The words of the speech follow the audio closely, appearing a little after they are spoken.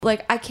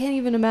Like, I can't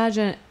even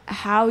imagine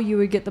how you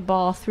would get the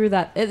ball through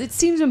that. It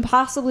seems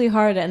impossibly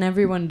hard, and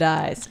everyone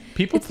dies.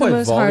 People it's play the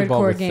most volleyball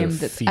hardcore with game their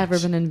that's feet. ever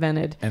been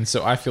invented. And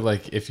so I feel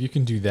like if you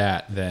can do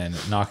that, then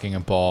knocking a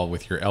ball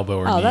with your elbow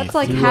or knee That's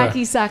like through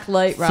hacky sack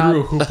light, through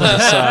a Rob. hoop on the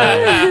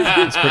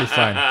side, it's pretty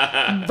fun.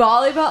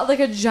 Volleyball,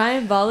 like a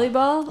giant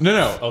volleyball.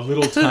 No, a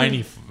little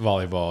tiny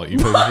volleyball.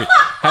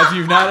 Have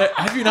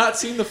you not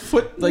seen the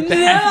foot the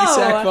hacky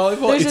sack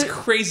volleyball? It's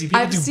crazy.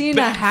 People I've do seen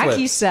a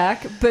hacky backflips.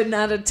 sack, but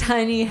not a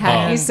tiny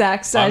hacky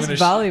sack sized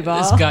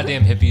volleyball. This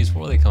goddamn hippies,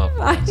 where do they come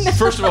up with this?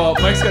 First of all,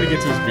 Mike's got to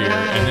get to his beer,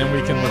 and then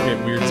we can look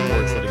at weird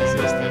sports that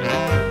exist.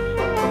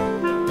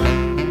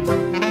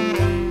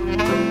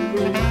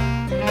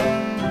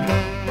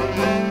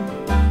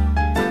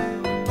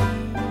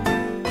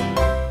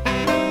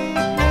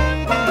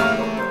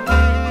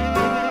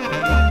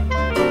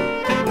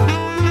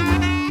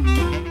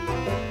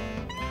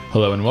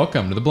 Hello and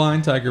welcome to the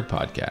Blind Tiger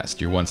Podcast,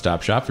 your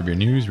one-stop shop for beer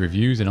news,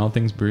 reviews, and all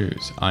things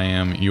brews. I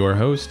am your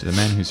host, the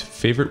man whose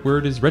favorite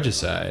word is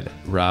regicide,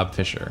 Rob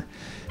Fisher.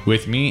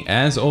 With me,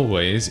 as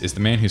always, is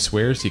the man who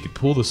swears he could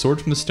pull the sword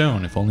from the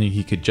stone if only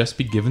he could just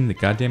be given the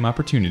goddamn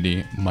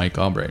opportunity, Mike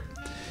Albright.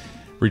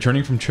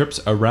 Returning from trips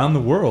around the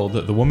world,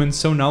 the woman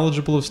so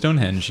knowledgeable of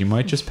Stonehenge she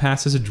might just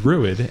pass as a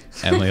druid,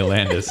 Emily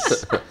Landis.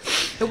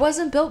 It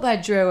wasn't built by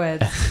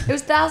druids. It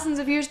was thousands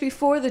of years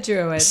before the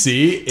druids.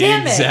 See?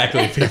 Damn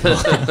exactly, people.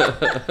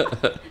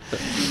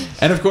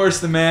 And of course,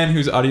 the man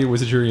whose audio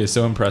wizardry is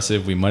so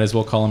impressive, we might as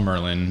well call him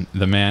Merlin,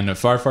 the man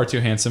far, far too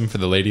handsome for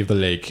the Lady of the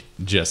Lake,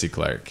 Jesse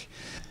Clark.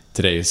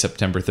 Today is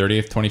September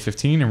 30th,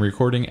 2015, and we're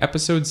recording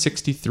episode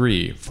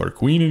 63 for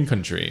Queen and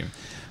Country.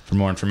 For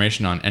more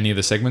information on any of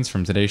the segments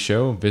from today's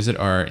show, visit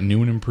our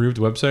new and improved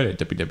website at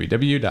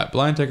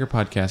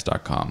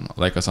www.blindtigerpodcast.com.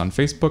 Like us on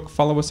Facebook,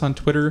 follow us on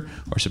Twitter,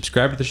 or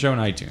subscribe to the show on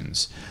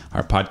iTunes.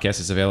 Our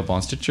podcast is available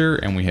on Stitcher,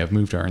 and we have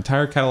moved our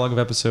entire catalog of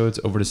episodes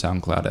over to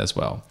SoundCloud as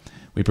well.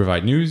 We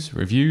provide news,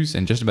 reviews,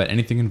 and just about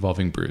anything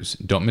involving brews.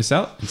 Don't miss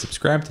out and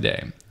subscribe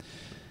today.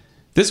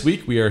 This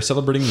week, we are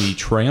celebrating the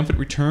triumphant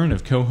return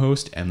of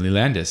co-host Emily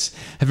Landis.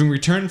 Having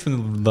returned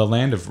from the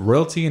land of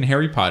royalty and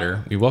Harry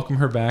Potter, we welcome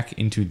her back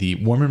into the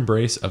warm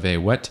embrace of a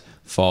wet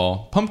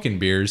fall, pumpkin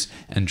beers,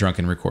 and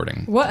drunken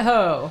recording. What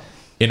ho?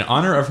 In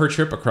honor of her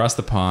trip across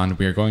the pond,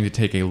 we are going to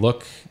take a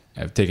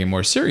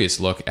more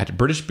serious look at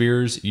British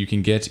beers you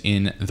can get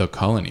in the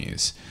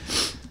colonies.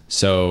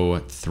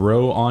 So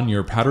throw on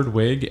your powdered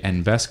wig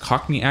and best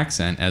Cockney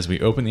accent as we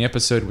open the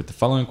episode with the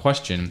following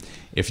question.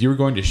 If you were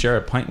going to share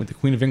a pint with the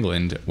Queen of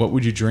England, what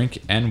would you drink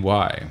and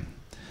why?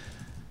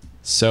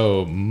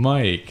 So,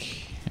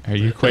 Mike, are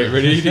you quite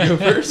ready to go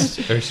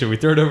first? Or should we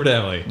throw it over to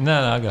Emily? No,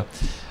 I'll go.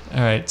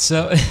 All right,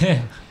 so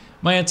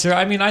my answer,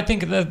 I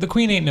think the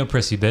Queen ain't no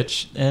prissy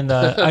bitch, and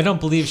I don't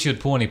believe she would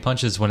pull any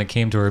punches when it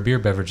came to her beer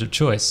beverage of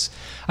choice.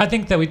 I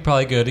think that we'd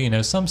probably go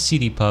to, some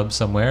seedy pub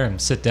somewhere and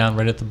sit down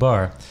right at the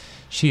bar.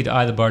 She'd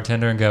eye the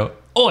bartender and go,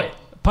 "Oi,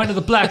 a pint of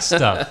the black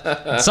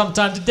stuff.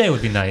 Sometime today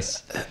would be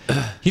nice."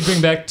 He'd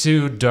bring back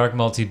 2 dark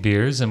malty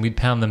beers, and we'd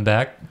pound them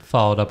back,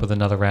 followed up with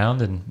another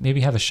round, and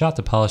maybe have a shot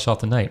to polish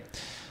off the night.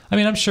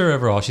 I'm sure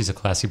overall she's a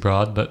classy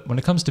broad, but when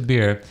it comes to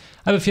beer,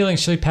 I have a feeling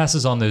she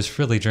passes on those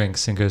frilly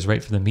drinks and goes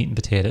right for the meat and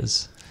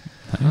potatoes.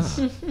 Nice.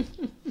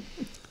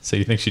 So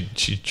you think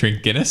she'd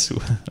drink Guinness,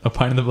 a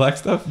pint of the black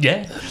stuff?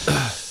 Yeah.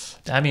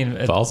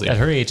 Ballsy. At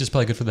her age, it's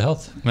probably good for the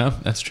health. No,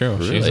 that's true.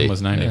 Really? She's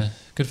almost 90. Yeah.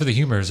 Good for the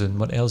humors and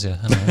what ails you.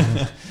 I don't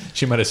know.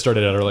 She might have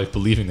started out her life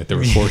believing that there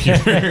were 4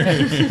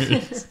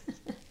 humors.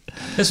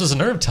 This was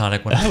an herb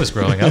tonic when I was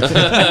growing up.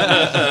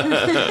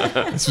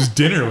 This was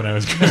dinner when I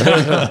was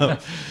growing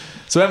up.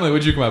 So, Emily,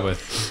 what'd you come up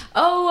with?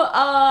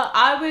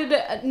 I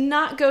would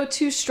not go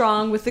too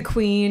strong with the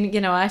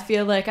Queen. I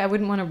feel like I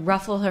wouldn't want to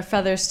ruffle her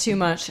feathers too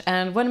much.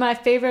 And one of my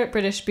favorite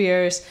British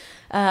beers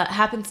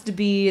happens to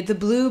be the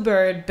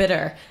Bluebird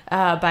Bitter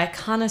by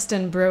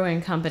Coniston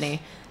Brewing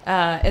Company.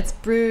 It's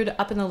brewed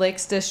up in the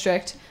Lakes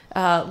District.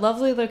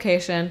 Lovely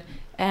location.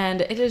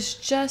 And it is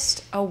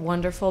just a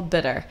wonderful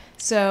bitter.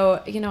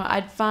 So,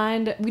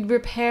 we'd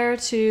repair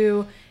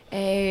to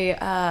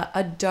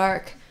a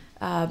dark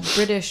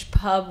British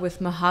pub with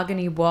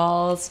mahogany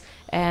walls.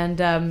 And,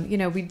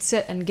 we'd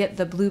sit and get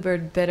the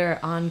Bluebird Bitter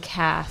on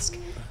cask.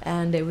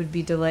 And it would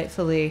be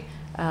delightfully,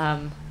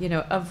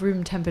 of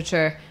room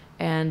temperature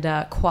and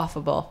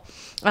quaffable.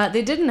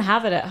 They didn't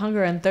have it at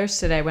Hunger and Thirst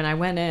today when I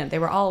went in. They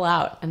were all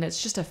out. And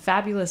it's just a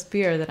fabulous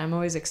beer that I'm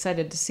always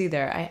excited to see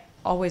there. I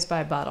always buy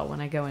a bottle when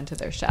I go into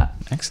their shop.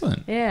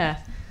 Excellent. Yeah.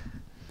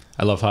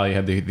 I love how you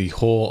had the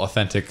whole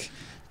authentic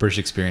British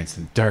experience,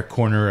 the dark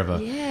corner of a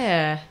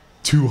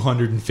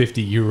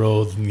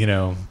 250-year-old,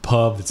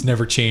 pub that's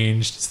never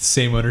changed. It's the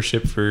same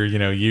ownership for,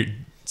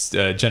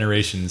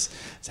 generations.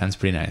 Sounds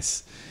pretty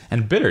nice.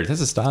 And bitter,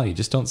 that's a style you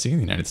just don't see in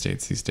the United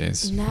States these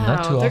days. No,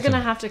 Not too they're often. going to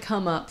have to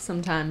come up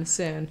sometime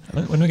soon.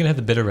 When are we going to have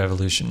the bitter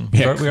revolution?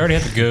 Yeah. We already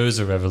had the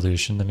Goza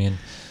revolution.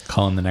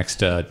 Calling the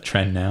next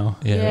trend now.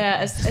 Yeah,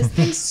 as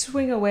things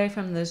swing away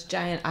from those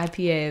giant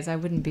IPAs, I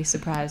wouldn't be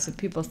surprised if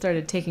people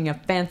started taking a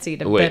fancy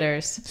to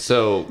bitters.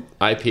 So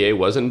IPA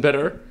wasn't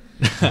bitter?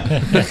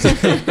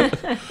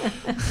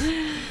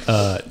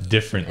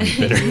 Differently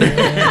bitter.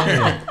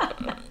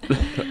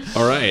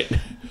 All right.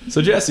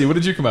 So Jesse, what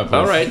did you come up with?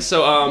 All right.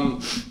 So,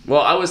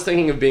 well, I was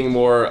thinking of being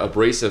more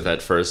abrasive at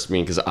first,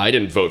 because I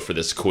didn't vote for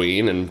this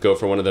queen and go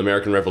for one of the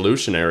American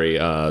Revolutionary,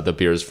 the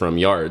beers from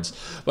Yards.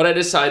 But I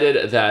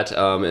decided that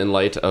in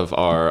light of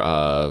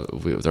our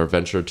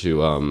venture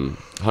to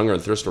Hunger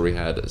and Thirst, where we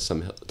had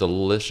some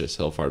delicious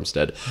Hill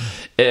Farmstead,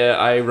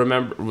 I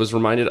was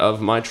reminded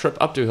of my trip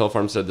up to Hill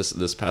Farmstead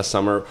this past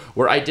summer,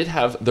 where I did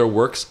have their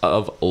Works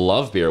of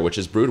Love beer, which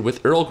is brewed with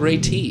Earl Grey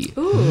tea.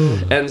 Ooh.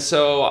 And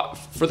so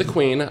for the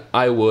queen,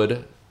 I would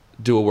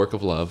do a work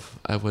of love.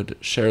 I would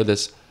share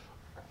this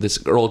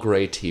Earl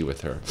Grey tea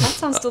with her. That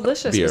sounds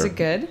delicious. beer. Was it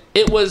good?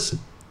 It was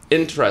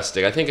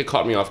interesting. I think it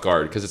caught me off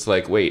guard because it's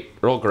like, wait,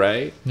 Earl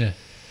Grey? Yeah.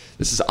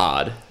 This is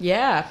odd.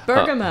 Yeah,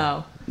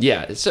 bergamot.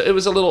 Yeah, so it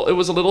was a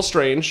little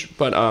strange,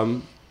 but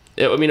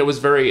it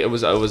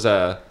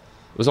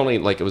was only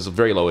like, it was a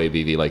very low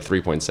ABV, like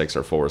 3.6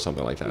 or 4 or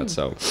something like that.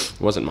 So it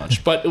wasn't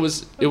much, but it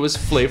was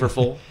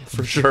flavorful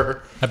for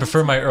sure. I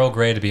prefer my Earl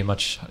Grey to be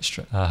much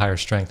higher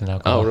strength than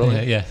alcohol. Oh,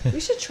 really? Yeah. We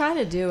should try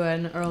to do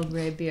an Earl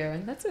Grey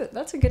beer.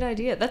 That's a good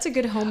idea. That's a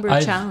good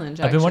homebrew challenge.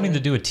 I've been wanting to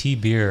do a tea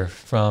beer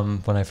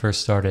from when I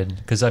first started,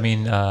 because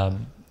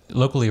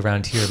locally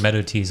around here,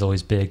 meadow tea is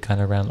always big, kind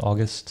of around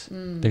August.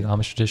 Big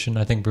Amish tradition.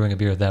 I think brewing a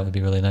beer of that would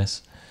be really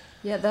nice.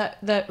 Yeah,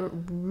 that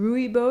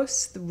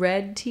rooibos, the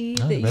red tea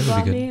that you red would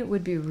bought be me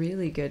would be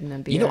really good in a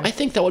beer. You know, I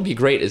think that would be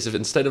great. Is if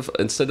instead of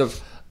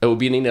it would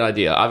be a neat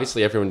idea.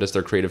 Obviously, everyone does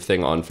their creative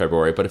thing on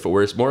February, but if it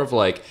were more of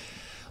like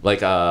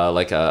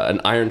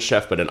an Iron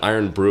Chef, but an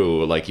Iron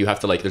Brew, like you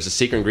have to there's a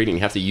secret ingredient.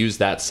 You have to use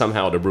that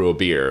somehow to brew a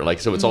beer.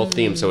 So it's all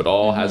themed. So it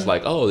all has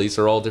these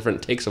are all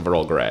different takes of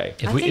Earl Grey.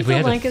 I think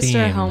the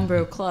Lancaster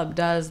Homebrew Club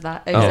does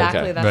that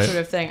that Right. sort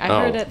of thing.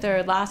 I heard at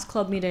their last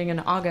club meeting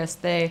in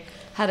August, they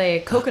had a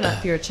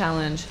coconut beer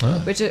challenge,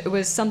 which it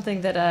was something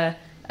that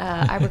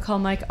I recall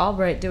Mike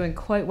Albright doing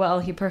quite well.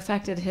 He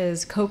perfected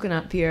his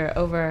coconut beer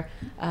over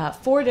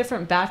 4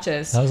 different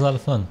batches. That was a lot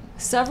of fun.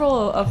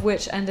 Several of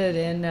which ended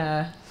in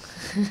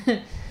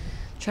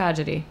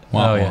tragedy.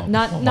 Oh yeah,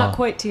 Not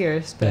quite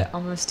tears, but Yeah.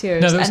 almost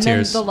tears. No, there was and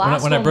tears. Then the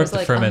last when I one broke was, the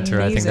like,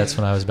 fermenter, I think that's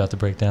amazing. when I was about to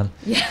break down.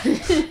 Yeah. I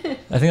think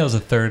that was the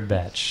 3rd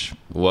batch,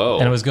 Whoa!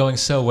 and it was going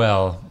so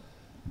well,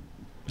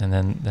 and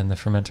then the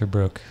fermenter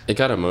broke. It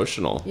got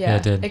emotional. Yeah,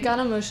 it did. It got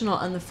emotional,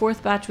 and the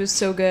 4th batch was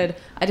so good,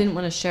 I didn't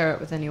want to share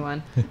it with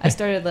anyone. I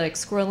started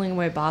squirreling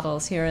away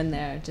bottles here and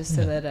there just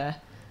so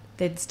that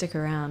they'd stick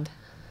around.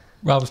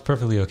 Rob was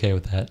perfectly okay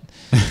with that.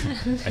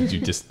 I do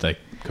just like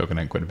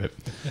coconut quite a bit.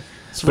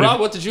 So Rob,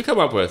 what did you come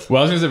up with?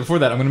 Well, I was going to say before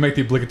that, I'm going to make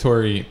the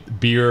obligatory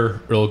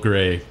beer Earl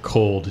Grey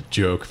cold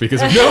joke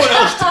because if no one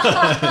else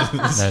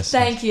does. Nice.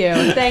 Thank you.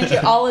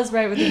 All is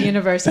right with the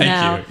universe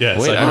now. Thank you. Yes,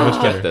 Wait, I I know don't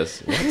much get better.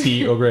 this.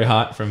 Tea Earl Grey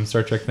hot from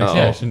Star Trek Next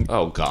Generation.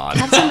 Oh God!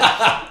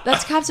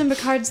 That's Captain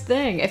Picard's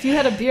thing. If you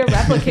had a beer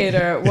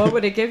replicator, what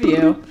would it give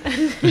you?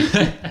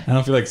 I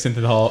don't feel like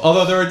Synthahol.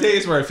 Although there are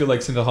days where I feel like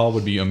Synthahol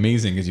would be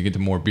amazing because you get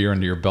more beer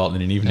under your belt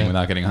in an evening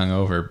without getting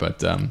hungover. But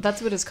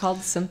That's what it's called,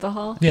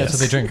 Synthahol? Yeah, that's what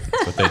they drink.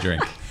 that's what they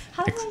drink.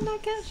 How did I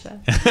not catch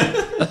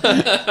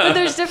that? But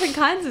there's different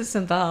kinds of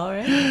Synthahol,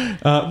 right?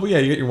 Well, yeah,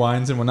 you get your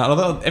wines and whatnot.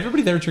 Although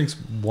everybody there drinks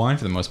wine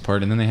for the most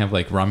part, and then they have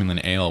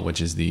Romulan ale,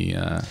 which is the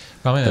Ramen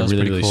ale's really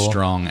pretty really cool.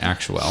 strong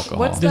actual alcohol.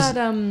 What's that?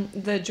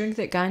 The drink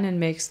that Guinan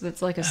makes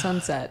that's like a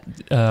sunset.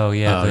 Oh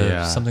yeah, Oh,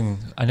 yeah. something.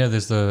 I know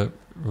there's the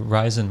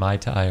Ryzen Mai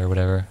Tai or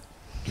whatever.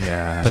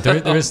 Yeah, But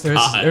there is something.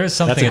 That's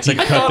a It's deep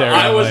like, cut there.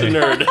 I was a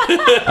Emily.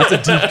 nerd. That's a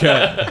deep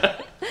cut.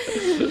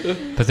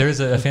 but there is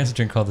a fancy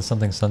drink called the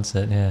something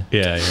Sunset. Yeah,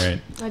 Yeah, you're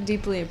right. I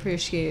deeply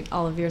appreciate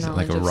all of your Is it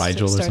knowledge like a of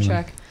Rigel or Star something?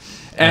 Trek.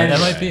 And that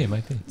might be.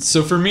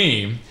 So for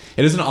me,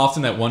 it isn't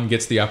often that one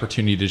gets the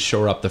opportunity to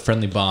shore up the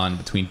friendly bond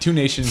between two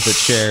nations that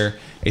share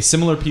a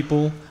similar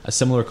people, a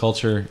similar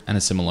culture, and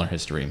a similar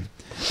history.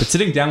 But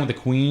sitting down with the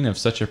queen of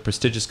such a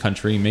prestigious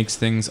country makes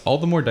things all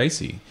the more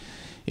dicey.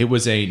 It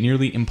was a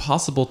nearly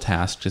impossible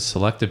task to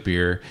select a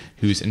beer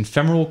whose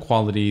ephemeral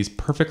qualities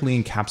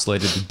perfectly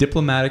encapsulated the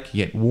diplomatic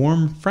yet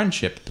warm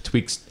friendship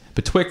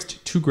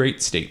betwixt two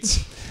great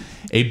states.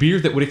 A beer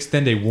that would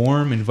extend a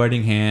warm,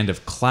 inviting hand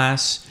of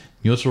class,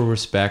 mutual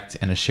respect,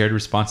 and a shared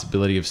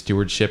responsibility of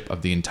stewardship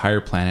of the entire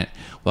planet,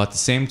 while at the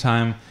same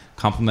time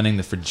complementing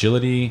the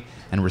fragility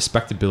and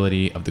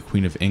respectability of the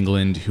Queen of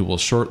England, who will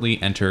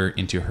shortly enter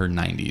into her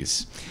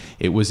 90s.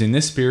 It was in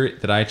this spirit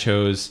that I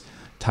chose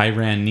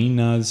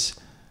Tyrannina's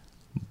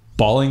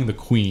Balling the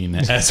Queen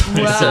as my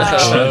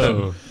selection.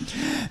 Oh,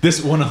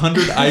 This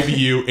 100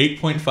 IBU,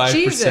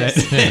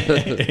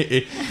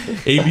 8.5%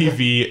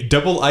 ABV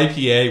double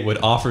IPA would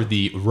offer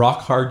the rock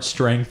hard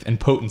strength and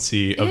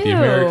potency of the Ew.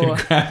 American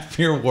craft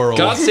beer world,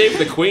 God save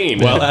the queen.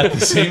 while at the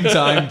same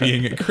time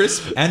being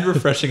crisp and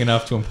refreshing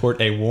enough to impart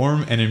a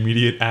warm and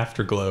immediate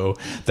afterglow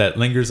that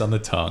lingers on the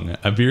tongue.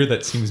 A beer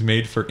that seems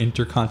made for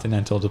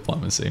intercontinental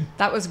diplomacy.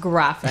 That was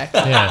graphic.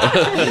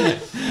 yeah.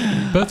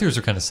 Both yours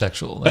are kind of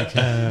sexual. Like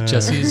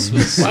Jesse's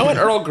was. Why went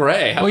Earl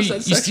Grey? How Well, was you,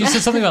 that you sexual?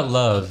 said something about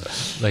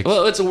love, like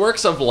Well, it's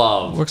works of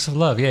love. works of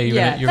love. Yeah, you're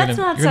Yeah, gonna that's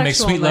not make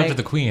sexual, sweet love to Mike.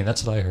 the queen.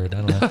 That's what I heard.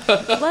 I don't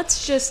know.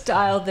 Let's just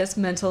dial this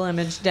mental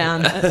image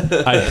down.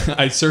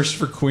 I searched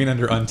for Queen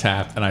under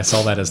Untapped, and I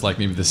saw that as like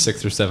maybe the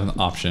 6th or 7th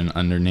option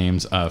under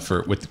names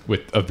for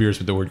of beers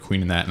with the word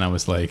Queen in that, and I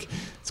was like,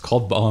 it's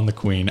called Ball on the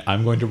Queen.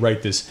 I'm going to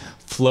write this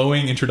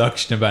flowing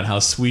introduction about how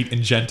sweet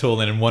and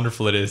gentle and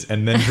wonderful it is,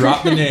 and then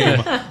drop the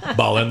name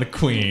Ball on the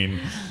Queen,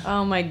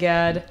 Oh my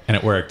god. and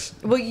it worked.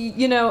 Well,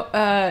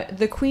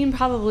 the queen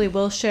probably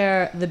will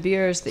share the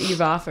beers that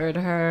you've offered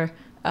her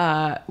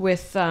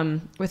with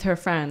her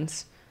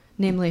friends,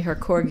 namely her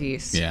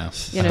corgis. Yeah,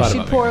 You know,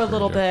 she'd pour a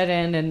little bit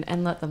in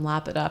and let them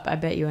lap it up. I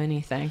bet you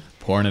anything.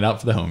 pouring it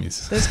out for the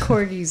homies. Those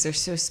corgis are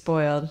so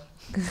spoiled.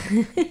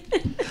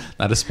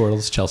 Not as spoiled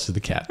as Chelsea the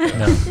cat.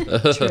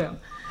 No. True.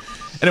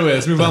 Anyway,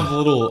 let's move on to a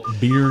little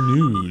beer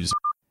news.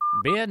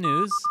 Beer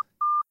news.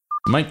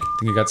 Mike, I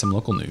think I got some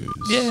local news.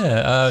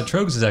 Yeah,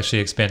 Trogs is actually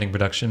expanding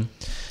production.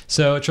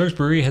 So Trogs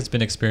Brewery has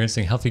been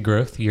experiencing healthy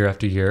growth year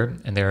after year,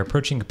 and they are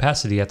approaching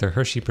capacity at their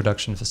Hershey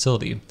production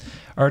facility.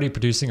 Already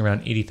producing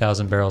around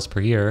 80,000 barrels per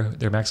year,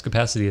 their max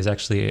capacity is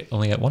actually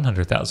only at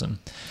 100,000.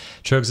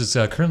 Trogs is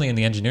currently in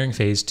the engineering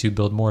phase to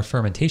build more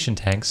fermentation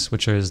tanks,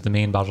 which is the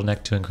main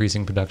bottleneck to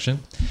increasing production.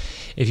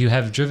 If you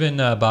have driven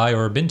by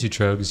or been to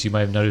Trogs, you might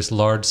have noticed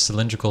large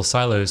cylindrical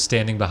silos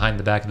standing behind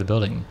the back of the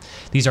building.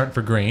 These aren't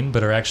for grain,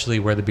 but are actually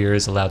where the beer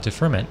is allowed to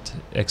ferment,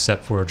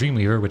 except for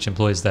Dreamweaver, which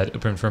employs that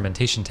open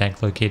fermentation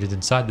tank located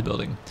inside the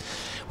building.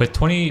 With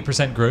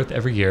 20% growth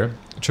every year,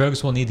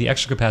 Trogs will need the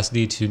extra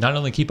capacity to not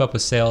only keep up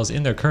with sales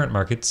in their current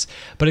markets,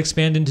 but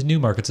expand into new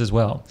markets as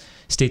well.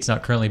 States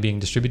not currently being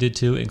distributed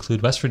to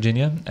include West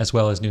Virginia, as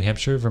well as New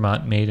Hampshire,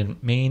 Vermont,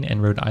 Maine,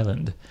 and Rhode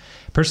Island.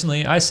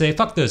 Personally, I say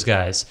fuck those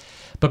guys,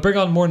 but bring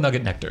on more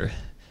Nugget Nectar.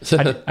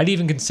 I'd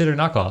even consider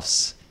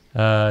knockoffs. So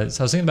I was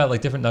thinking about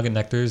like different Nugget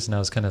Nectars, and I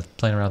was kind of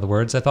playing around with the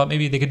words. I thought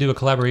maybe they could do a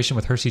collaboration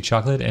with Hershey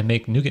Chocolate and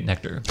make Nougat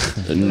Nectar.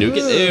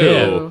 Nougat.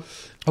 Ooh. Ew.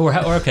 Or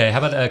okay, how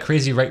about a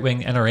crazy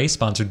right-wing NRA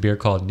sponsored beer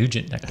called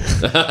Nugent Nectar?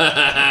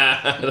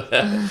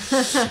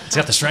 It's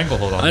got the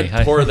stranglehold on me.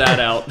 I'd pour that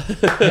out.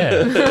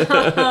 Yeah.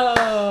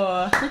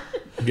 Oh.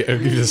 I'll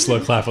give you the slow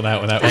clap on that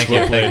one. That was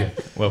well played.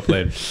 Well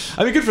played.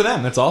 I mean, good for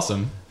them. That's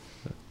awesome.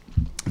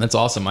 That's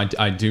awesome.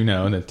 I do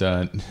know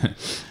that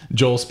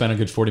Joel spent a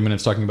good 40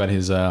 minutes talking about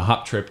his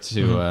hop trip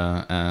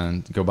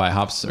to go buy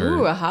hops.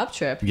 Ooh, a hop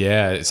trip.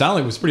 Yeah, it sounded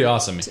like it was pretty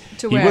awesome.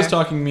 To he where? was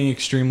talking to me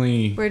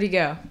extremely Where'd he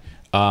go?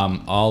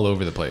 all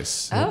over the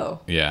place. Oh.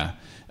 Yeah.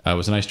 It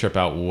was a nice trip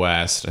out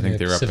west. I think Yeah,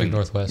 they were up Pacific in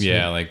Northwest, Yeah,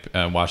 yeah. like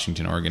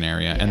Washington, Oregon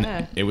area, Yeah.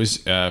 and it was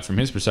from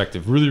his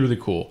perspective really, really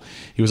cool.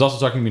 He was also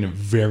talking to me in a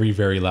very,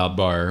 very loud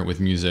bar with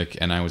music,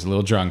 and I was a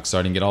little drunk, so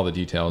I didn't get all the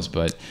details.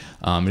 But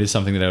it is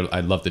something that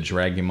I'd love to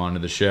drag him onto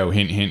the show.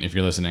 Hint, hint, if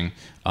you're listening,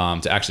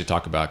 to actually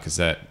talk about, because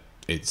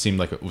it seemed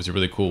like it was a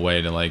really cool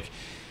way to like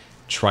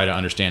try to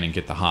understand and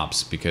get the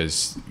hops,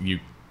 because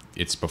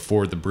it's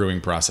before the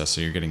brewing process,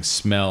 so you're getting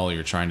smell.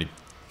 You're trying to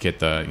get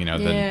the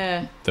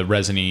Yeah. the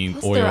resiny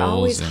Plus, oils. they're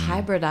always and,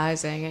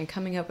 hybridizing and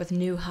coming up with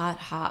new hot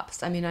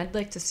hops. I mean, I'd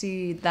like to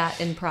see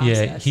that in Yeah,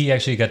 process. he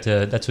actually got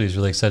to. That's what he's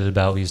really excited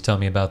about. He was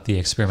telling me about the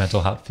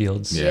experimental hop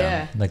fields.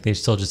 Yeah. Like they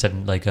still just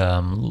had like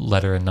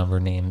letter and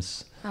number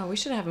names. Oh, we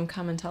should have him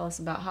come and tell us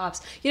about hops.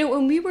 You know,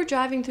 when we were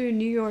driving through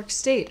New York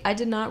State, I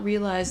did not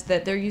realize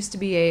that there used to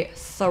be a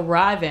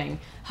thriving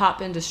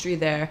hop industry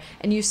there.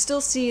 And you still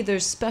see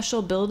there's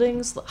special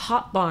buildings,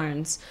 hop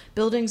barns,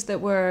 buildings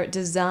that were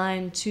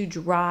designed to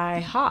dry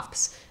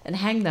hops and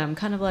hang them,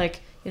 kind of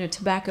like,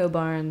 tobacco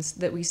barns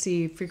that we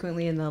see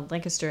frequently in the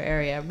Lancaster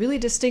area. Really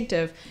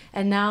distinctive.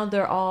 And now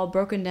they're all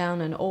broken down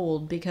and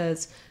old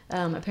because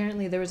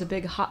apparently there was a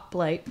big hop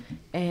blight,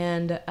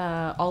 and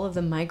all of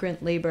the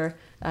migrant labor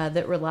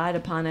that relied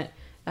upon it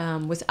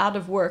was out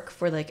of work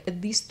for like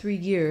at least 3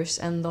 years,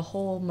 and the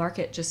whole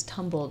market just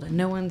tumbled.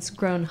 No one's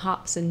grown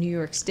hops in New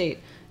York State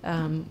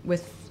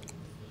with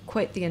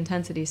quite the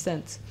intensity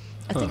since.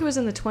 I think it was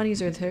in the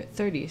 20s or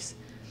 30s.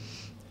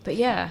 But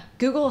yeah,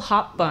 Google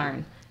hop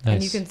barn, and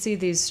you Nice. can see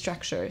these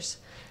structures.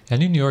 I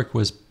knew New York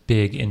was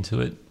big into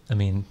it. I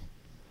mean,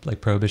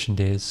 like Prohibition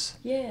days.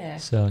 Yeah,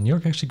 So New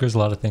York actually grows a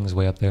lot of things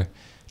way up there.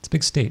 It's a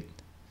big state.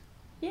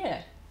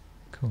 yeah.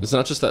 Cool. It's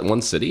not just that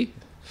one city.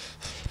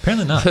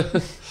 Apparently not.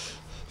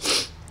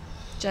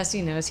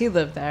 Jesse knows, he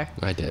lived there.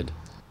 I did.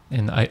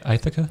 In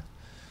Ithaca.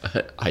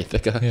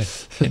 Ithaca.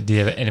 Yeah. Did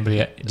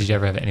you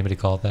ever have anybody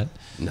call it that?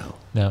 No.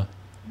 No.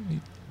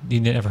 You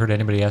never heard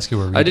anybody ask you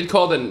where? I did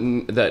call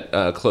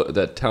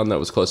that town that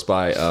was close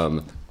by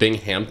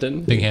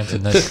Binghamton.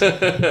 Binghamton. Nice.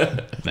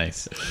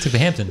 nice. It's like the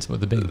Hamptons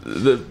with the big.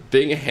 The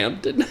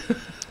Binghamton.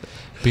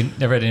 But you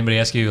never had anybody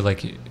ask you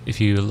like if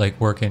you like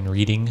work in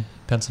Reading,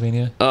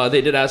 Pennsylvania?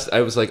 They did ask.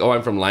 I was like, "Oh,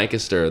 I'm from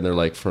Lancaster," and they're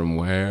like, "From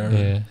where?"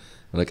 Yeah.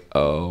 I'm like,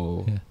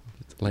 "Oh, Yeah.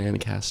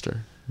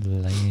 Lancaster."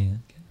 Land.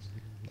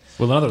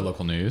 Well, another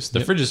local news: the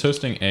Yep. Fridge is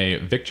hosting a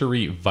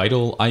Victory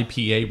Vital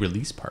IPA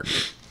release party.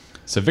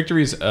 So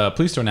Victory is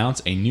pleased to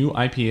announce a new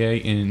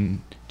IPA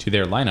into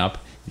their lineup,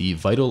 the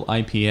Vital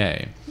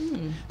IPA.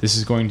 This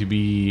is going to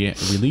be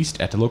released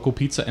at the local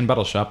pizza and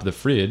bottle shop, The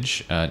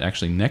Fridge,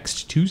 actually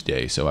next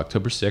Tuesday, so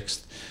October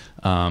 6th,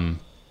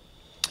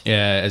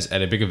 as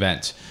at a big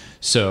event.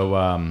 So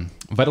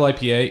Vital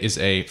IPA is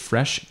a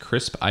fresh,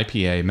 crisp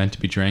IPA meant to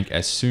be drank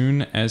as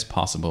soon as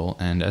possible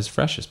and as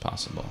fresh as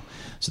possible.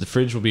 So The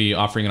Fridge will be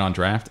offering it on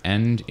draft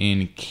and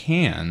in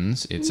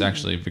cans. It's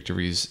actually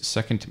Victory's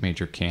second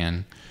major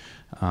can.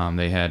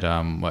 They had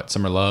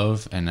Summer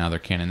Love, and now they're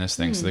canning this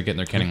thing. So they're getting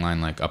their canning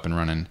line like up and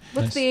running.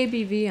 What's the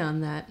ABV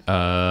on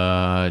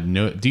that?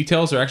 No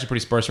details are actually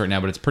pretty sparse right now,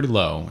 but it's pretty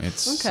low.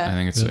 It's Okay. I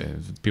think it's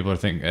people are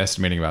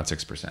estimating about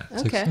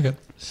 6%. Okay.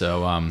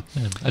 So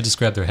Yeah, I just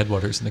grabbed their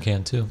Headwaters in the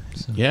can too.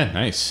 So. yeah,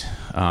 nice.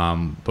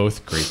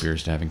 Both great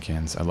beers to have in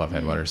cans. I love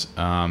Headwaters.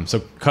 So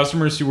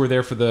customers who were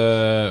there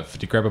to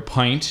grab a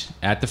pint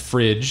at The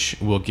Fridge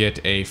will get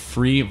a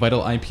free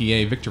Vital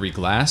IPA Victory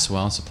glass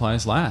while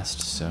supplies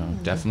last. So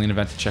definitely an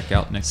event to check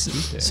out next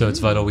Tuesday. So it's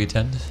Vital we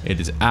tend. It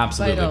is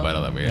absolutely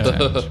vital that we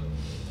attend.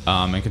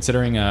 And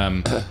considering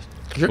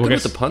You're We'll good get-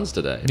 with the puns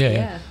today.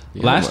 Yeah.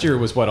 last year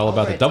was all about the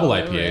Alright, double all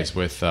over IPAs it.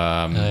 with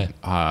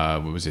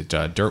what was it,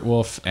 Dirt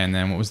Wolf, and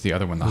then what was the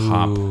other one, the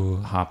Ooh.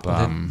 hop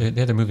They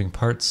had a moving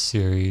parts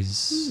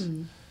series.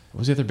 what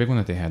was the other big one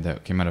that they had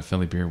that came out of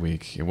Philly Beer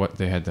Week? What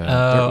they had, Dirt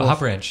Wolf?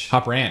 Hop Ranch.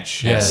 Hop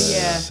Ranch, Yeah. yes.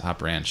 Yeah.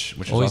 Hop Ranch,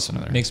 which is Always also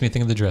another. makes me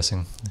think of the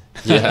dressing.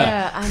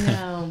 Yeah, I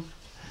know.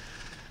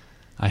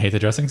 I hate the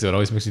dressing, so it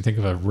always makes me think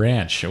of a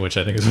ranch, which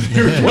I think is what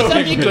you were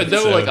going You with, could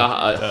know so- like a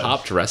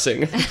hop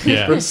dressing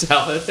Yeah. for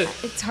salad.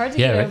 It's hard to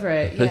Yeah, get right? over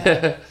it.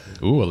 Yeah.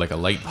 Ooh, like a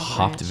light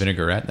hopped ranch.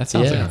 vinaigrette. That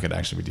sounds Yeah. like it could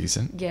actually be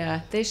decent.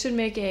 Yeah. They should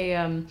make a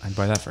I'd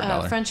buy that for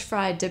 $1. French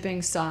fry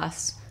dipping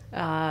sauce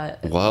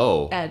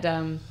Whoa. at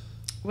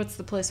what's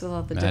the place with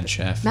all the Mad dipping?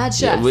 Chef. Mad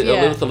Chef. with,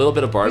 Yeah. with a little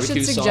bit of We barbecue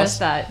should sauce. suggest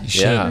that.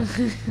 Yeah.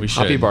 We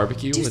should. Hoppy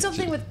barbecue. Do with-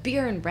 something with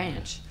beer and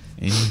ranch.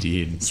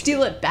 Indeed.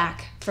 Steal it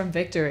back from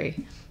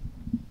Victory.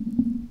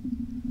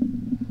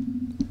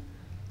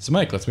 So,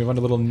 Mike, let's move on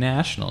to a little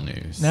national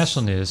news.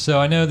 National news. So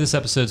I know this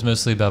episode's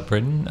mostly about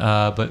Britain,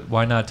 but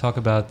why not talk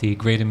about the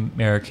Great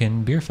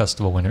American Beer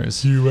Festival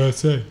winners?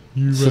 USA.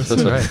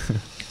 That's right.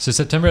 So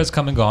September has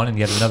come and gone, and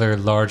yet another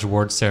large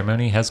award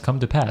ceremony has come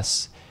to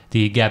pass.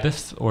 The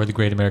GABF, or the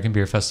Great American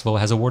Beer Festival,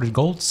 has awarded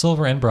gold,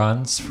 silver, and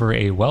bronze for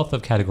a wealth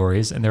of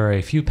categories, and there are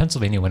a few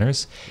Pennsylvania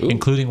winners,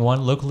 including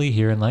one locally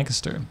here in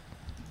Lancaster.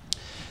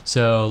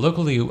 So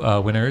locally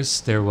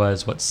winners, there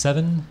was,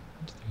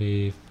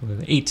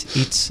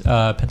 eight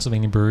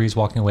Pennsylvania breweries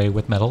walking away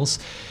with medals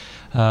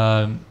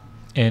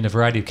in a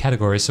variety of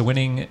categories. So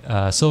winning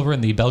silver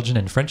in the Belgian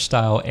and French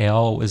style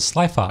ale was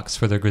Sly Fox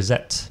for their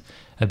Grisette,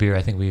 a beer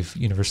I think we've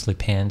universally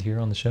panned here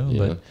on the show,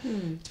 but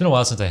it's been a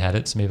while since I had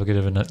it, so maybe I'll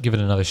give it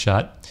another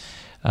shot.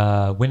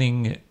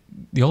 Winning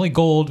the only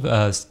gold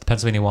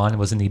Pennsylvania won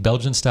was in the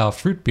Belgian style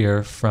fruit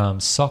beer from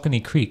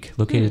Saucony Creek,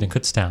 located in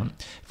Kutztown,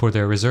 for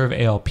their reserve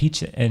ale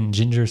Peach and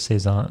Ginger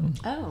Saison.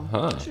 Oh,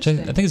 Which I interesting.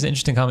 think is an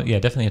interesting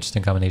definitely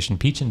interesting combination.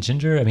 Peach and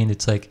ginger. I mean,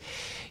 it's like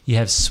you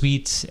have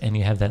sweet and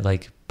you have that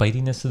like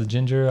bitiness of the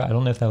ginger. I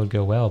don't know if that would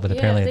go well, but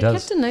apparently they it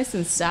does. kept it nice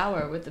and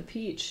sour with the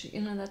peach.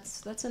 You know,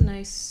 that's a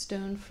nice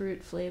stone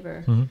fruit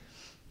flavor. Mhm.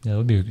 Yeah,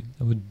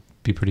 that would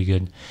be pretty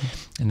good.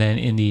 And then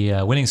in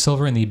the winning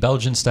silver in the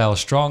Belgian style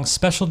strong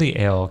specialty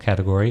ale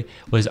category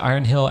was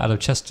Iron Hill out of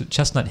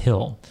Chestnut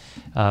Hill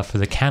for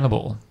the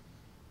Cannibal.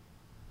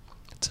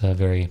 It's a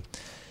very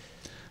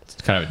It's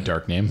kind of a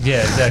dark name.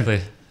 yeah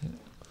exactly.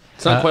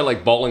 It's not quite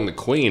like Bawling the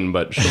Queen,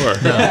 but sure.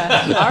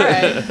 Yeah. All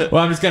right.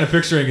 Well, I'm just kind of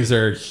picturing: is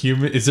there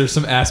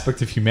some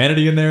aspect of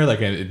humanity in there?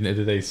 Like, are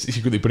they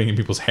secretly putting in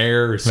people's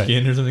hair or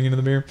skin or something into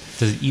the beer?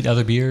 Does it eat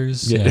other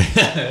beers?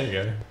 There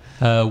you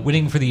go.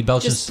 Winning for the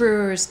Belgian. Just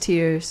brewer's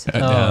tears.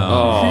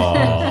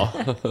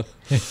 Oh.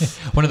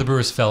 One of the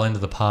brewers fell into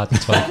the pot.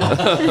 That's why. I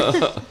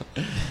call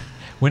it.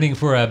 Winning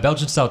for a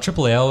Belgian-style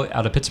triple ale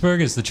out of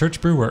Pittsburgh is the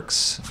Church Brew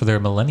Works for their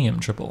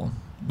Millennium Triple,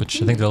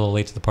 which I think they're a little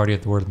late to the party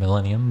at the word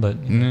millennium,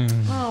 but you know.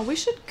 Oh, we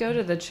should go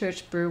to the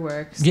Church Brew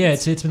Works. Yeah,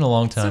 it's been a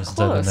long time so since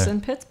I've been close there.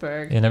 in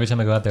Pittsburgh. And every time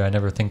I go out there, I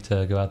never think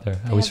to go out there.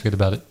 I always have- forget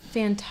about it.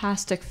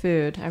 Fantastic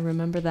food. I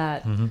remember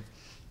that.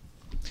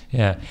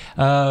 Yeah.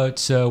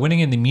 So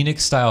winning in the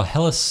Munich-style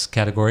Helles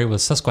category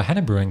was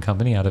Susquehanna Brewing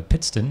Company out of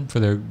Pittston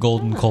for their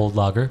Golden Cold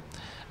Lager.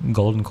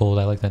 Golden Cold,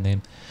 I like that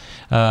name.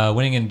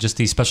 Winning in just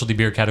the specialty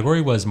beer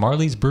category was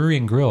Marley's Brewery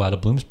and Grill out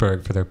of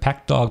Bloomsburg for their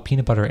Packed Dog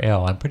Peanut Butter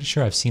Ale. I'm pretty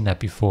sure I've seen that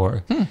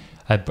before.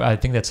 I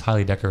think that's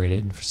highly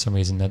decorated for some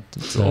reason.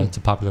 It's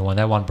a popular one.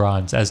 That won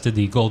bronze, as did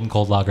the Golden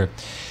Cold Lager.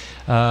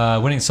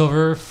 Winning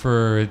silver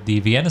for the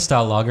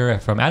Vienna-style lager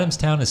from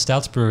Adamstown is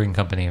Stouts Brewing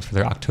Company for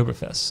their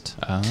Oktoberfest.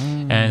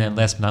 And then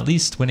last but not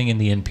least, winning in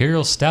the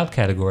Imperial Stout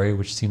category,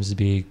 which seems to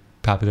be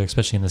popular,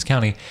 especially in this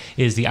county,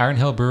 is the Iron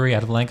Hill Brewery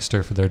out of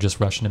Lancaster for their Just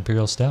Russian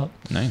Imperial Stout.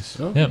 Nice.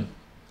 Yeah.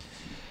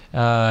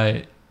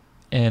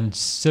 And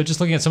so just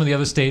looking at some of the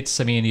other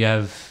states, I mean, you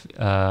have,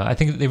 I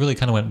think they really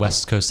kind of went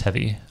West Coast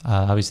heavy.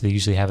 Obviously, they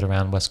usually have it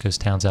around West Coast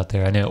towns out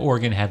there. I know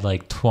Oregon had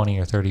like 20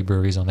 or 30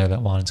 breweries on there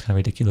that won. It's kind of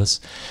ridiculous.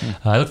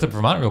 I looked up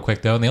Vermont real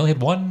quick, though, and they only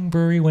had one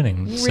brewery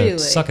winning. So Really?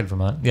 suck it,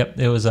 Vermont. Yep,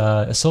 it was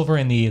a silver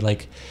in the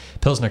like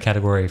Pilsner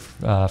category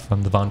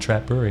from the Von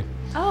Trapp Brewery.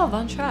 Oh,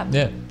 Von Trapp.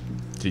 Yeah.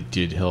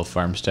 Did Hill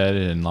Farmstead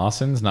and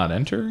Lawson's not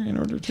enter in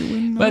order to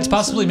win? But it's those?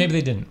 possibly maybe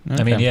they didn't. I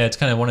Okay. mean, yeah, it's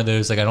kind of one of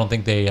those, like, I don't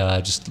think they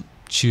just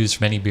choose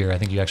from any beer. I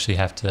think you actually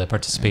have to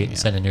participate and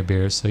send in your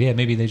beers. So yeah,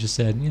 maybe they just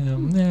said,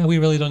 nah, we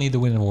really don't need to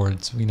win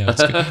awards. We know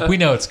it's good. We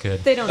know it's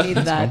good. They don't need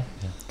that.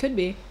 Could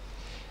be.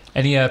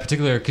 Any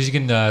particular, because you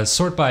can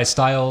sort by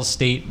styles,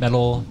 state,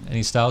 metal,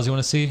 any styles you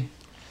want to see?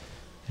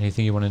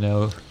 Anything you want to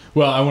know?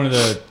 Well, I wanted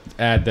to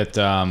add that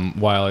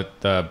while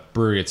the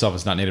brewery itself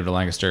is not native to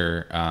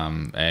Lancaster,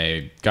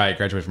 a guy I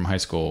graduated from high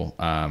school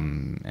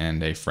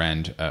and a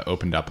friend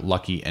opened up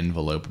Lucky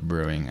Envelope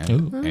Brewing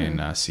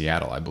in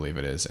Seattle, I believe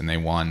it is, and they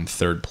won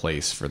third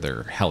place for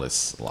their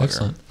Helles lager,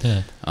 Excellent.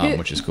 Yeah.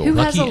 which is cool. Who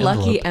has a Lucky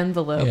lucky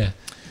envelope?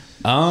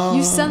 Yeah.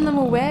 You send them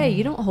away.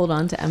 You don't hold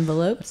on to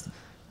envelopes.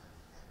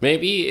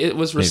 Maybe it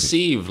was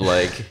received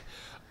like,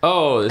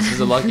 oh, this is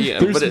a lucky.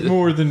 There's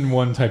more than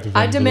one type of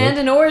I envelope. demand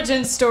an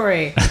origin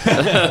story.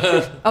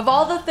 Of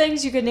all the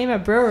things you could name a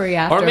brewery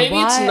after, Or maybe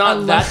why it's a not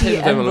that lucky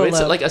type of envelope. It's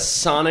envelope? like a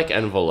sonic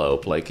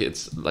envelope. Like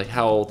it's like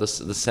how the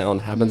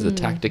sound happens. The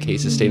tactic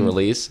sustain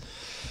release.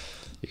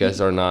 You guys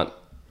are not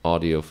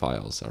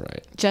audiophiles, all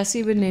right?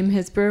 Jesse would name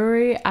his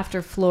brewery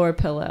after floor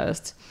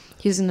pillows.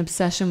 He has an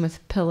obsession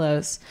with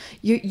pillows.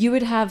 You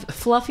would have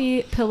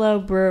Fluffy Pillow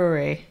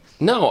Brewery.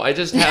 No, I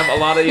just have a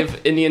lot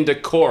of Indian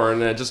decor,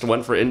 and I just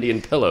went for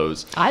Indian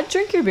pillows. I'd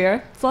drink your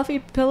beer. Fluffy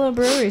Pillow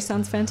Brewery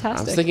sounds I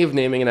fantastic. was thinking of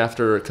naming it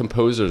after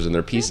composers and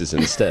their pieces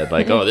instead.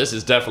 Like, oh, this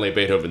is definitely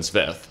Beethoven's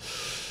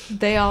Fifth.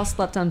 They all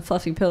slept on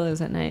fluffy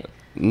pillows at night.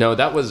 No,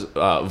 that was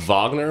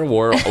Wagner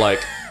wore like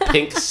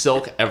pink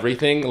silk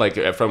everything, like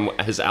from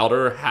his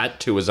outer hat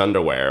to his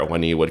underwear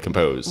when he would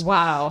compose.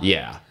 Wow.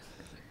 Yeah.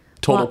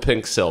 Total Well-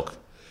 pink silk.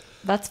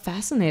 That's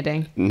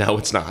fascinating. No,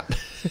 it's not.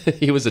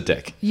 He was a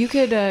dick. You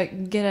could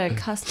get a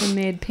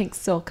custom-made pink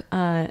silk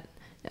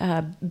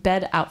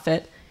bed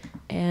outfit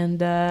and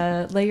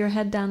lay your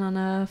head down on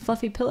a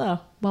fluffy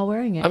pillow while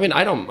wearing it. I mean,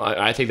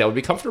 I think that would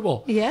be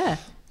comfortable. Yeah.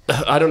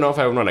 I don't know if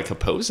I would want to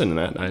compose in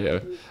that.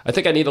 I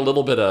think I need a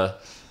little bit of.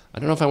 I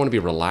don't know if I want to be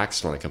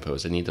relaxed when I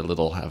compose. I need a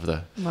little have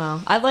the.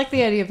 Well, I like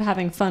the idea of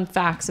having fun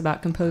facts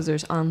about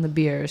composers on the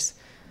beers.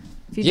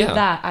 If you Yeah. did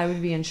that, I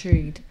would be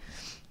intrigued.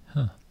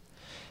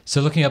 So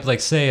looking up,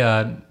 like, say,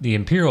 the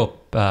Imperial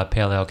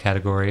Pale Ale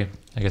category,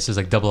 I guess it's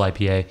like double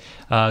IPA.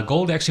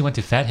 Gold actually went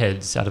to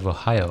Fatheads out of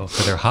Ohio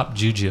for their Hop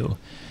Juju.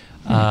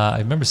 I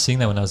remember seeing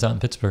that when I was out in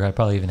Pittsburgh. I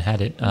probably even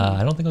had it.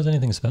 I don't think it was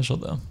anything special,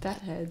 though.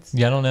 Fatheads.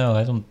 Yeah, I don't know.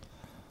 I don't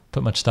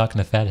put much stock in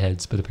the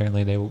Fatheads, but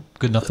apparently they were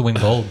good enough to win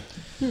gold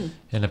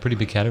in a pretty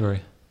big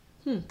category.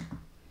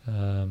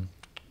 I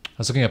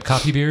was looking up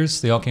coffee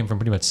beers. They all came from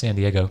pretty much San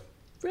Diego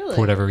Really?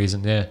 for whatever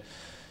reason. Yeah.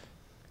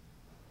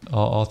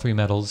 All three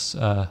medals.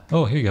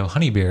 Oh, here you go.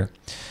 Honey beer.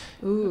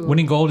 Ooh.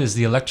 Winning gold is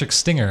the Electric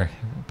Stinger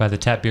by the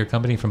Tap Beer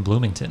Company from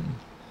Bloomington.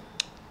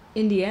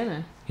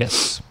 Indiana.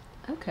 Yes.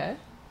 Okay.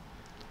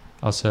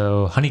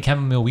 Also, Honey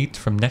Chamomile Wheat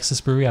from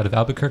Nexus Brewery out of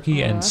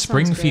Albuquerque, Oh, and that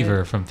Spring sounds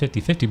Fever from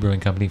 50/50 Brewing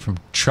Company from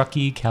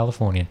Truckee,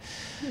 California.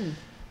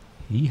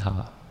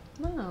 Yeehaw.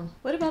 Wow.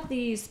 What about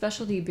the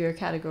specialty beer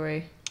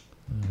category?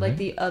 Like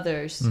the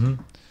others.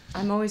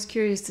 I'm always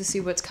curious to see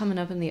what's coming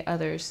up in the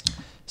others.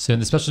 So in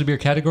the specialty beer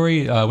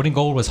category, winning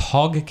gold was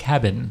Hog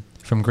Cabin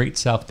from Great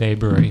South Bay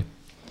Brewery.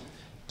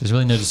 There's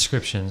really no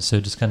description,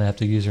 so just kind of have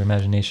to use your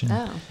imagination.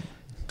 Oh.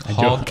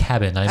 Hog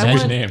Cabin. I I imagine.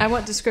 want, name. I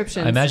want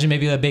descriptions. I imagine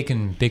maybe that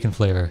bacon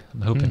flavor.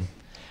 I'm hoping.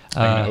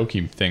 Like an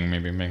oaky thing,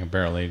 maybe make a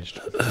barrel aged.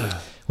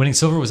 Winning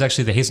silver was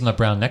actually the Hazelnut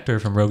Brown Nectar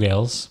from Rogue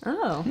Ales,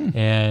 Oh.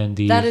 and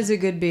the That is a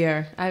good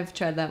beer. I've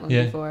tried that one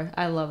Yeah. before.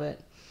 I love it.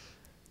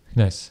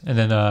 nice. And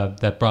then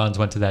that bronze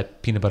went to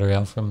that peanut butter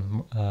ale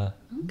from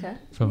Okay.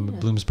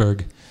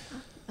 Bloomsburg.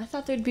 I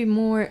thought there'd be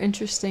more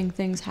interesting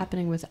things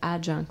happening with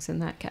adjuncts in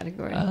that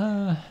category.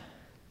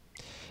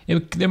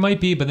 There might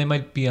be, but they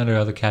might be under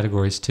other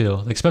categories too.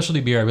 Like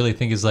specialty beer, I really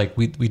think is like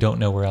we don't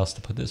know where else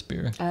to put this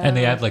beer, and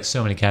they have like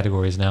so many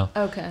categories now.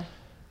 Okay.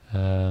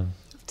 Um,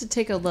 Have to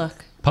take a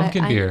look.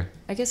 Pumpkin beer.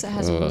 I guess it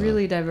has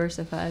really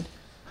diversified.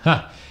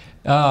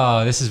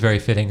 Oh, this is very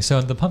fitting. So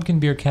in the pumpkin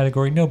beer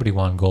category, nobody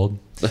won gold.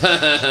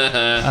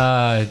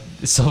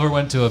 Silver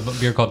went to a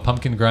beer called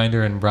Pumpkin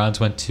Grinder, and bronze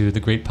went to the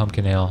Great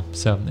Pumpkin Ale.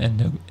 So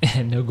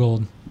and no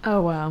gold.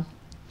 Oh, wow.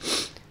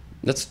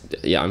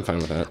 I'm fine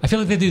with that. I feel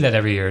like they do that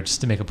every year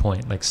just to make a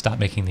point. Like, stop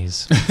making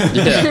these.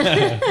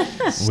 Yeah.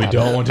 We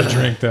don't want to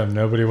drink them.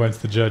 Nobody wants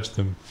to judge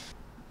them.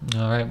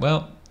 All right.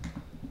 Well,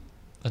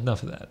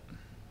 enough of that.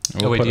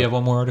 We'll Oh wait, put do you a- have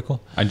one more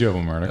article? I do have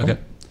one more article.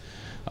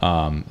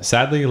 Okay.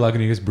 Sadly,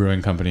 Lagunitas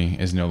Brewing Company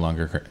is no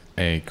longer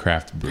a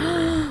craft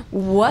brewery.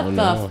 What Oh, the?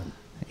 no.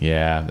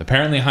 Yeah,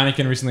 apparently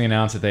Heineken recently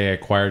announced that they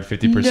acquired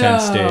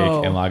 50%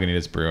 stake in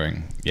Lagunitas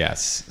Brewing.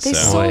 Yes. They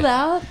sold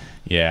out?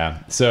 Yeah.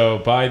 So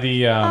by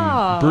the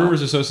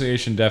Brewers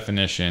Association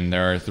definition,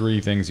 there are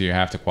 3 things you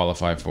have to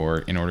qualify for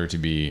in order to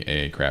be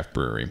a craft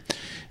brewery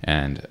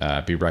and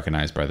be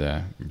recognized by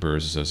the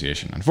Brewers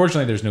Association.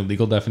 Unfortunately, there's no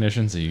legal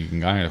definition, so you can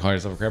kind of call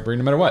yourself a craft brewery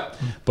no matter what.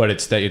 But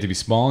it's that you have to be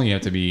small. You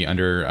have to be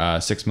under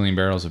 6 million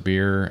barrels of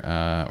beer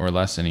or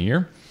less in a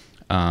year.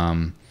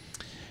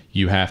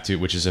 You have to,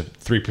 which is a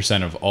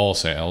 3% of all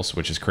sales,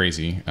 which is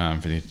crazy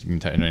for the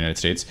United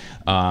States.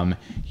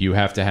 You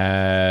have to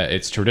have,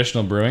 it's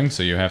traditional brewing,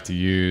 so you have to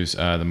use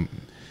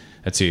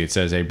let's see, it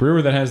says a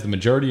brewer that has the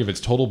majority of its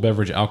total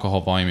beverage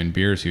alcohol volume in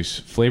beers whose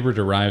flavor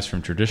derives from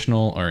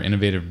traditional or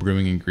innovative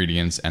brewing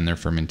ingredients and their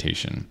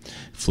fermentation.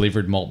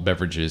 Flavored malt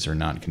beverages are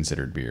not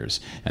considered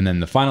beers. And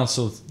then the final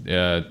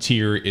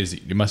tier is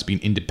it must be an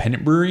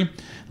independent brewery.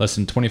 Less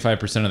than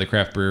 25% of the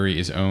craft brewery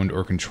is owned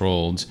or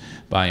controlled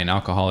by an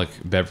alcoholic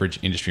beverage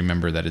industry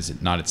member that is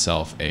not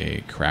itself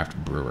a craft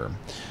brewer.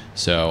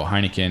 So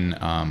Heineken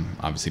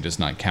obviously does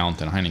not count,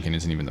 and Heineken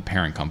isn't even the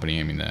parent company.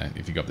 I mean,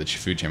 if you go up the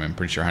food chain, I'm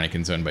pretty sure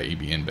Heineken's owned by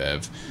AB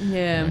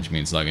InBev, which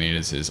means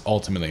Lagunitas is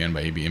ultimately owned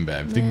by AB InBev.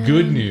 Yeah. The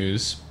good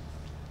news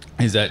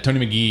is that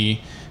Tony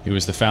McGee, who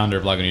is the founder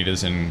of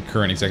Lagunitas and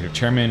current executive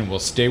chairman, will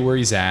stay where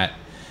he's at,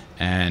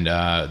 and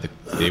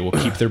they will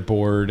keep their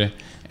board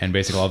and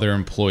basically all their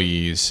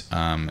employees.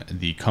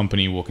 The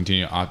company will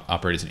continue to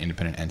operate as an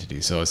independent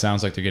entity. So it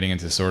sounds like they're getting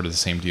into sort of the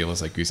same deal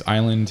as like Goose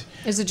Island.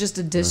 Is it just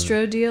a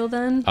distro deal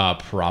then?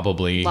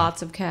 Probably.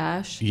 Lots of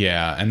cash.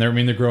 Yeah, and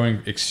they're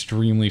growing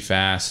extremely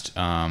fast.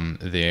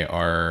 They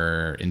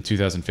are in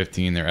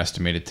 2015. They're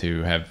estimated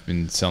to have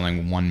been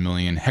selling 1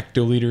 million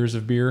hectoliters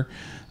of beer.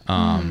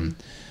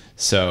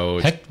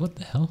 So what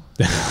the hell?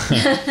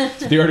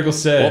 The article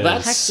says. Well,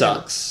 that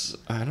sucks.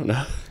 I don't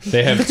know.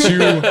 They have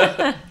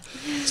 2.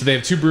 So they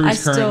have 2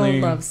 breweries currently. I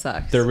still love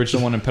sucks. Their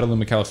original one in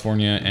Petaluma,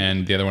 California,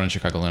 and the other one in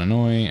Chicago,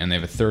 Illinois. And they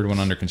have a 3rd one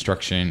under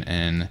construction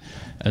in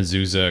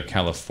Azusa,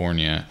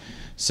 California.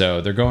 So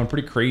they're going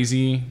pretty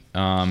crazy.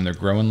 They're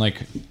growing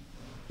like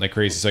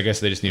crazy. So I guess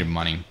they just needed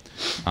money,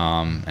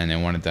 and they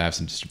wanted to have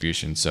some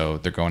distribution. So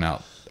they're going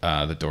out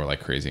the door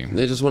like crazy.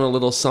 They just want a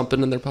little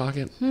something in their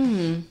pocket.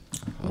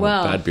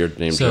 Well, bad beer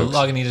name so jokes.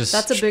 Lagunitas.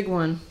 That's a big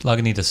one.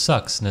 Lagunitas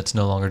sucks, and it's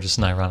no longer just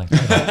an ironic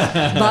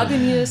title.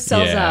 Lagunitas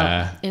sells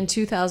out in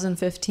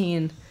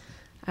 2015.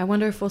 I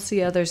wonder if we'll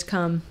see others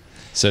come.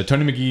 So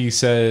Tony McGee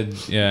said,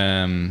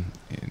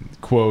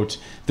 quote,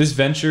 "This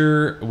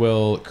venture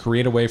will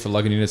create a way for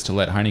Lagunitas to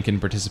let Heineken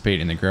participate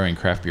in the growing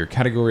craft beer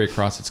category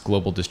across its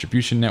global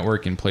distribution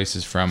network in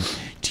places from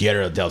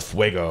Tierra del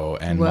Fuego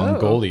and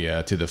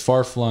Mongolia to the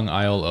far-flung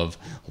Isle of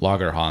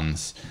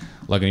Lagerhans.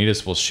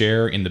 Lagunitas will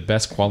share in the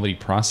best quality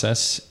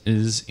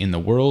processes in the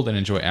world and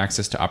enjoy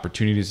access to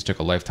opportunities it took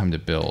a lifetime to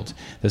build.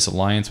 This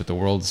alliance with the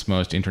world's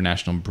most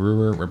international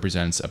brewer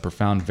represents a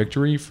profound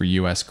victory for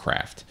U.S.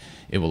 craft.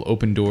 It will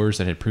open doors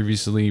that had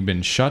previously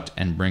been shut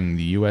and bring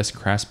the U.S.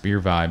 craft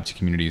beer vibe to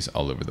communities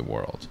all over the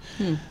world."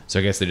 So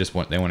I guess they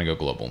want to go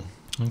global.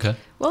 Okay.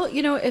 Well,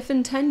 if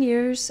in 10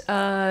 years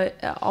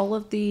all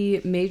of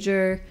the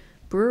major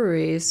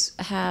breweries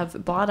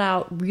have bought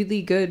out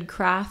really good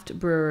craft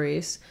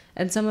breweries,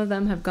 and some of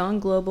them have gone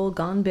global,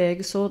 gone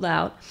big, sold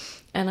out,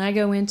 and I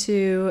go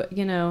into,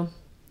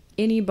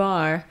 any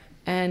bar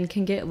and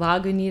can get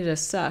Lagunitas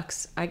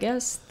sucks, I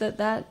guess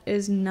that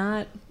is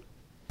not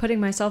putting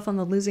myself on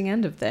the losing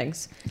end of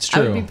things. It's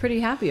true. I would be pretty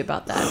happy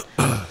about that.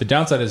 The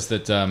downside is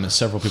that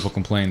several people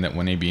complained that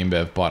when AB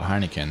InBev bought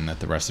Heineken, that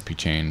the recipe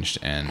changed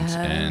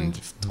and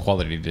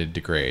quality did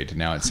degrade.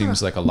 Now it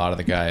seems like a lot of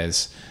the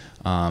guys,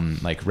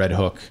 like Red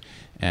Hook,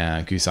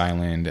 Goose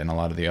Island, and a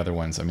lot of the other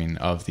ones. I mean,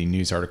 of the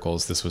news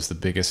articles, this was the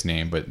biggest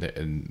name.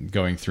 But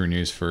going through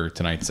news for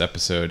tonight's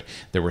episode,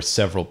 there were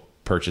several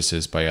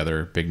purchases by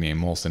other big name.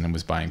 Molson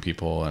was buying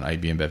people, and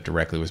AB InBev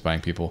directly was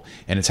buying people,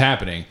 and it's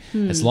happening.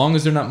 As long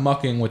as they're not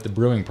mucking with the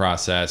brewing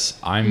process,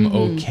 I'm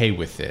okay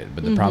with it.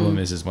 But the problem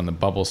is when the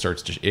bubble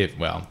starts to,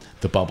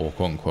 the bubble,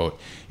 quote unquote,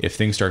 if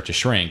things start to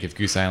shrink, if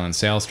Goose Island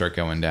sales start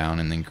going down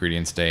and the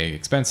ingredients stay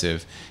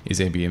expensive,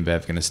 is AB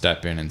InBev going to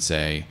step in and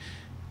say,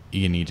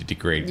 you need to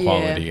degrade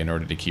quality in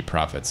order to keep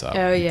profits up?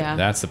 Oh yeah,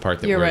 that's the part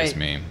that worries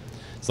me.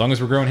 As long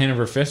as we're growing hand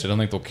over fist, I don't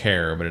think they'll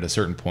care. But at a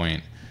certain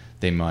point,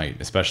 they might,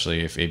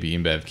 especially if AB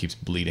InBev keeps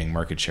bleeding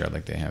market share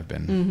like they have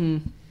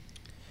been.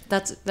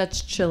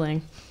 That's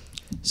chilling.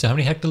 So how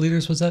many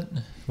hectoliters was that?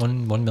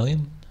 1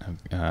 million?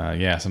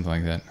 Yeah, something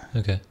like that.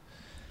 Okay.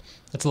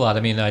 That's a lot. I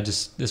mean,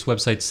 this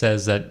website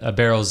says that a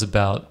barrel is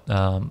about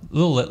a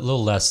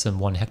little less than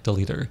 1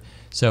 hectoliter.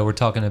 So we're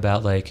talking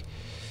about like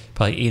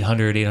probably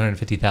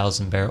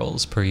 850,000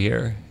 barrels per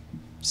year.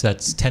 So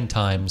that's 10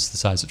 times the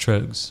size of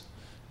Trogs,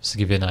 just to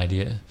give you an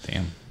idea.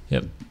 Damn.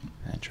 Yep.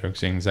 And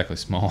Trogs ain't exactly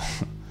small.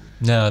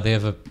 No, they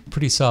have a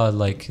pretty solid,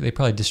 they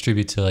probably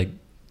distribute to like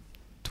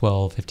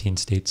 12, 15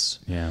 states.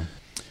 Yeah.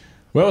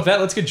 Well, with that,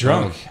 let's get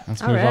drunk.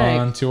 Let's move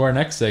on to our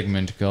next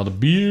segment called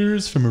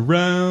Beers from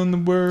Around the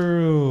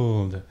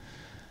World.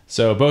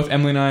 So both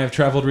Emily and I have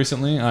traveled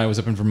recently. I was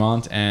up in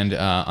Vermont and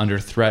under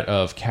threat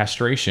of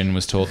castration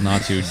was told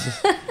not to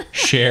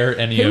share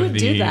any Who of would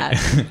do the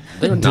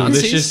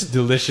that?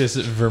 delicious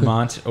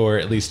Vermont or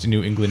at least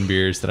New England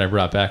beers that I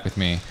brought back with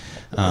me.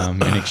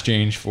 In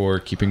exchange for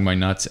keeping my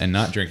nuts and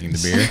not drinking the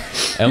beer.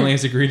 Emily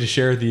has agreed to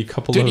share the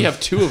couple Dude, of... you have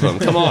 2 of them.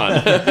 Come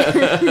on.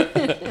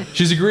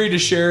 She's agreed to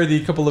share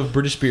the couple of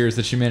British beers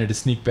that she managed to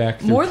sneak back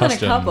through More than a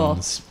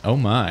customs. couple. Oh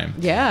my.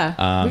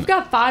 Yeah. We've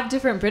got 5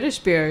 different British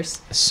beers.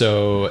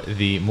 So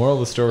the moral of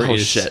the story Oh,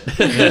 is... shit.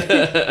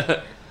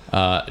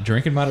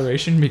 drink in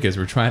moderation because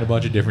we're trying a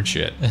bunch of different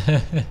shit.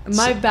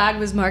 My bag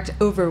was marked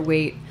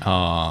overweight.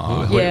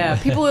 Aww. Yeah.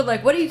 People were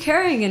like, what are you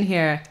carrying in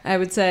here? I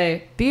would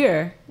say,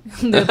 beer.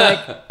 They're like,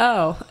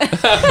 oh.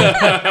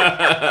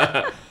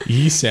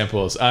 Yeast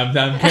samples. I'm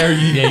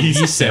carrying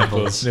yeast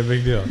samples. No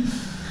big deal.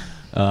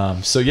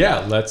 So yeah,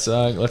 let's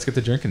get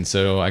to drinking.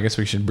 So I guess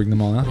we should bring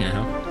them all out here,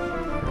 huh?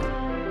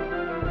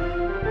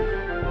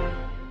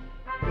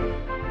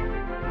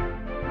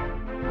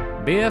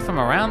 Beer from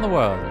around the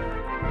world.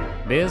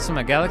 Beers from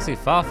a galaxy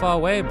far, far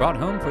away brought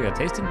home for your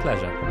tasting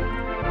pleasure.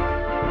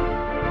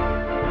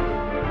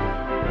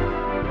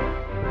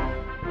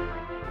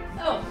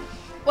 Oh,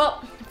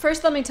 well,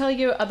 first let me tell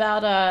you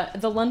about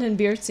the London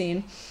beer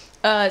scene.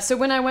 So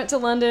when I went to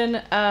London,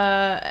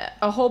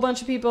 a whole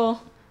bunch of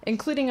people,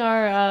 including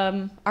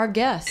our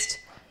guest,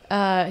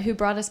 who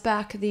brought us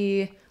back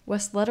the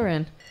West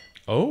Letteren.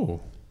 Oh.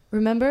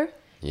 Remember?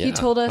 Yeah, He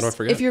told how do I us,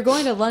 forget? if you're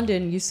going to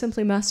London, you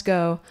simply must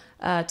go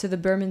to the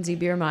Bermondsey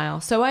Beer Mile.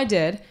 So I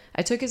did.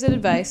 I took his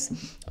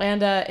advice,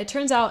 and it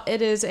turns out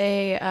it is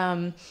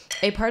a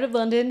part of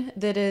London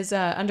that is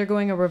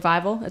undergoing a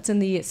revival. It's in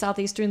the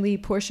southeasterly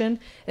portion.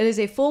 It is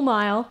a full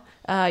mile.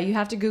 You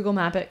have to Google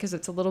map it because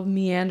it's a little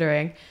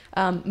meandering.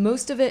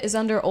 Most of it is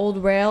under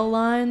old rail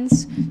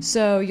lines,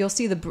 so you'll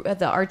see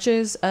the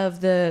arches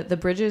of the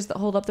bridges that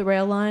hold up the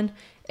rail line,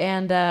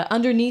 and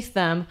underneath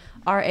them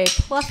are a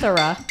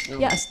plethora.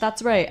 Yes,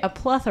 that's right, a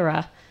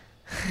plethora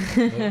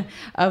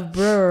of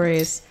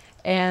breweries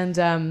and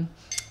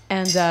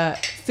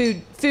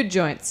food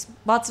joints.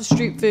 Lots of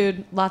street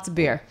food, lots of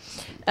beer.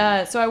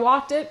 So I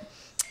walked it,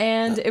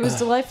 and it was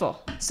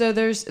delightful. So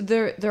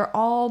they're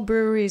all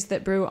breweries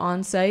that brew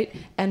on site,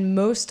 and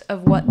most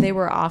of what they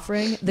were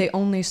offering, they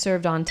only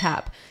served on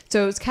tap.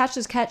 So it was catch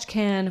as catch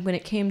can when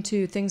it came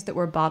to things that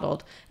were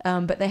bottled.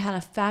 But they had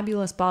a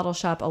fabulous bottle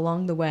shop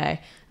along the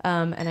way.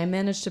 And I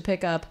managed to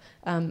pick up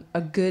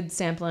a good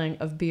sampling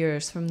of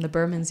beers from the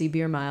Bermondsey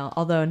Beer Mile,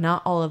 although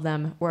not all of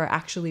them were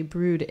actually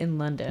brewed in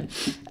London.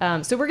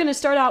 So we're going to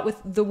start out with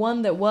the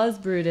one that was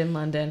brewed in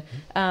London.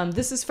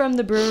 This is from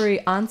the brewery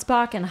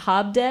Ansbach and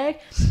Hobday.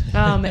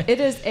 It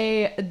is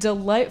a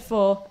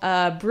delightful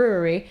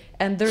brewery,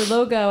 and their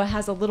logo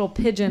has a little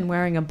pigeon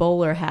wearing a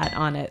bowler hat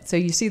on it. So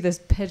you see this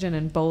pigeon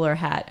and bowler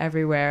hat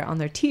everywhere on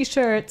their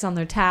T-shirts, on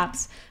their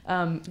taps.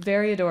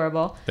 Very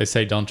adorable. They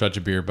say don't judge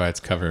a beer by its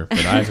cover, but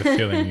I have a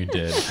feeling you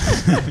did.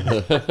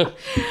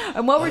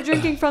 And what we're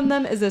drinking from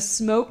them is a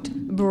smoked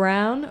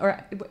brown,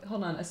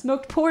 a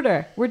smoked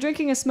porter. We're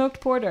drinking a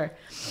smoked porter.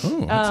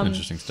 Oh, that's an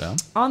interesting style.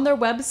 On their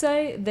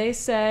website, they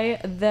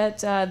say that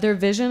their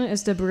vision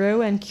is to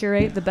brew and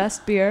curate the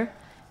best beer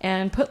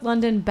and put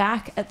London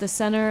back at the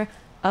center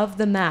of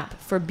the map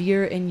for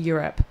beer in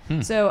Europe.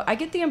 So I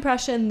get the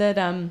impression that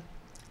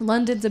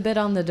London's a bit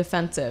on the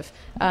defensive.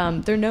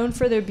 They're known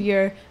for their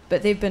beer,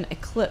 but they've been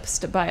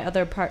eclipsed by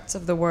other parts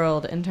of the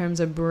world in terms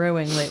of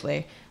brewing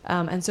lately.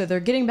 And so they're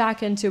getting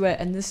back into it,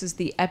 and this is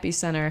the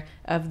epicenter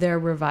of their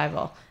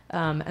revival.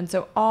 And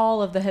so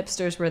all of the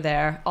hipsters were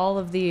there. All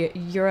of the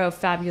Euro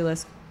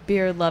fabulous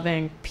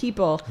beer-loving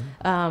people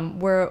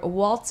were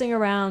waltzing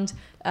around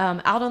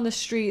out on the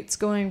streets,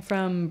 going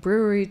from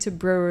brewery to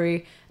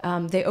brewery.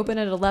 They open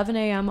at 11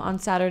 a.m. on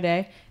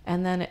Saturday,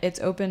 and then it's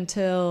open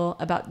till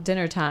about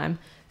dinner time.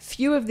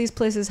 Few of these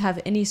places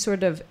have any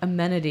sort of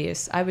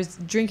amenities. I was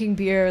drinking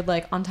beer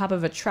like on top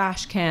of a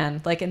trash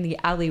can, like in the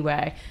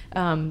alleyway.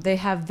 They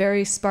have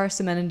very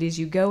sparse amenities.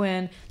 You go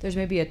in, there's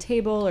maybe a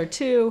table or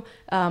two.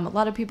 A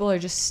lot of people are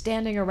just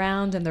standing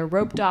around and they're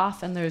roped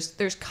off, and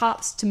there's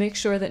cops to make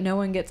sure that no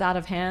one gets out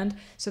of hand.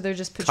 So they're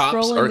just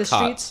patrolling the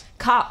streets.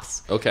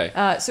 Cops.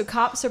 Okay. So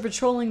cops are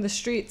patrolling the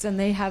streets, and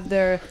they have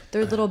their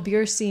little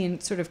beer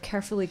scene sort of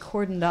carefully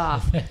cordoned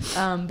off.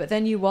 But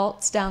then you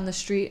waltz down the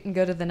street and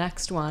go to the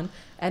next one.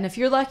 And if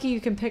you're lucky,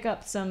 you can pick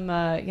up some,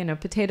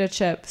 potato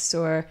chips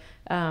or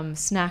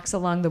snacks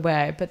along the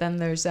way. But then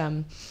there's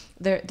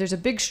a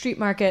big street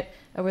market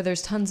where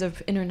there's tons of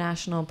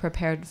international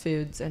prepared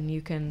foods, and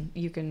you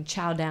can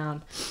chow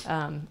down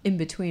in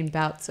between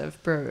bouts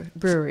of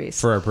breweries.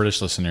 For our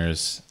British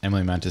listeners,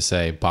 Emily meant to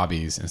say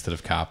bobbies instead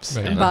of cops.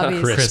 Right. And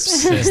Bobbies.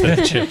 crisps instead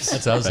of chips.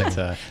 That's what I was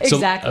thinking.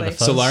 Exactly.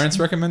 So Lawrence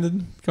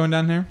recommended going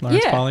down here?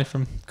 Lawrence Yeah. Polly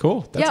from...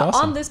 Cool. That's yeah,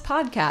 awesome. on this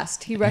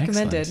podcast, he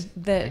recommended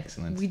that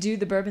Excellent. we do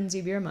the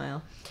Bermondsey Beer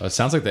Mile. Well, it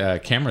sounds like the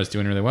camera's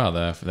doing really well.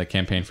 The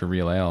campaign for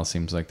Real Ale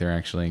seems like they're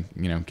actually,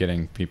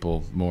 getting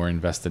people more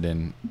invested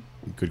in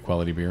good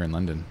quality beer in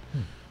London.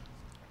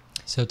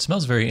 So it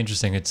smells very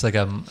interesting. It's like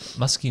a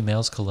musky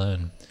male's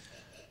cologne.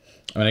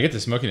 I mean, I get the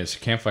smokiness,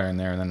 campfire in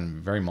there, and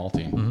then very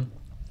malty.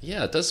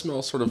 Yeah, it does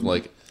smell sort of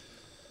like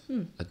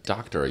a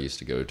doctor I used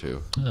to go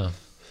to. Oh.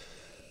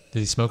 Did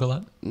he smoke a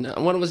lot? No,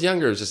 when I was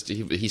younger, it was just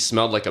he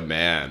smelled like a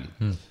man.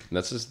 And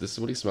this is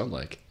what he smelled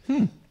like.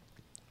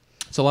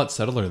 It's a lot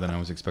subtler than I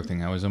was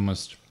expecting. I was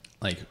almost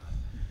like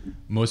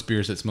most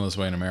beers that smell this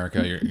way in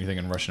America. You're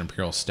thinking Russian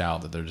Imperial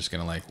Stout that they're just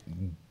gonna like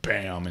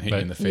bam and hit you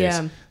in the face.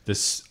 Yeah.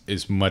 This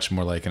is much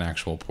more like an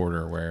actual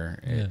porter where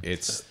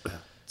it's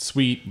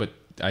sweet, but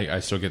I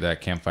still get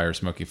that campfire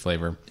smoky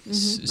flavor.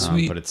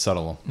 Sweet, but it's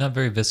subtle. not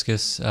very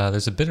viscous.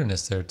 There's a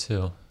bitterness there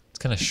too. It's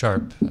kind of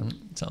sharp.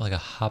 It's not like a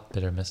hop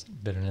bitterness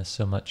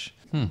so much.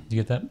 Do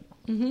you get that?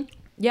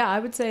 Yeah, I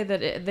would say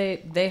that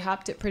they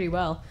hopped it pretty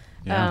well.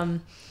 Yeah.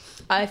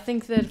 I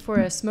think that for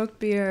a smoked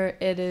beer,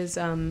 it is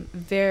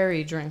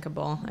very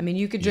drinkable. I mean,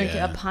 you could drink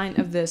a pint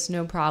of this,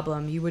 no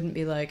problem. You wouldn't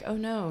be like, oh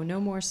no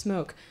more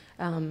smoke.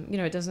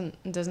 It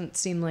doesn't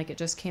seem like it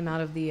just came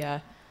out of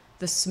the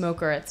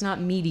smoker. It's not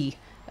meaty.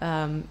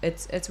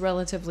 It's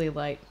relatively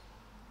light.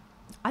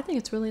 I think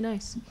it's really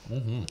nice.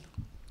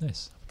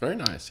 Nice. Very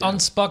nice. Yeah. On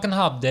Spock and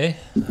Hob Day.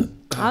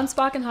 On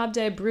Spock and Hob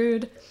Day,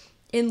 brewed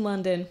in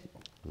London.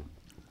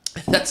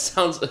 That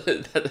sounds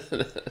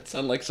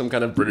like some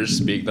kind of British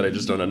speak that I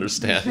just don't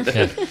understand.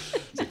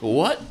 It's like,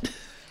 what?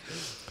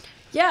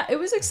 Yeah, it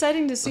was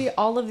exciting to see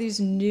all of these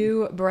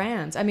new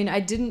brands. I mean,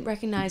 I didn't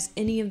recognize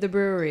any of the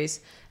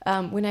breweries.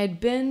 When I'd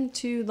been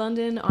to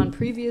London on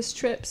previous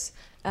trips,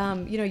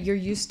 you're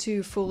used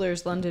to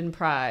Fuller's London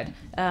Pride.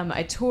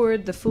 I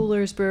toured the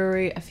Fuller's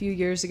Brewery a few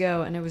years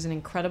ago, and it was an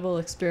incredible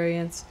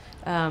experience.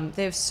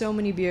 They have so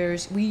many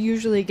beers. We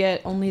usually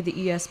get only the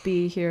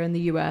ESB here in the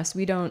U.S.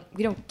 We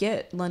don't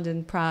get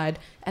London Pride,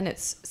 and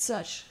it's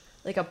such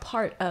like a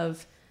part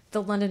of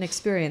the London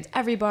experience.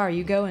 Every bar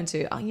you go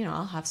into,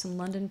 I'll have some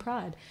London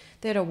Pride.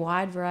 They had a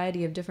wide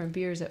variety of different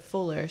beers at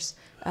Fuller's,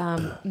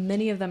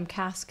 many of them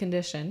cask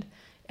conditioned,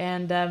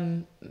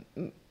 and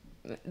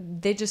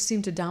they just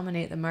seem to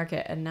dominate the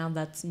market, and now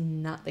that's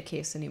not the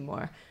case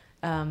anymore.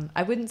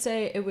 I wouldn't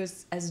say it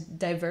was as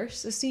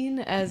diverse a scene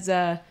as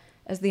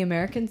the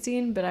American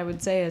scene, but I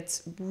would say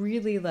it's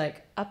really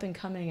like up and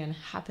coming and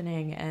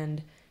happening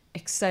and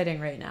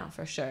exciting right now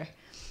for sure.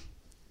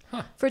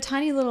 For a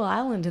tiny little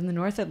island in the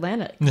North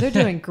Atlantic, they're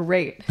doing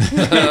great.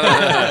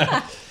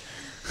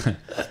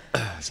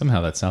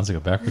 Somehow that sounds like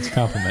a backwards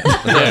compliment.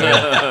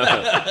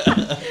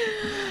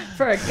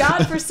 For a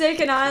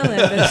godforsaken island.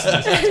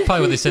 That's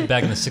probably what they said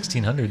back in the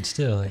 1600s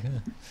too. Like,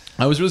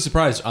 I was really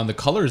surprised. The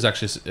color is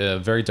actually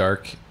very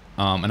dark,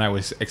 and I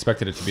was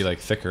expected it to be like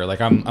thicker.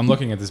 Like I'm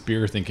looking at this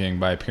beer thinking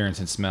by appearance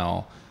and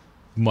smell,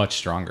 much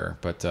stronger,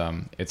 but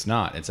it's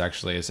not. It's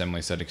actually, as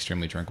Emily said,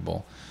 extremely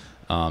drinkable.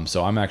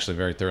 So I'm actually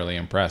very thoroughly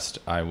impressed.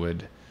 I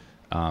would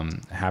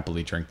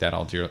happily drink that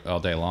all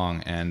day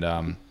long,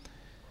 and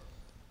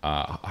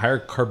higher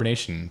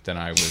carbonation than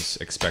I was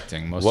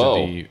expecting. Most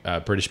of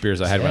the British beers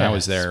I had when I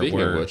was there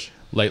were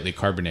lightly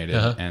carbonated,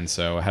 and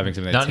so having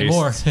something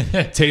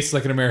that tastes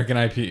like an American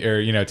IP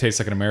or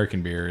tastes like an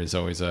American beer is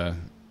always a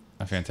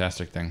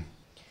fantastic thing.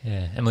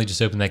 Yeah, Emily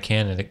just opened that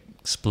can and it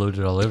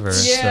exploded all over.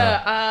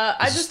 Yeah,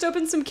 I just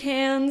opened some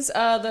cans.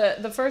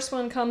 The first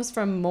one comes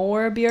from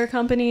Moor Beer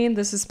Company.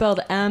 This is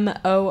spelled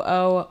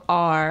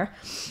Moor,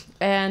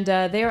 and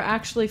they are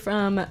actually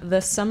from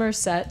the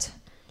Somerset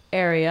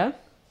area.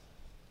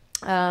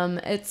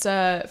 It's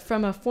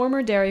from a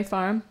former dairy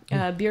farm.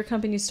 Beer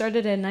company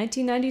started in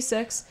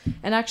 1996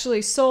 and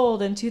actually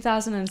sold in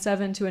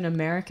 2007 to an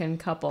American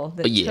couple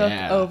that took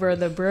over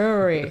the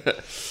brewery.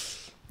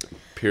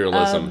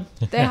 Imperialism.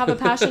 They have a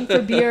passion for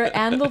beer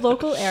and the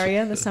local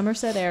area, the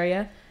Somerset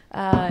area,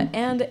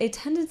 and a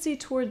tendency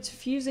towards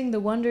fusing the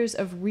wonders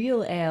of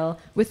real ale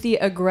with the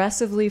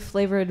aggressively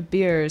flavored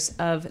beers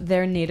of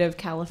their native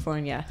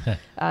California.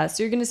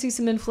 So you're going to see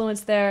some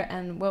influence there,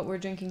 and what we're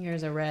drinking here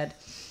is a red.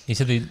 You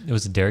said it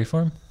was a dairy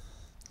farm?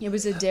 It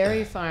was a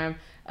dairy farm.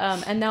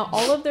 And now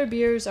all of their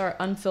beers are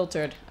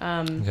unfiltered.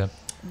 Okay.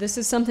 This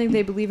is something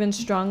they believe in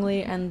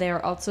strongly, and they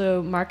are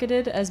also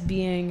marketed as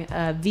being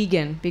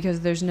vegan because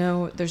there's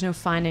no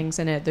finings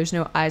in it. There's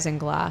no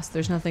isinglass.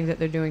 There's nothing that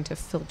they're doing to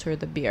filter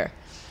the beer.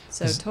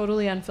 So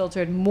totally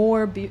unfiltered.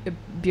 More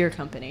beer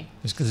company.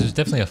 Because there's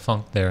definitely a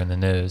funk there in the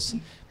nose.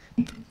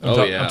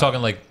 I'm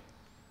talking like...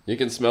 You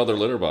can smell their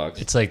litter box.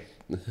 It's like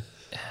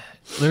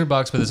litter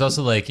box, but there's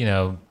also like,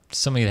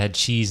 somebody that had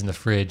cheese in the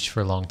fridge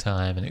for a long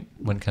time and it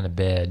went kind of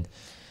bad.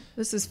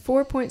 This is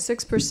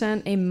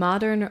 4.6%, a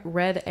modern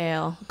red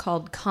ale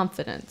called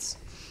Confidence.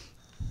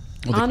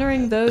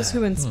 Honoring those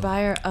who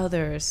inspire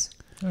others.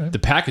 The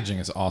packaging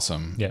is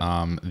awesome.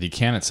 Yeah. The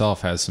can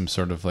itself has some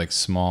sort of like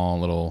small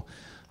little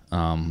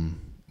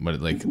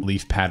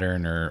leaf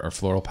pattern or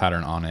floral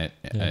pattern on it.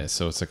 Yeah.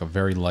 So it's like a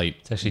very light...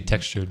 It's actually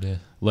textured, yeah.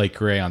 Light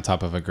gray on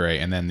top of a gray.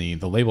 And then the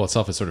label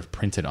itself is sort of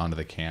printed onto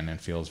the can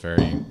and feels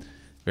very...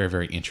 very,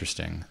 very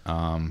interesting.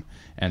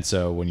 And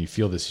so when you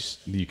feel this,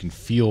 you can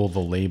feel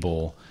the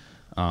label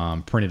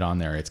printed on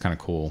there. It's kind of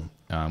cool,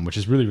 which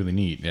is really, really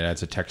neat. It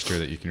adds a texture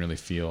that you can really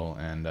feel.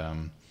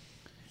 And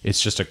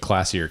it's just a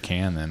classier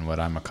can than what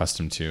I'm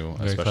accustomed to,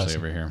 Very especially classy.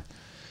 over here,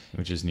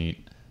 which is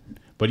neat.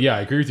 But yeah,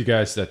 I agree with you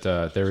guys that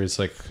there is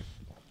like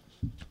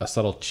a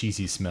subtle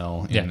cheesy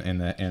smell in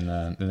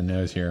the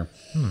nose here.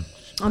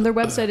 On their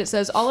website, it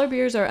says all our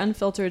beers are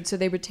unfiltered, so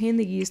they retain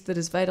the yeast that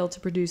is vital to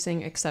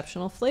producing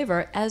exceptional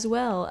flavor, as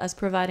well as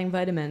providing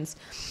vitamins.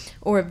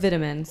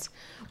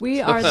 We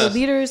are the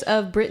leaders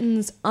of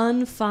Britain's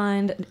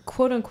unfined,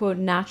 quote-unquote,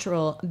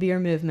 natural beer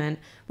movement,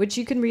 which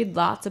you can read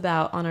lots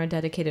about on our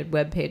dedicated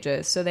web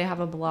pages. So they have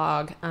a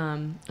blog,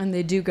 and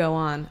they do go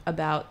on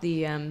about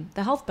the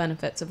health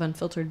benefits of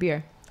unfiltered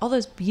beer. All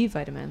those B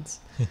vitamins.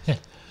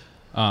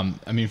 I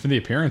mean, for the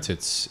appearance,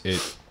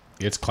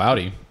 it's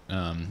cloudy.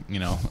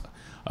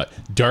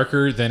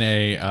 Darker than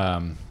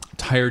a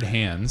Tired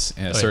Hands.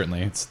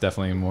 Certainly, it's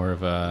definitely more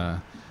of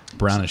a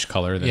brownish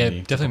color than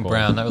the definitely typical-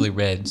 brown, not really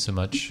red so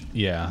much.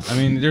 Yeah, I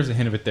mean, there's a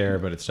hint of it there,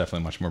 but it's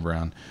definitely much more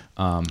brown.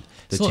 The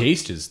So-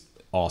 taste is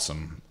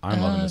awesome.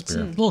 I'm loving this It's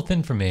beer. a little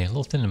thin for me, a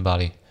little thin in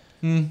body.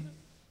 I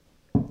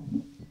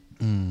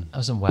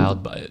wasn't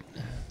wowed by it.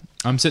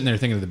 I'm sitting there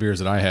thinking of the beers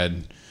that I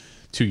had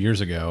 2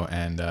 years ago,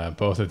 and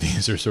both of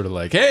these are sort of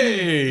like,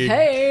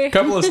 hey,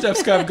 couple of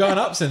steps have gone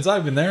up since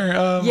I've been there.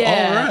 All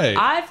right.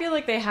 I feel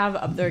like they have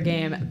upped their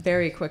game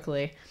very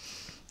quickly.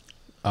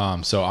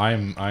 So I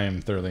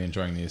am thoroughly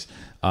enjoying these.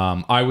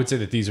 I would say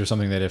that these are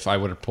something that if I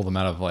would have pulled them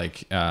out of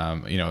like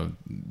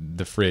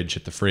the fridge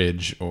at the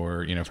fridge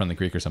or Friendly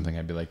Creek or something,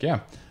 I'd be like, yeah,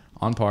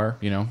 on par.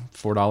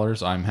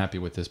 $4. I'm happy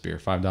with this beer.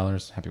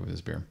 $5. Happy with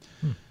this beer.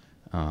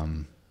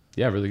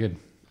 Yeah, really good.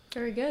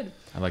 Very good.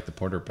 I like the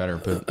porter better,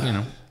 but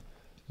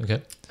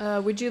Okay.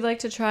 Would you like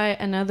to try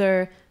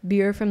another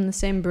beer from the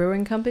same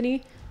brewing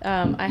company?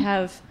 I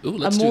have Ooh, a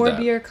let's do more that.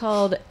 beer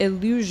called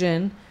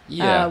Illusion,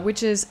 Yeah.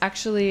 which is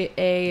actually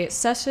a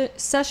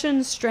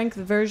session strength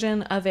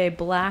version of a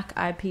black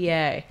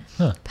IPA.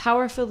 Huh.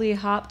 Powerfully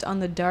hopped on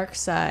the dark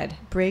side.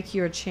 Break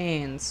your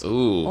chains.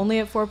 Ooh. Only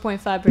at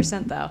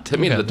 4.5% though. Tip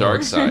me to Okay. the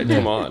dark side.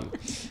 Come on.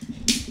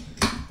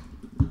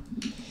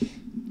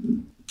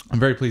 I'm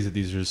very pleased that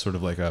these are sort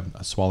of like a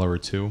swallow or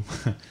two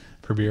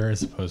per beer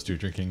as opposed to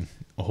drinking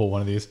a whole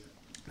one of these.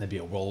 That'd be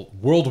a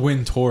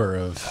whirlwind tour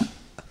of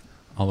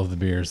all of the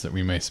beers that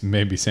we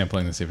may be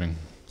sampling this evening.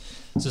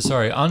 So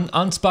sorry, on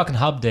Spock and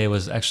Hob Day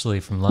was actually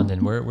from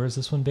London. Where is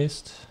this one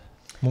based?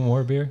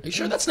 More beer? Are you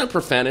sure that's not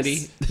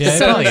profanity? Yeah, it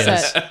probably is.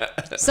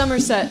 Somerset.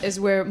 Somerset is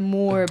where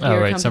More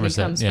Beer right, Company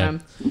Somerset, comes yeah.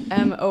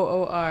 from.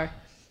 MOOR.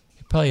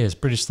 It probably is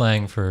British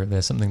slang for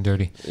there's something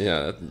dirty.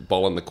 Yeah,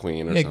 ball on the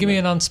queen or Yeah, something. give me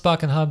an on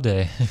Spock and Hob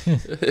Day.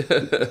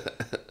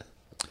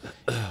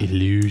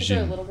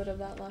 Illusion. bit of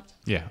that left?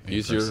 Yeah.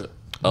 Use your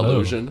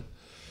illusion.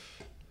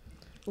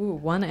 Ooh,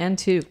 1 and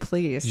 2,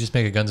 please. You just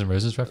make a Guns N'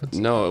 Roses reference?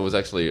 No, it was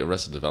actually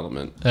Arrested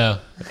Development.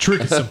 Oh, A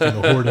trick is something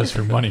a whore does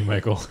for money,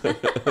 Michael.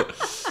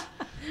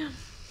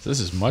 This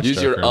is much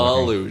Use your darker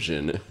looking.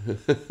 illusion.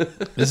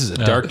 This is a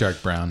dark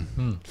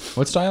brown.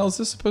 What style is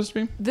this supposed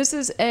to be? This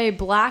is a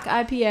black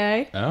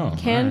IPA, Oh,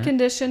 can alright.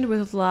 conditioned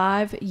with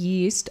live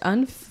yeast,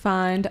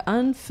 unfined,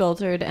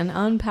 unfiltered, and I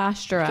can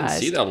unpasteurized.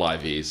 see that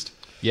live yeast.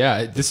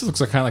 Yeah, this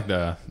looks like kind of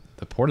like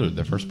the porter,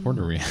 the first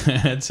porter we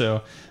had.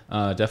 So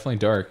definitely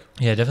dark.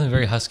 yeah, definitely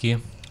very husky.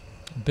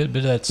 Bit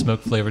of that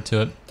smoke flavor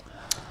to it.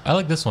 I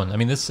like this one. I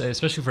mean, this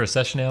especially for a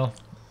session ale.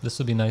 This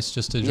would be nice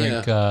just to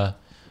drink.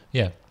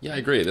 Yeah. Yeah, I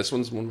agree. This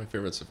one's one of my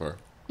favorites so far.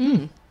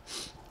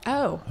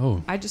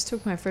 Oh. I just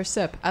took my first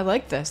sip. I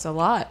like this a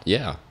lot.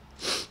 Yeah.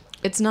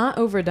 It's not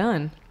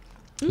overdone.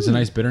 There's a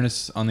nice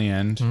bitterness on the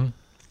end. Mm-hmm.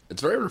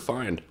 It's very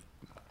refined.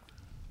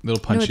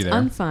 Little No, punchy it's there.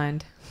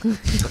 unfined.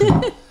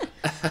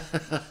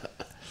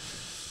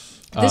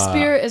 This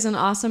beer is an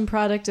awesome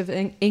product of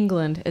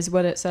England, is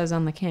what it says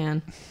on the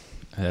can.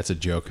 That's a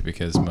joke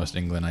because most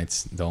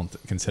Englandites don't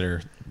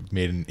consider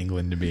made in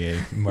England to be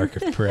a mark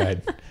of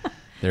pride.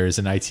 There is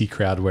an IT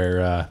crowd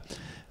where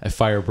a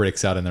fire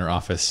breaks out in their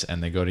office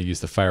and they go to use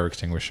the fire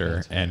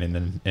extinguisher,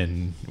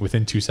 and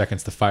within 2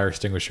 seconds the fire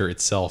extinguisher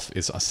itself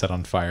is set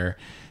on fire.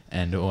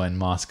 And when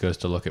Moss goes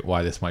to look at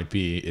why this might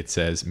be, it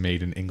says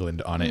 "Made in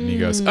England" on it, and he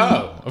goes,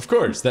 "Oh, of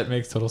course, that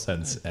makes total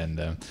sense." And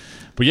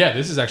but yeah,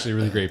 this is actually a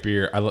really great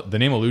beer. The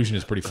name Illusion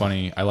is pretty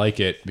funny. I like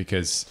it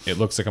because it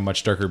looks like a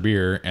much darker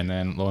beer, and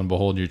then lo and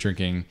behold, you're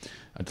drinking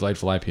a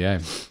delightful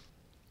IPA.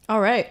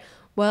 All right.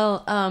 Well,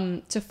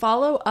 to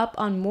follow up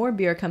on More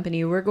Beer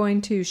Company, we're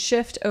going to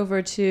shift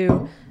over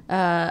to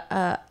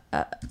Cloudwater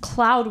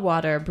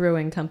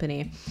Brewing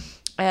Company.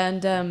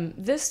 And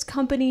this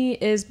company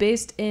is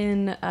based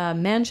in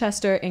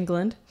Manchester,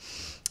 England.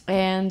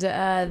 And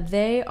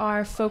they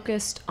are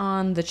focused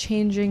on the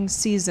changing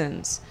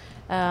seasons.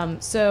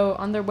 So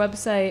on their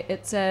website,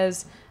 it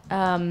says...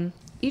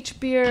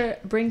 each beer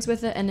brings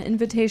with it an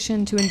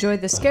invitation to enjoy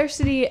the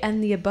scarcity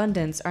and the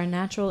abundance our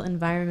natural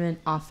environment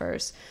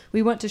offers.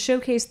 We want to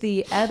showcase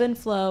the ebb and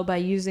flow by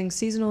using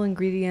seasonal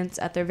ingredients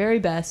at their very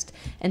best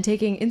and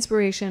taking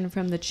inspiration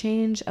from the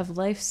change of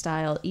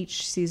lifestyle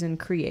each season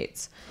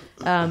creates.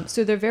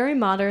 So they're very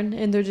modern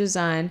in their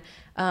design.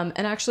 And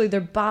actually,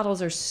 their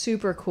bottles are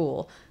super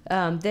cool.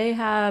 They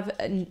have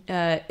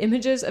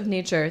images of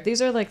nature.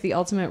 These are like the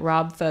ultimate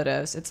Rob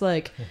photos. It's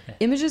like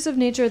images of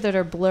nature that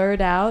are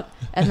blurred out,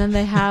 and then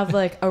they have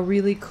like a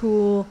really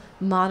cool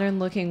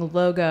modern-looking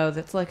logo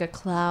that's like a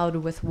cloud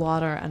with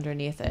water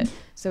underneath it.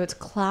 So it's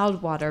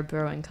Cloudwater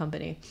Brewing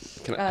Company.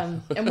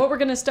 And what we're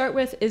going to start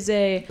with is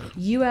a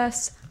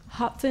U.S.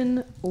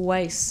 Hopfen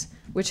Weiss,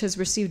 which has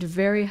received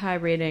very high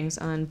ratings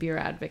on Beer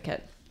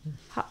Advocate.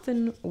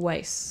 Hopfen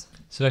Weiss.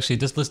 So actually, it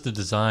does list the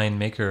design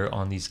maker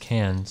on these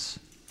cans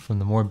from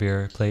the More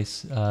Beer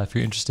place. If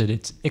you're interested,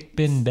 it's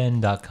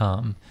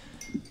ichbinben.com.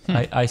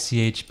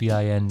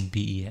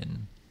 ICHBINBEN.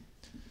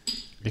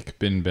 Ich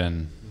bin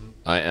Ben.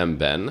 I am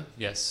Ben.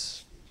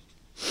 Yes.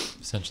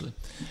 Essentially.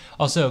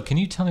 Also, can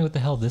you tell me what the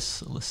hell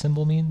this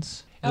symbol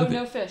means? Oh,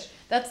 no fish.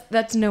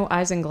 That's no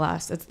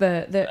isinglass. It's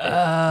the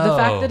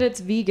fact that it's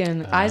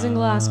vegan.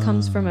 Isinglass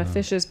comes from a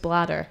fish's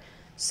bladder.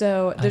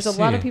 So there's a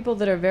lot of people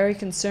that are very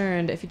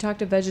concerned. If you talk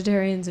to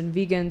vegetarians and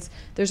vegans,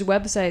 there's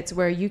websites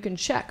where you can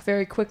check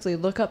very quickly,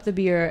 look up the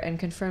beer, and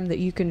confirm that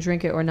you can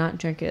drink it or not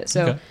drink it.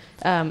 So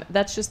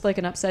that's just like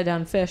an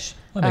upside-down fish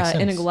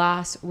in a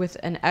glass with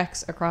an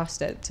X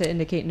across it to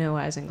indicate no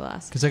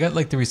isinglass. Because I got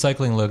like the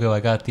recycling logo. I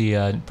got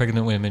the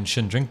pregnant women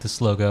shouldn't drink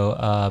this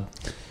logo.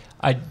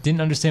 I didn't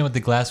understand what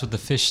the glass with the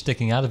fish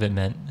sticking out of it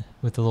meant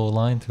with the little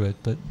line through it,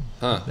 but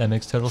that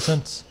makes total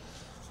sense.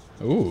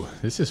 Ooh,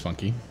 this is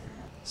funky.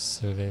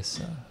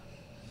 Cerveza.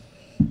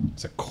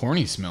 It's a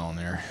corny smell in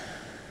there.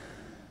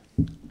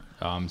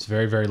 It's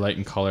very, very light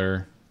in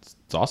color.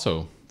 It's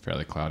also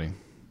fairly cloudy.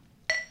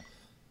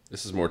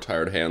 This is more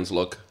tired hands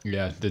look.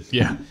 Yeah,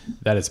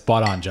 that is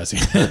spot on, Jesse.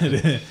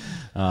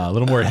 A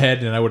little more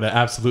head, and I would have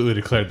absolutely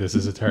declared this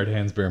as a Tired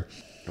Hands beer.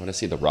 I want to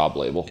see the Rob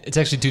label. It's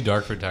actually too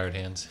dark for tired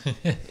hands.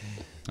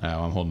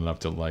 Oh, I'm holding it up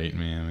to light,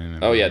 man.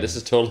 Oh yeah, this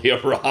is totally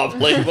a Rob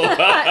label. Isn't it?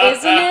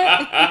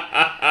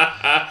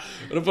 I'm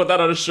gonna put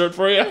that on a shirt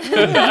for you.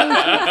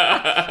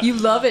 You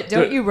love it,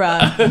 don't you,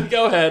 Rob?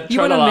 Go ahead. You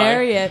want to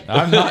marry it.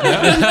 I'm not.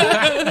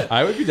 No.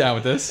 I would be down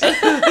with this. I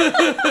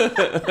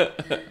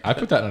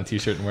put that on a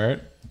t-shirt and wear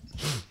it.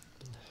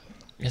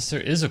 Yes, there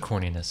is a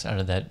corniness out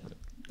of that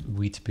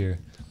wheat beer.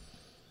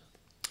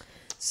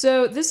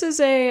 So this is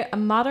a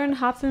modern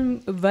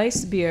Hopfen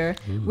Weiss beer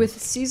with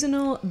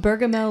seasonal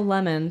bergamot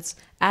lemons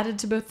added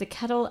to both the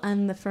kettle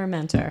and the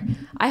fermenter.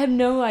 I have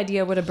no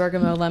idea what a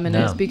bergamot lemon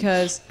is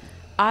because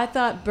I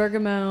thought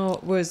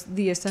bergamot was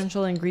the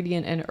essential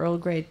ingredient in Earl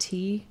Grey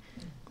tea,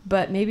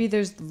 but maybe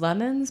there's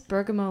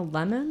bergamot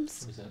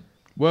lemons?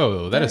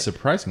 Whoa, that is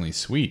surprisingly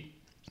sweet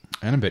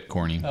and a bit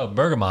corny. Oh,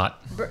 bergamot.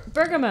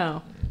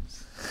 Bergamot.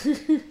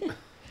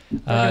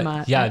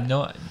 Bergamot. Yeah,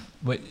 no,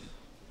 wait.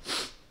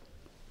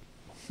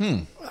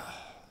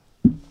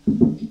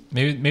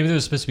 Maybe there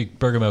was supposed to be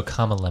bergamot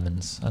comma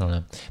lemons. I don't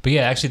know. But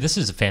yeah, actually, this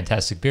is a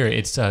fantastic beer.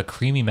 It's a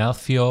creamy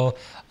mouthfeel.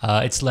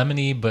 It's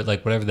lemony, but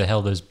like whatever the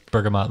hell those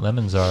bergamot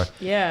lemons are.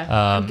 Yeah,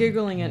 I'm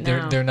Googling it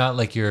now. They're not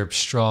like your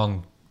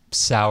strong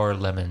sour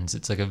lemons.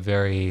 It's like a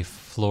very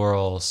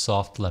floral,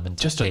 soft lemon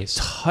just taste.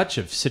 A touch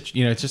of citrus.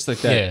 You know, it's just like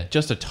that. Yeah.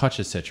 Just a touch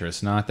of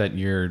citrus. Not that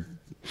you're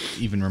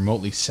even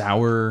remotely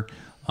sour.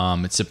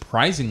 It's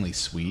surprisingly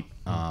sweet.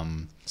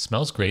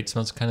 Smells great.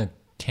 Smells kind of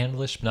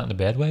candleish, but not in a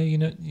bad way. You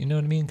know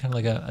what I mean? Kind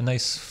of like a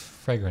nice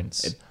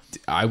fragrance.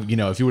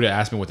 If you would have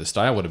asked me what the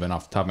style would have been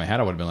off the top of my head,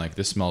 I would have been like,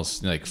 this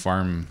smells like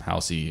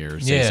farmhousey or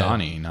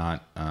saison-y,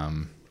 not.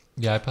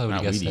 Yeah, I probably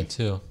would have guessed that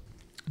too.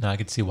 No, I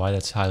could see why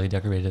that's highly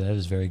decorated. That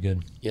is very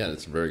good. Yeah,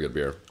 that's a very good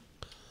beer.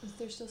 Is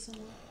there still some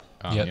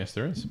left? Yes,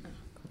 there is.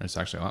 There's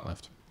actually a lot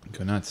left.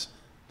 Go nuts.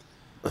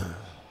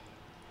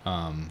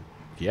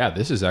 Yeah,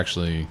 this is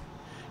actually.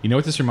 You know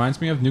what this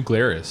reminds me of? New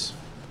Glarus.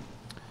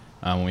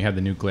 When we had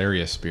the New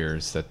Glarus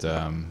beers that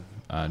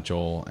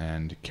Joel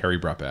and Carrie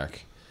brought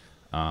back,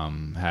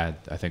 had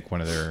I think one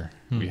of their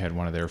we had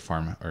one of their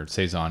farm or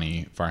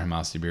saison-y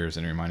farmhouse beers,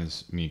 and it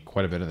reminds me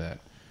quite a bit of that,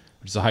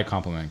 which is a high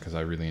compliment because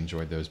I really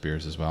enjoyed those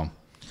beers as well.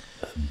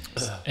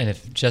 And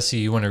if, Jesse,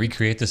 you want to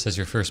recreate this as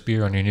your first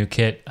beer on your new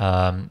kit,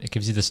 it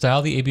gives you the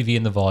style, the ABV,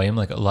 and the volume,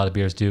 like a lot of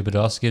beers do, but it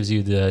also gives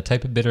you the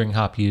type of bittering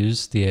hop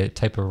used, the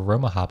type of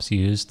aroma hops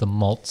used, the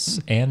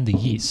malts, and the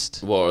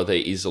yeast. Well, are they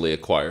easily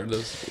acquired,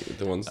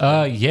 the ones?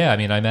 Yeah, I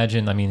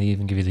imagine, they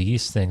even give you the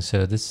yeast thing,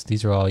 so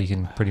these are all you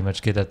can pretty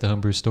much get at the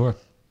homebrew store.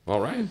 All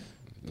right.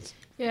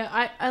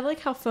 Yeah, I like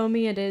how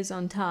foamy it is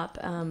on top.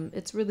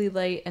 It's really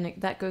light, and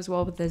that goes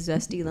well with the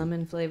zesty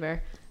lemon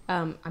flavor.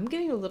 I'm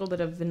getting a little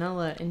bit of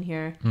vanilla in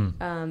here,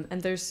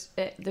 and there's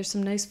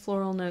some nice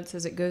floral notes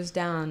as it goes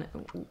down,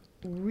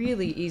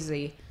 really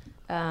easy,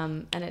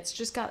 and it's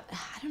just got,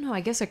 I don't know, I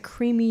guess a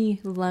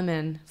creamy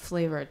lemon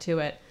flavor to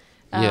it.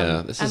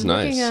 Yeah, this is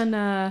nice. I'm looking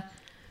on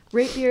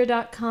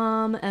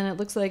ratebeer.com, and it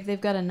looks like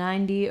they've got a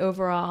 90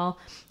 overall,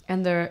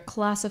 and they're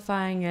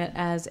classifying it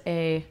as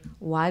a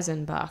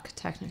Weizenbach,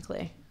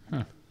 technically.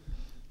 Huh.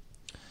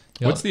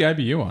 What's the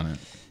IBU on it?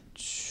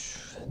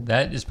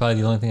 That is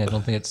probably the only thing I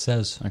don't think it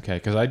says. Okay,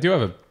 because I do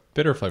have a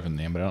bitter flavor in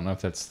the name, but I don't know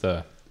if that's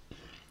the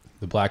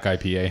black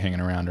IPA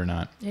hanging around or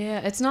not.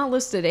 Yeah, it's not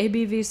listed.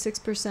 ABV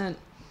 6%.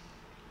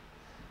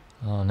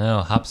 Oh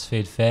no, hops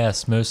fade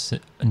fast. Most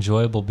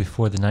enjoyable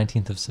before the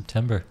 19th of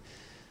September.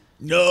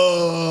 No,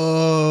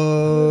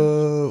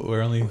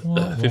 we're only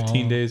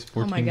 15 days,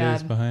 14 my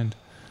days God. behind.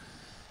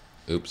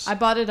 Oops. I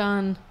bought it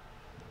on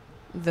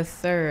the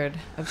 3rd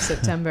of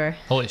September.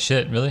 Holy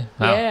shit, really?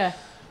 Wow. Yeah.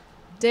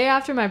 Day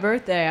after my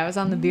birthday, I was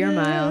on the beer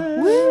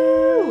mile.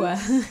 Woo!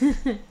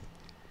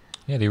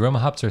 Yeah, the aroma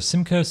hops are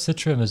Simcoe,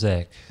 Citra,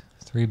 Mosaic.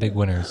 3 big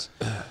winners.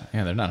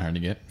 Yeah, they're not hard to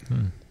get.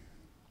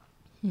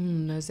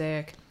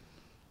 Mosaic.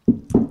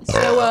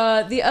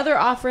 So the other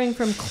offering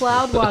from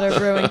Cloudwater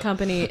Brewing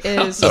Company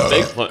is...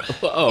 Big one.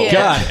 Oh, Yeah.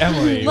 God,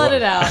 Emily. Let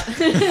it out.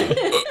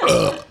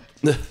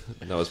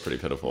 that was pretty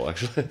pitiful,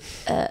 actually.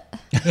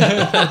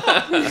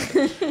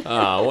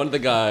 One of the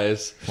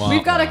guys.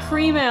 We've got a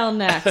cream ale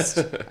next.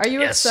 Are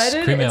you Yes,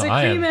 excited? cream It's ale, a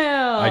I am. cream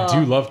ale. I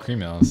do love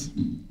cream ales.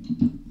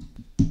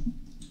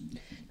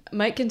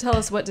 Mike can tell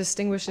us what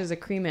distinguishes a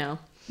cream ale.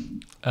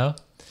 Oh?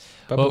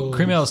 Well,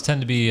 cream ales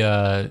tend to be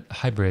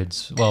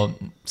hybrids. Well,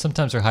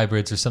 sometimes they're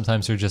hybrids or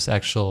sometimes they're just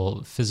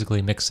actual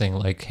physically mixing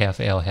like half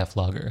ale, half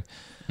lager.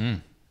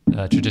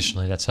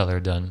 Traditionally, that's how they're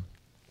done.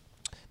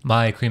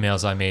 My cream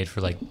ales I made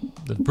for like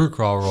the brew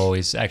crawl were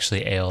always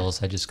actually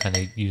ales. I just kind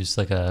of used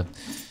like a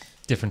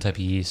different type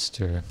of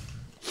yeast or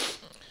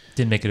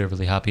didn't make it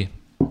overly hoppy.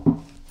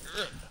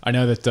 I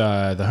know that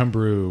the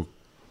homebrew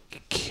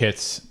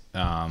kits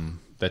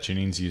that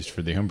Janine's used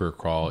for the homebrew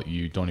crawl,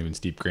 you don't even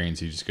steep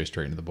grains. You just go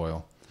straight into the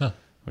boil,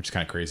 which is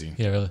kind of crazy.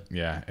 Yeah, really.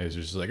 Yeah, it was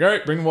just like, all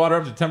right, bring the water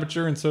up to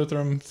temperature and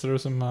throw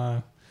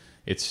some.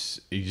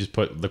 You just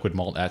put liquid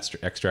malt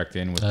extract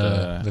in with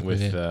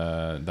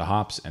the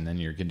hops, and then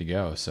you're good to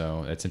go.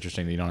 So it's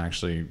interesting that you don't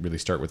actually really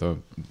start with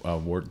a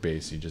wort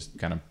base. You just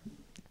kind of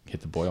hit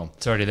the boil.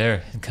 It's already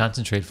there in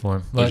concentrate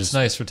form. Well, it's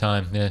nice for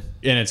time. Yeah.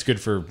 And it's good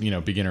for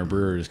beginner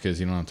brewers because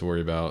you don't have to worry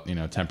about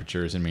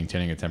temperatures and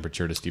maintaining a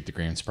temperature to steep the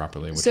grains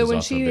properly. Which So is when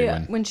also a big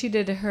win. when she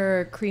did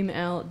her cream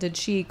ale, did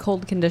she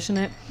cold condition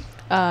it?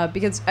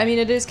 Because I mean,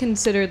 it is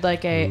considered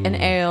like an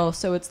ale,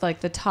 so it's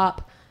like the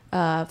top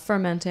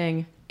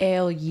fermenting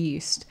ale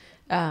yeast.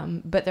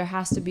 But there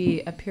has to be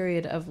a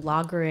period of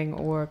lagering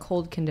or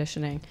cold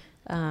conditioning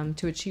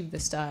to achieve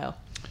this style.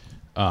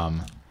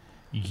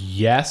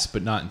 Yes,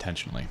 but not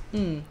intentionally.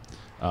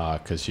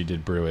 Because she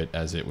did brew it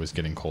as it was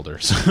getting colder.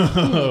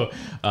 So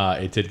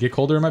it did get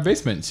colder in my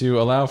basement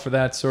to allow for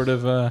that sort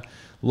of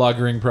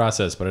lagering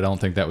process, but I don't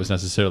think that was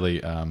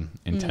necessarily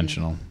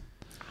intentional.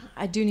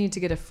 I do need to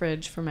get a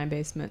fridge for my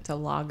basement to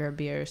lager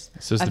beers.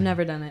 So is I've the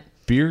never done it.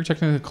 beer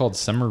technically called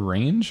Summer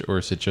Range, or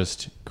is it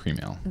just cream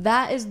ale?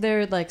 That is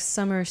their like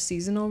summer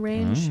seasonal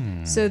range.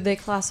 So they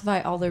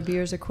classify all their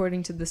beers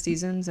according to the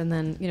seasons, and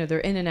then they're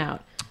in and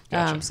out.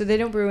 Gotcha. So they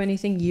don't brew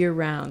anything year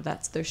round.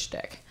 That's their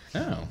shtick.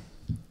 Oh.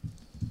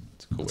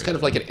 It's a cool. It's kind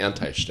of like an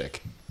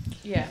anti-shtick.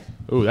 Yeah.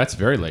 Oh, that's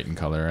very light in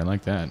color. I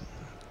like that.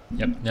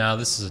 Yep. Now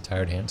this is a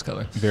Tired Hands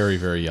color. Very,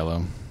 very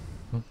yellow.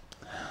 It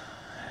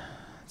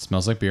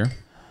smells like beer.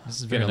 This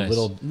is very Getting nice.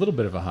 a little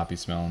bit of a hoppy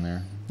smell in there.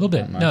 A little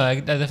bit. Not No, much. I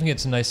definitely get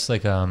some nice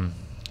like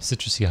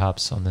citrusy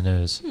hops on the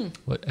nose.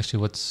 That's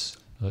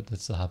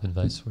the hop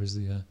advice. Where's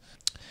the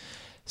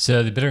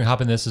So the bittering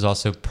hop in this is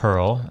also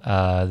Pearl.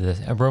 The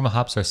aroma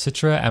hops are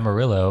Citra,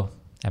 Amarillo,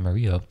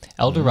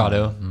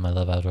 Eldorado, I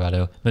love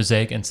Eldorado,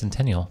 Mosaic, and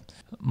Centennial.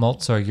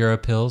 Malts are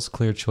Europils,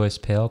 Clear Choice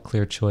Pale,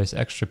 Clear Choice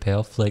Extra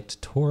Pale,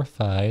 Flaked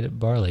Torrefied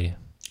Barley.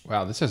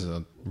 Wow, this has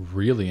a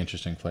really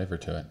interesting flavor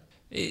to it.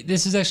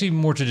 This is actually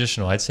more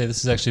traditional. I'd say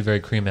this is actually very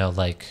cream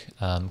ale-like.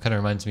 Kind of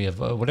reminds me of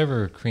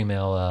whatever cream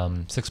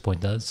ale 6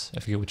 Point does. I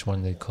forget which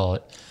one they call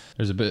it.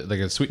 There's a bit like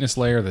a sweetness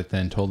layer that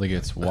then totally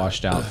gets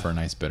washed out for a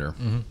nice bitter.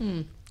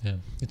 Yeah,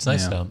 it's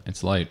nice though.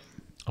 It's light.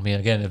 I mean,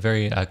 again, a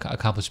very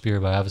accomplished beer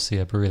by obviously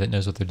a brewery that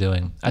knows what they're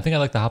doing. I think I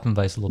like the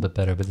Hopfenweiss a little bit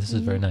better, but this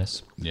is very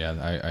nice. Yeah,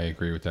 I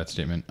agree with that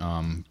statement.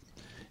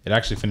 It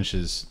actually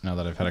finishes, now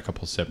that I've had a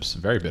couple sips,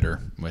 very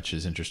bitter, which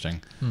is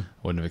interesting.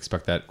 Wouldn't have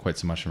expected that quite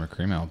so much from a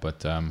cream ale,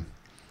 but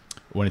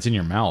when it's in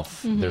your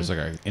mouth, there's like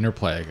an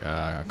interplay,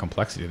 a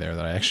complexity there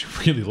that I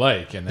actually really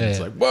like. And then it's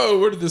like, whoa,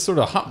 where did this sort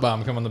of hot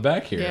bomb come on the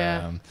back here?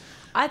 Yeah.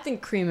 I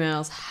think cream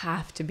ales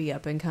have to be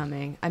up and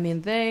coming. I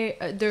mean,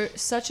 they're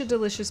such a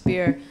delicious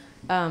beer.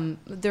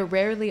 They're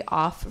rarely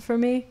off for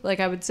me.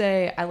 Like I would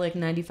say I like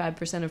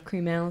 95% of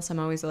cream ales. I'm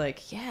always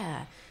like,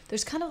 yeah,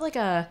 there's kind of like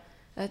a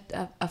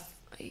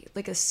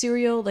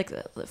cereal, like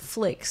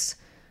flakes.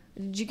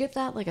 Did you get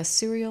that? Like a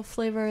cereal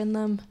flavor in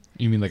them?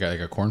 You mean like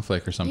a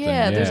cornflake or something?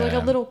 Yeah, there's like a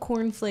little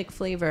cornflake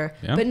flavor,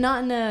 Yeah. but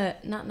not in a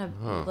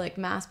like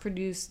mass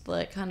produced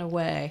like kind of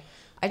way.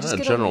 I just Not a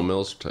get General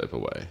Mills type of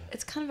way.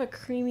 It's kind of a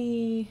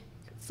creamy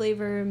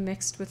flavor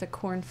mixed with a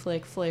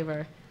cornflake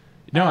flavor.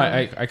 No,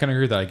 I kind of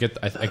agree with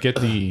that. I get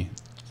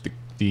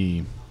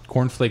the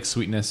cornflake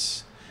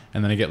sweetness,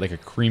 and then I get like a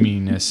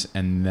creaminess,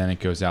 and then it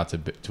goes out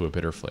to a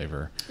bitter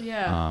flavor.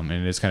 Yeah. And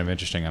it is kind of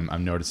interesting.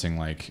 I'm noticing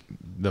like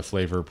the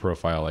flavor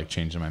profile like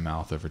change in my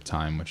mouth over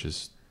time, which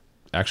is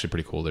actually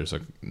pretty cool. There's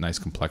a nice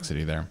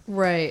complexity there.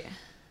 Right.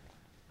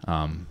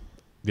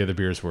 the other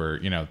beers were,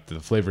 the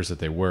flavors that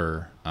they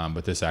were,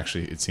 but this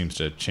actually, it seems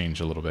to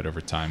change a little bit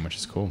over time, which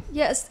is cool.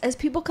 Yes, as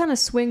people kind of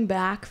swing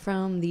back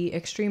from the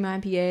extreme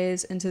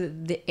IPAs into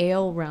the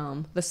ale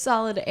realm, the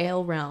solid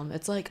ale realm,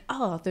 it's like,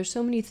 oh, there's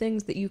so many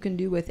things that you can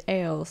do with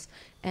ales,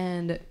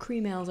 and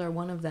cream ales are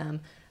one of them.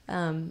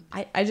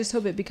 I just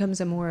hope it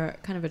becomes a more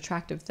kind of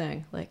attractive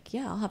thing. Like,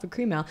 yeah, I'll have a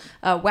cream ale.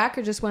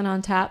 Wacker just went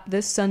on tap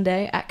this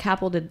Sunday at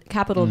Capital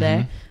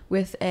Day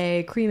with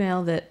a cream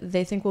ale that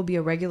they think will be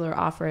a regular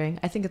offering.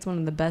 I think it's one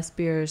of the best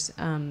beers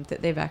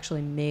that they've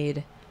actually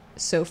made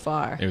so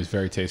far. It was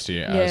very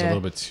tasty. I was a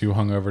little bit too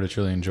hungover to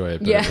truly enjoy it,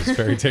 but yeah. It was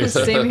very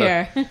tasty. Same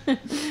here.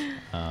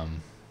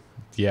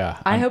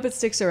 Yeah. I hope it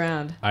sticks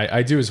around.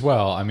 I do as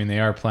well. I mean, they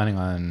are planning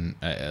on,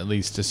 at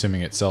least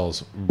assuming it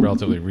sells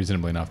relatively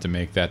reasonably enough, to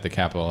make that the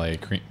Capital Day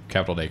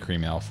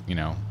Cream Ale,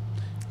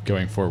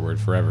 going forward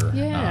forever.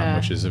 Yeah.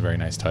 Which is a very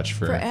nice touch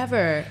for...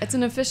 Forever. It's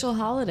an official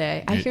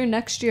holiday. I hear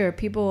next year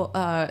people,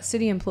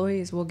 city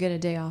employees will get a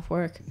day off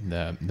work.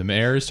 The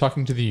mayor is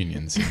talking to the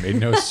unions. He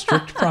made no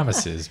strict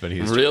promises, but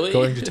he's Really?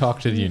 going to talk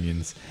to the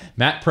unions.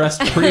 Matt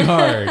pressed pretty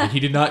hard. He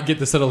did not get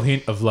the subtle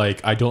hint of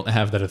I don't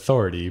have that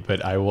authority,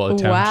 but I will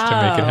attempt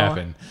to make it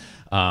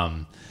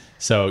happen.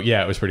 So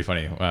yeah, it was pretty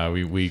funny.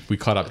 We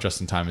caught up just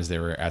in time as they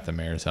were at the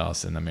mayor's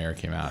house, and the mayor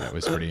came out. It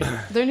was pretty.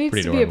 There needs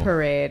pretty to be a adorable.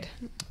 parade.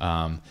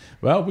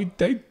 Well,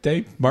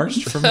 they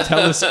marched from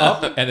Tellus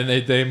up, and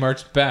then they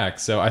marched back.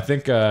 So I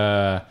think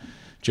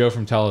Joe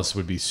from Tellus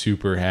would be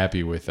super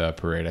happy with a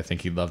parade. I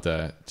think he'd love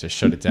to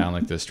shut it down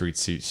like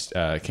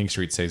the King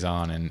Street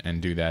Saison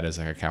and do that as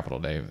like a Capital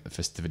Day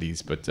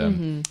festivities. But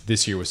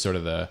this year was sort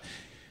of the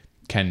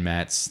Ken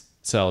Matt's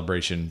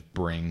celebration,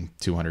 bring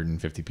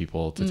 250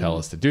 people to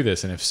Tellus to do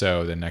this, and if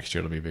so, then next year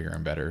it'll be bigger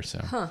and better.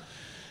 So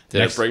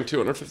Did it bring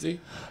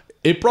 250?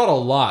 it brought a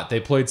lot. They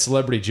played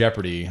Celebrity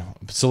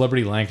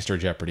Lancaster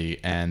Jeopardy,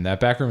 and that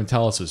back room in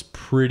Tellus was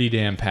pretty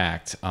damn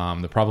packed.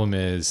 The problem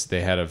is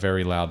they had a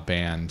very loud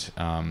band.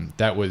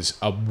 That was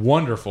a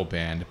wonderful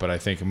band, but I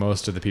think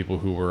most of the people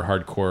who were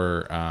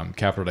hardcore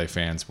Capital Day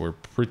fans were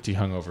pretty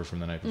hungover from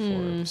the night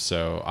before.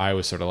 So I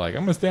was sort of like,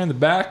 I'm going to stay in the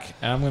back,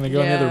 and I'm going to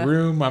go in the other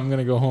room. I'm going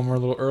to go home a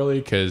little early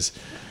because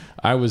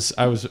I was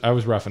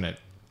roughing it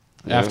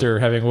after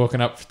having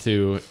woken up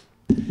to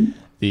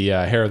the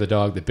hair of the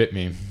dog that bit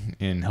me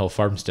in Hill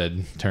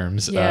Farmstead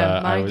terms. Yeah,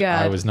 my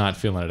God. I was not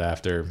feeling it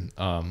after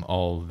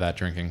all that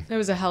drinking. It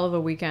was a hell of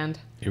a weekend.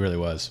 It really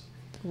was.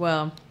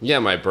 Well, Yeah,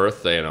 my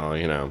birthday and all,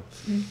 you know.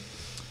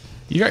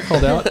 You got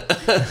called out.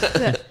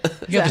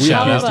 You got the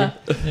shout out.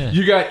 Yeah.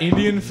 You got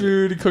Indian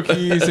food,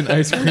 cookies, an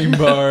ice cream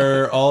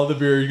bar, all the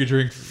beer you could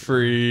drink for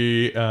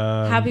free.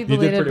 Happy you did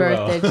belated pretty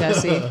well. birthday,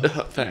 Jesse.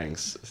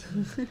 Thanks.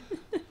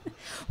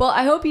 Well,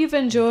 I hope you've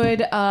enjoyed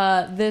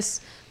this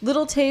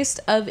little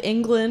taste of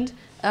England.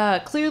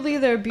 Clearly,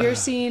 their beer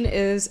scene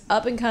is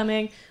up and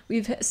coming.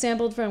 We've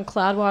sampled from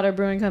Cloudwater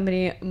Brewing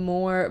Company,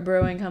 Moore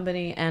Brewing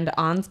Company, and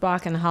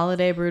Ansbach and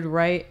Holiday Brewed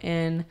right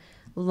in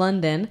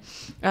London.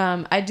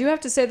 I do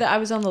have to say that I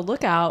was on the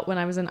lookout when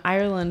I was in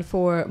Ireland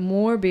for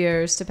more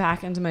beers to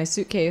pack into my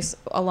suitcase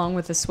along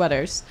with the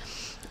sweaters.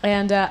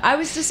 And I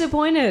was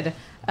disappointed.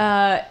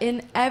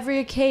 In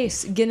every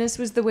case, Guinness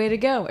was the way to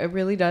go. It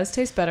really does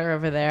taste better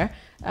over there.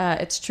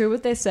 It's true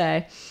what they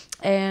say.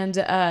 And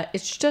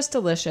it's just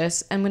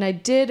delicious. And when I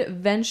did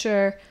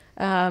venture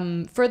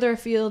further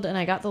afield and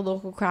I got the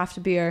local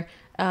craft beer,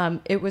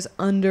 it was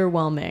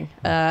underwhelming.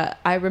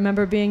 I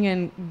remember being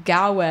in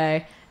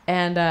Galway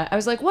and I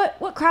was like,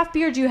 what craft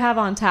beer do you have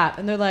on tap?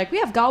 And they're like, we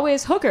have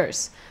Galway's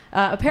Hookers.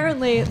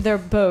 Apparently they're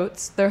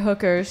boats, they're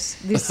hookers.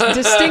 These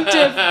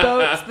distinctive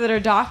boats that are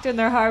docked in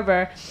their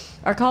harbor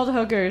are called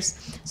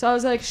hookers. So I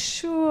was like,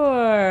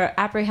 sure,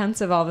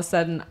 apprehensive all of a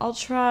sudden. I'll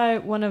try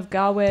one of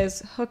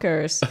Galway's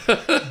hookers.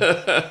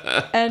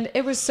 And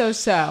it was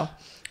so-so.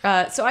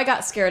 So I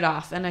got scared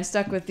off and I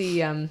stuck with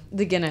the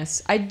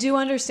Guinness. I do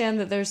understand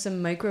that there's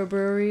some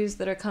microbreweries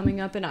that are coming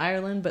up in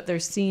Ireland, but their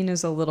scene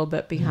is a little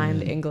bit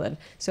behind England.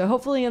 So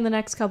hopefully in the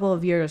next couple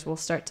of years, we'll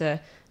start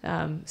to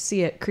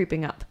see it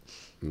creeping up.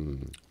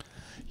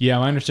 Yeah,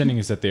 my understanding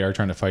is that they are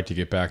trying to fight to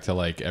get back to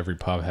like every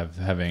pub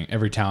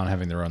every town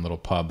having their own little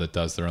pub that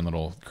does their own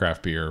little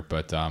craft beer,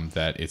 but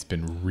that it's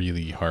been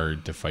really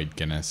hard to fight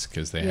Guinness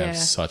because they have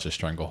such a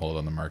stranglehold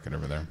on the market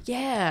over there.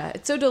 Yeah,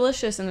 it's so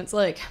delicious, and it's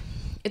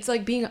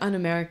like being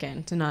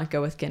un-American to not go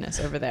with Guinness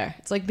over there.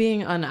 It's like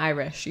being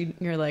un-Irish.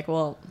 You're like,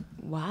 well,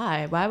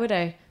 why? Why would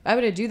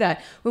I do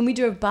that? When we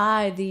drove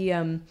by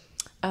the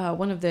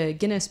one of the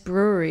Guinness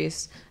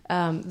breweries,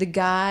 the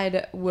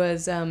guide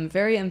was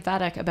very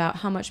emphatic about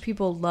how much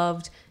people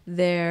loved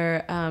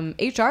their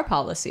HR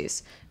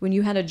policies. When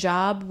you had a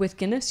job with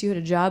Guinness, you had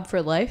a job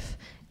for life.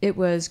 It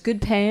was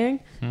good paying,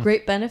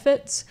 great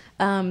benefits.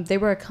 They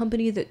were a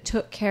company that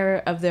took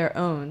care of their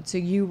own. So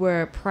you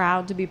were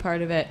proud to be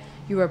part of it.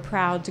 You were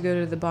proud to go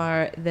to the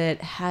bar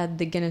that had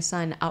the Guinness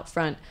sign out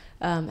front.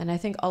 And I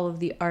think all of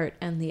the art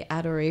and the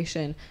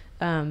adoration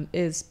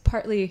is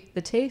partly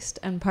the taste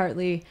and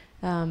partly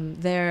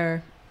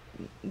their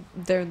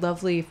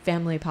lovely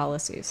family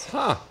policies.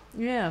 Huh.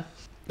 Yeah.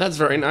 That's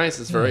very nice.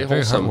 It's very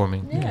very wholesome.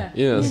 heartwarming. Yeah.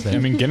 Yes. I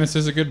mean, Guinness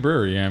is a good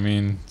brewery. I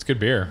mean, it's good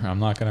beer. I'm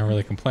not going to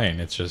really complain.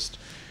 It's just,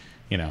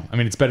 you know, I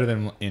mean, it's better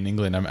than in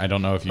England. I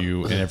don't know if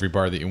you, in every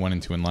bar that you went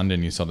into in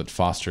London, you saw that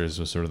Foster's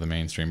was sort of the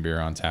mainstream beer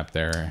on tap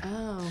there.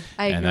 Oh,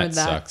 I And ignored that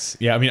that. sucks.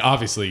 Yeah, I mean,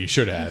 obviously you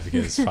should have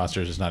because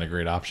Foster's is not a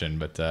great option.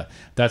 But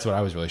that's what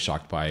I was really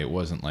shocked by. It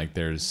wasn't like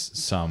there's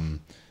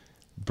some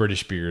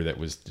British beer that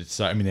was.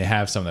 I mean, they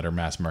have some that are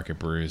mass market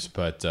brews,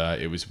 but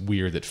it was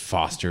weird that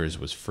Foster's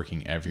was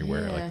freaking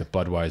everywhere. Yeah. Like the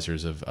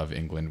Budweisers of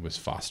England was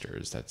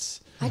Foster's. That's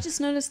I just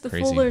noticed the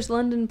Crazy. Fuller's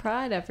London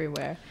Pride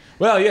everywhere.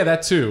 well, yeah,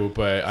 that too.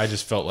 But I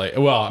just felt like,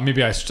 well,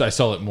 maybe I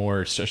saw it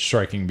more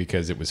striking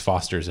because it was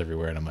Foster's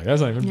everywhere, and I'm like,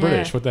 that's not even Yeah.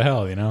 British. What the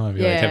hell, you know? I'd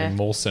be like Yeah. having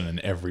Molson in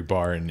every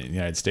bar in the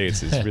United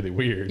States is really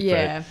weird.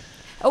 Yeah.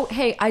 Oh,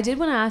 hey, I did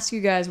want to ask you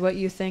guys what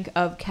you think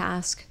of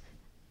cask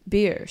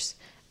beers.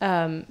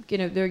 You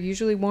know, they're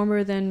usually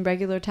warmer than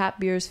regular tap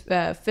beers.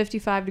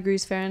 55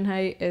 degrees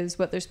Fahrenheit is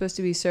what they're supposed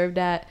to be served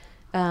at.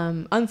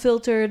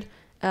 Unfiltered.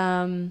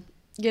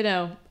 You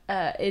know,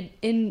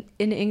 in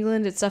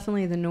England, it's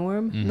definitely the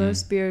norm. Mm-hmm.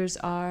 Most beers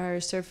are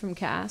served from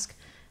cask.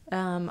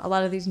 A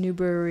lot of these new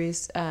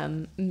breweries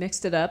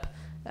mixed it up.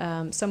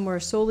 Some were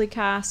solely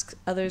cask.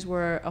 Others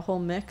were a whole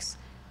mix.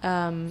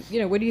 You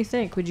know, what do you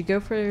think? Would you go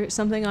for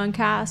something on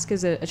cask?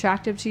 Is it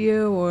attractive to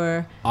you,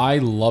 or? I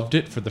loved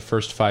it for the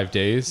first 5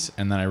 days,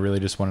 and then I really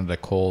just wanted a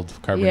cold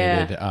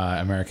carbonated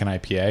American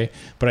IPA.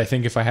 But I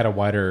think if I had a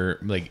wider,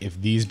 like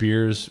if these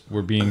beers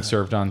were being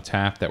served on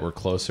tap that were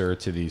closer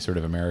to the sort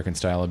of American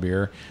style of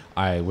beer,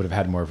 I would have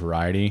had more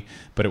variety.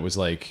 But it was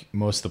like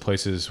most of the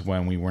places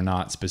when we were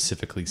not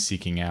specifically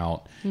seeking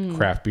out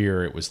craft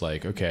beer, it was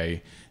like,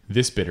 okay,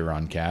 this bitter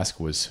on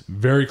cask was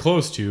very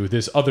close to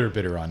this other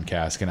bitter on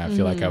cask, and I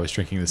feel like I was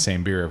drinking the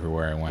same beer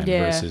everywhere I went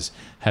versus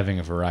having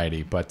a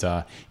variety. But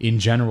in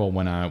general,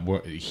 when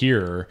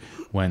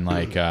when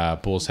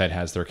like Bull's Head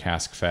has their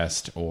Cask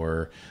Fest,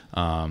 or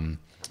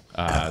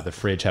the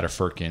Fridge had a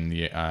Firkin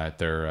at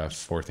their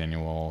fourth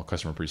annual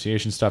customer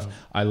appreciation stuff,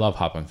 I love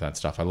hopping with that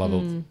stuff. I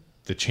love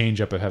the change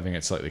up of having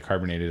it slightly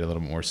carbonated, a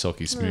little more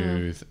silky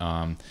smooth,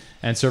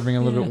 and serving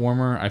a little bit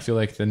warmer. I feel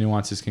like the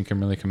nuances can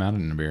really come out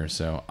in a beer.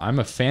 So I'm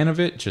a fan of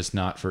it, just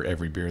not for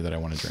every beer that I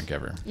want to drink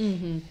ever.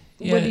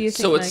 Yeah, What do you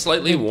think? So it's Mike?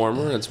 slightly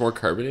warmer and it's more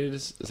carbonated.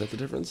 Is that the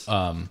difference?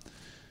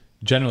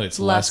 Generally, it's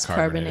less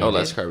carbonated. Oh,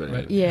 less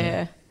carbonated.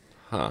 Yeah.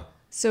 Huh.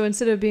 So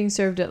instead of being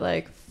served at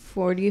like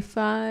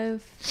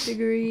 45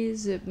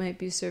 degrees, it might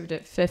be served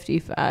at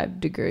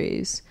 55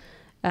 degrees.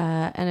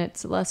 And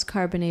it's less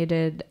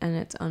carbonated and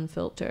it's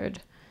unfiltered.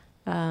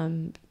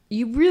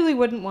 You really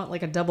wouldn't want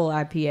like a double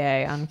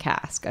IPA on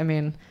cask. I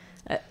mean,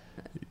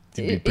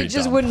 it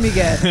just dumb. wouldn't be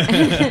good.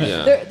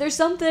 Yeah. There's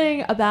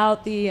something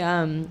about the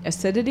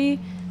acidity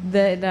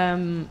that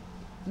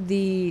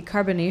the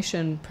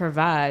carbonation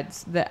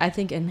provides that I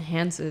think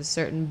enhances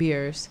certain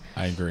beers.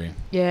 I agree.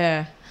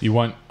 Yeah. You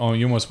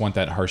almost want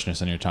that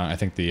harshness on your tongue. I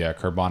think the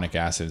carbonic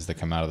acids that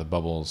come out of the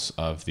bubbles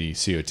of the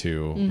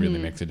CO2 really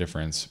makes a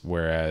difference.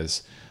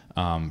 Whereas,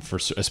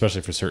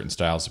 especially for certain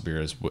styles of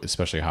beers,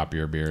 especially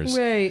hoppier beers,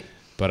 Right.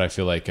 But I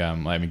feel like I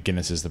mean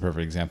Guinness is the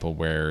perfect example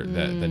where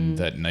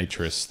that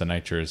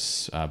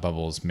nitrous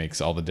bubbles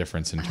makes all the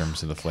difference in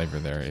terms of the flavor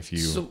there. If you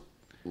So,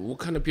 what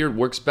kind of beer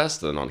works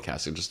best then on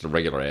cask? Just a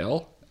regular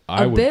ale?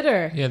 I A would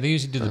bitter. Yeah, they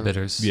usually do the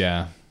bitters.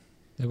 yeah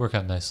They work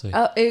out nicely.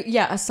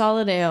 Yeah, a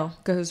solid ale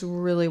goes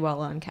really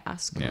well on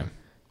cask. yeah.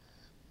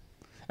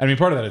 I mean,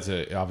 part of that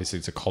is obviously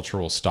it's a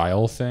cultural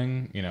style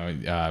thing. You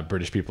know,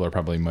 British people are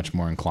probably much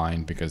more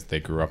inclined because they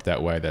grew up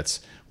that way.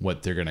 That's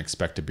what they're going to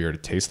expect a beer to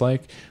taste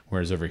like.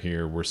 Whereas over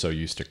here, we're so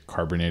used to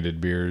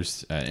carbonated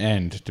beers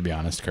and, to be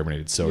honest,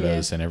 carbonated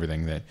sodas and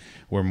everything that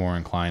we're more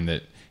inclined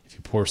that if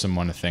you pour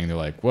someone a thing, they're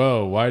like,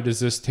 whoa, why does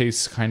this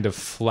taste kind of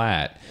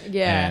flat?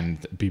 Yeah.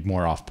 And be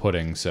more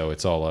off-putting. So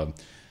it's all a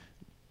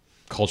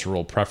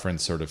cultural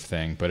preference sort of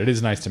thing. But it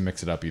is nice to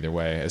mix it up either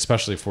way,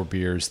 especially for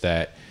beers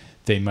that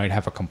they might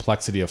have a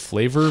complexity of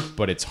flavor,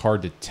 but it's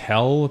hard to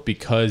tell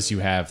because you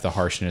have the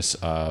harshness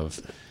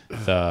of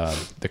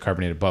the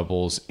carbonated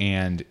bubbles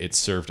and it's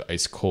served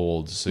ice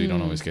cold, so you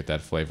don't always get that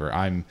flavor.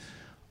 I'm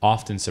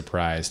often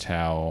surprised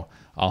how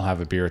I'll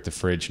have a beer at the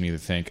fridge and either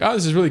think, oh,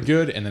 this is really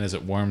good, and then as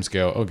it warms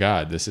go, oh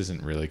god, this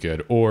isn't really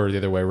good. Or the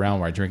other way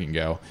around where I drink it and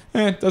go,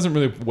 it doesn't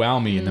really wow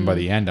me, and then by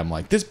the end I'm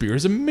like, this beer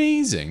is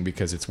amazing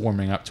because it's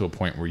warming up to a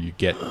point where you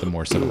get the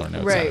more similar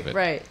notes out of it.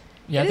 Right.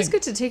 Yeah, I It is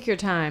think- good to take your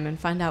time and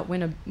find out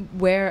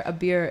where a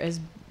beer is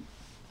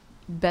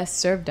best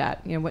served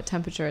at. You know, what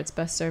temperature it's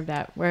best served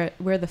at,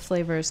 where the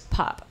flavors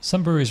pop.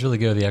 Some breweries really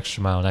go the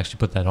extra mile and actually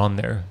put that on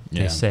there.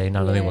 Yeah. They say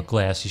not only Yeah. what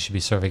glass you should be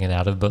serving it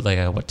out of, but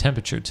like what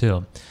temperature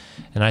too.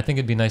 And I think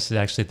it'd be nice to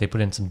actually if they put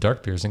in some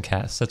dark beers in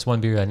casks. That's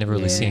one beer I never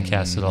really see in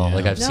casks at all. Yeah.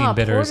 Like I've No, seen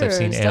bitters, I've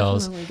porter seen is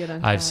ales, definitely good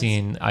on I've cask.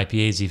 seen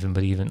IPAs even,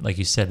 but even like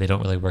you said, they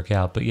don't really work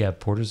out. But yeah,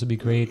 porters would be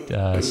great.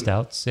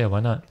 Stouts, yeah, why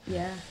not?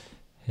 Yeah.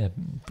 Yeah,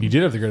 You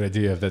did have the great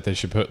idea of that they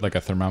should put like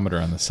a thermometer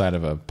on the side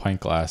of a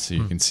pint glass so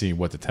you can see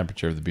what the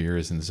temperature of the beer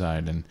is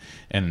inside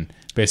and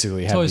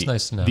basically have always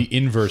nice to know. the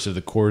inverse of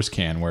the Coors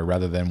can, where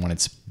rather than when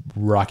it's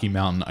Rocky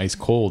Mountain ice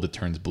cold, it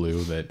turns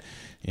blue. That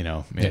a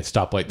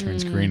stoplight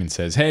turns green and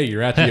says, "Hey,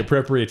 you're at the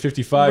appropriate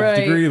 55 Right.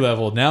 degree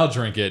level. Now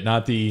drink it."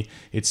 Not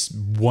it's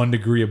 1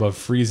 degree above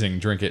freezing.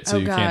 Drink it so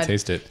you can't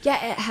taste it.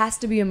 Yeah, it has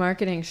to be a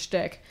marketing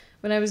shtick.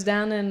 When I was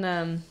down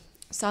in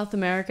South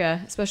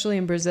America, especially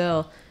in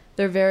Brazil,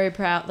 they're very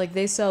proud. Like,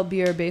 they sell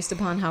beer based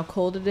upon how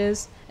cold it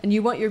is, and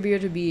you want your beer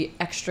to be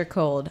extra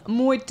cold,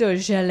 muito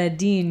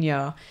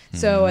geladinho.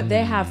 So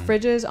they have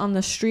fridges on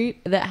the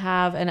street that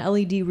have an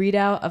LED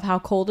readout of how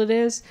cold it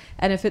is,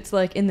 and if it's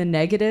like in the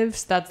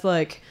negatives, that's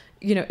like,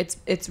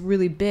 it's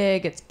really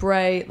big, it's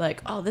bright,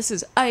 like, oh, this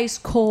is ice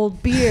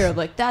cold beer.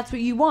 Like, that's what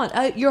you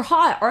want. You're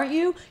hot, aren't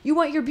you? You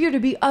want your beer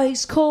to be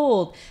ice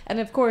cold. And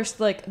of course,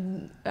 like,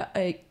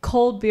 a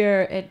cold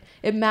beer,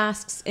 it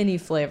masks any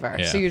flavor.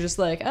 Yeah. So you're just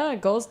like, oh, it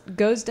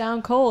goes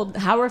down cold.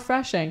 How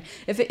refreshing.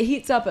 If it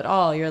heats up at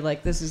all, you're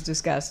like, this is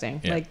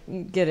disgusting. Yeah.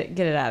 Like, get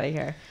it out of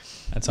here.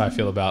 That's how I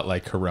feel about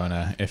like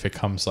Corona. If it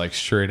comes like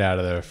straight out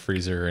of the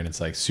freezer and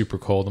it's like super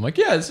cold, I'm like,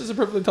 yeah, this is a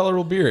perfectly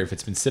tolerable beer. If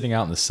it's been sitting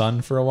out in the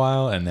sun for a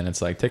while and then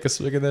it's like, take a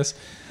swig of this,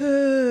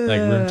 like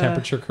room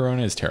temperature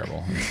Corona is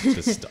terrible.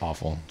 It's just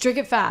awful. Drink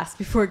it fast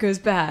before it goes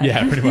bad.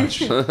 Yeah, pretty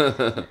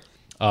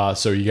much.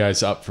 So you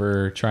guys up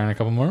for trying a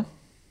couple more?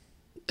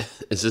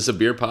 Is this a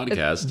beer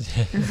podcast?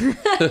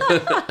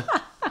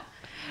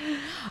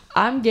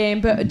 I'm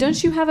game, but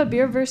don't you have a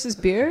beer versus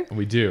beer?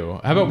 We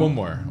do. How about one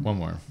more? One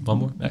more.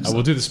 Excellent.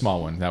 We'll do the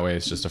small one. That way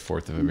it's just a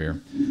fourth of a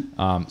beer.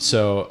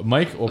 So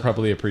Mike will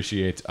probably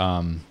appreciate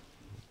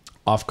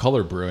Off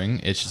Color Brewing.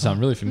 It should sound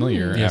really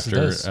familiar Yes, it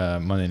after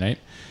does. Monday night.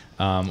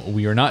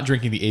 We are not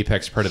drinking the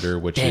Apex Predator,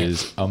 which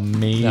is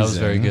amazing. That was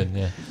very good,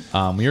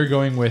 yeah. We are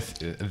going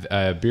with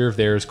a beer of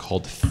theirs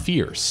called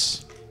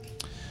Fierce.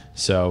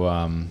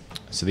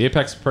 So the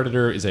Apex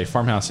Predator is a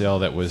farmhouse ale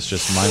that was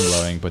just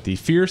mind-blowing, but the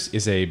Fierce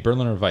is a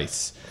Berliner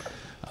Weiss.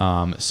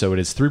 So it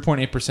is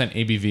 3.8%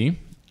 ABV,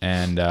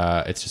 and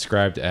it's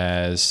described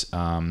as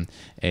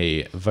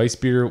a Weiss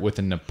beer with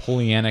a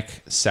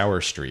Napoleonic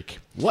sour streak.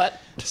 What?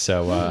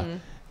 So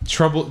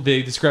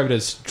they describe it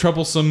as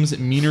Troublesome's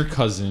meaner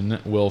cousin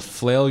will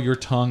flail your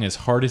tongue as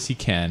hard as he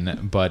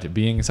can, but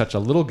being such a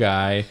little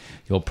guy,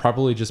 you'll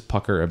probably just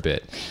pucker a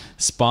bit.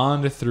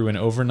 Spawned through an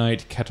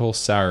overnight kettle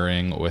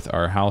souring with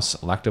our house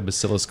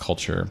lactobacillus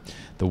culture,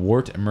 the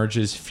wort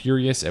emerges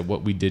furious at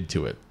what we did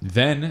to it.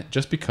 Then,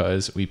 just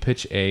because, we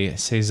pitch a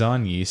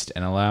saison yeast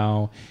and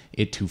allow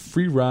it to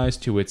free rise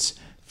to its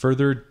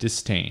further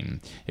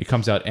disdain. It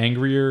comes out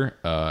angrier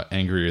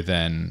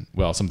than,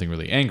 well, something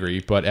really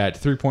angry, but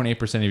at 3.8%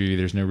 ABV,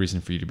 there's no reason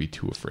for you to be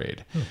too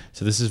afraid.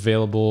 So this is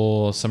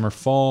available summer,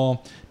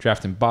 fall,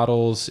 draft in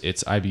bottles.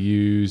 Its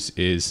IBUs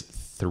is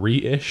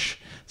 3-ish,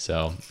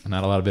 so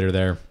not a lot of bitter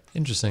there.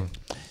 Interesting.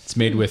 It's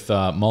made with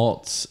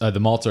malts. The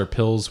malts are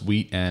Pils,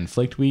 wheat, and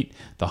flaked wheat.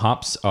 The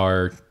hops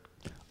are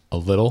a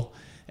little.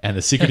 And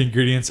the secret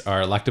ingredients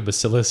are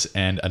lactobacillus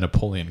and a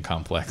Napoleon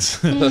complex.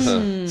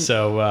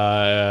 So,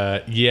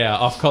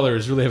 Off Color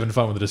is really having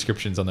fun with the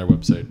descriptions on their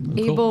website.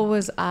 Abel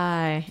was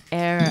I,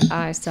 ere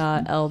I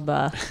saw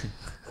Elba.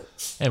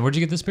 And where'd you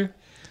get this beer?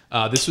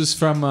 This was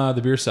from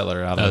the beer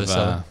cellar out The of,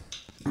 cellar.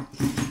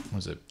 what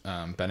was it,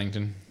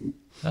 Bennington?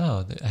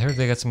 Oh, I heard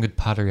they got some good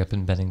pottery up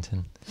in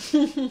Bennington.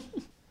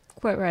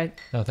 Quite right.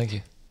 Oh, thank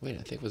you. Wait,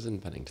 I think it was in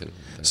Bennington.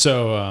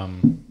 So,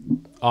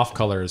 Off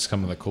Color is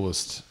some of the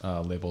coolest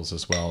labels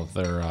as well.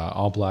 They're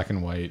all black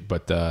and white,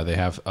 but they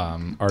have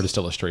artist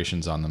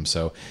illustrations on them.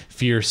 So,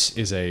 Fierce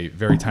is a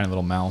very tiny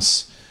little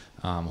mouse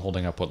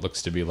holding up what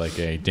looks to be like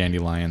a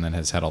dandelion that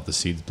has had all the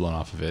seeds blown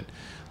off of it,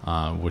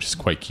 which is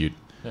quite cute.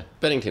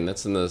 Bennington,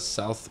 that's in the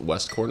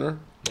southwest corner.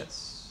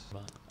 Yes.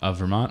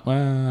 Vermont? Well,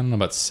 I don't know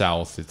about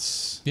south.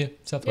 It's Yeah, Yeah,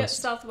 Southwest.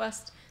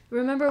 southwest.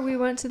 Remember we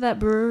went to that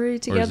brewery or is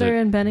together it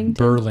in Bennington?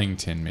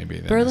 Burlington, maybe.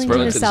 then.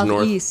 Burlington is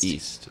Burlington's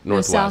southeast.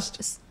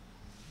 northwest.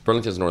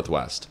 Burlington's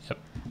northwest.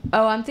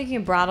 Oh, I'm thinking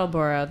of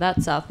Brattleboro.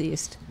 That's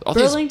southeast. All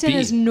these Burlington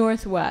is B-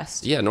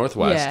 northwest. Yeah,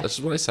 northwest. Yeah, That's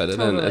what I said.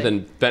 totally. And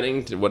then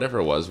Bennington, whatever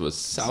it was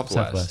southwest.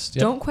 Southwest.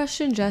 Yep. Don't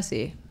question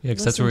Jesse. Yeah,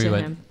 because that's Listen where we to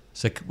went. him.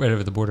 It's like right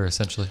over the border,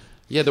 essentially.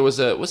 Yeah, there was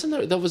wasn't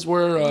there? That was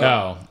where.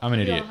 Oh, I'm an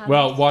We don't idiot. have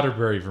Well,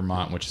 Waterbury,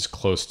 Vermont, which is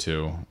close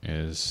to,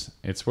 it's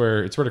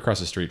right across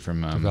the street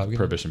from Rob,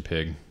 Prohibition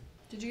Pig.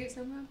 Did you get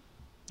some, Rob?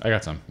 I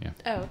got some, yeah.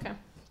 Oh, okay.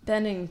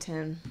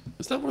 Bennington.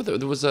 Is that where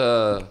there was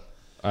a?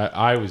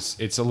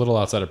 It's a little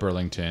outside of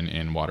Burlington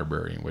in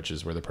Waterbury, which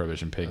is where the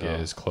Prohibition Pig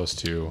is, close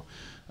to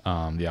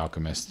the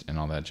Alchemist and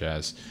all that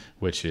jazz,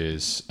 which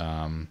is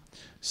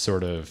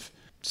sort of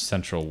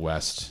central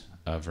west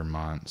of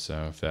Vermont.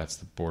 So if that's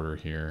the border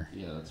here.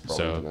 Yeah, that's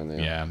probably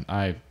So yeah,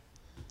 I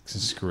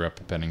screw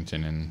up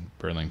Bennington and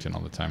Burlington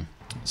all the time.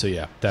 So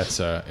yeah,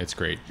 that's it's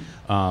great.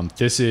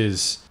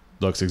 This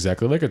looks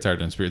exactly like a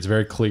Tartan Spirit. It's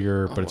very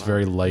clear, but it's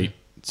very light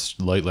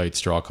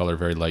straw color,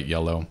 very light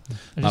yellow.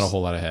 Not a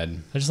whole lot of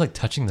head. I just like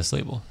touching this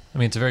label. I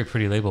mean, it's a very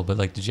pretty label, but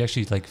like, did you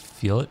actually like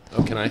feel it?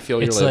 Oh, can I feel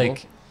your It's label?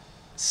 like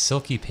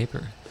silky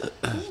paper.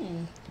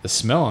 The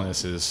smell on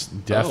this is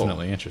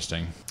definitely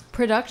interesting.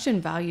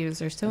 Production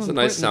values are so It's a important.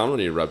 nice sound when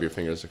you rub your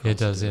fingers across. It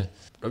does, yeah.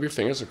 Rub your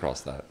fingers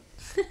across that.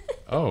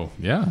 Oh,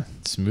 yeah.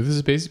 Smooth as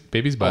a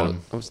baby's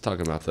bottom. I was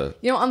talking about the.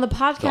 On the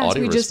podcast,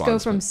 audio we just go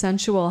response, from but-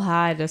 sensual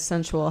high to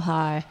sensual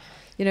high.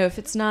 If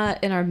it's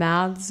not in our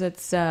mouths,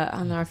 it's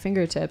on our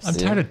fingertips. I'm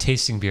tired of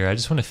tasting beer. I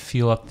just want to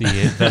feel up the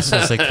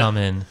vessels they come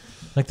in,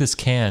 like this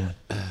can.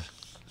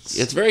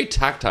 It's very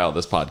tactile,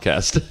 this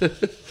podcast.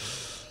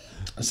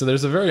 So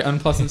there's a very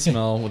unpleasant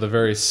smell with a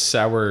very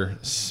sour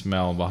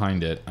smell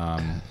behind it,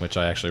 which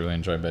I actually really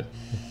enjoy. But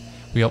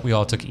We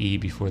all took E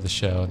before the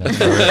show. This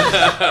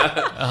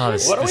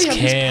Why don't we have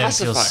these can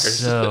feels pacifiers?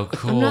 so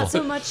cool. I'm not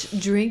so much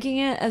drinking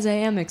it as I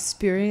am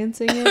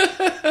experiencing it.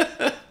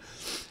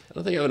 I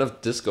don't think I have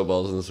enough disco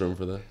balls in this room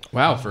for that.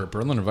 wow, for a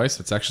Berliner Weiss,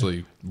 that's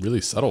actually really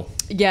subtle.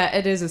 Yeah,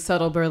 it is a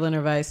subtle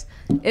Berliner Weiss.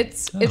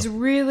 It's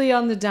really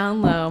on the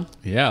down low.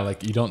 Yeah,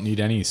 like you don't need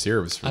any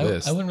syrups for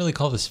this. I wouldn't really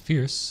call this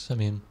fierce. I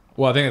mean,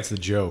 Well, I think that's the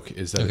joke,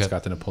 is that Okay. it's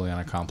got the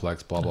Napoleonic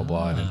complex, blah, blah,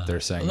 blah. And they're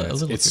saying a that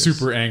little it's fierce.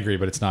 super angry,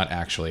 but it's not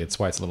actually. It's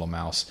why it's a little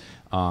mouse.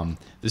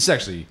 This is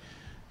actually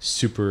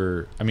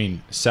super,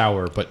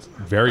 sour, but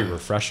very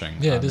refreshing.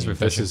 Yeah, it is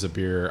refreshing. This is a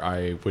beer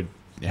I would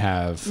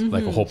have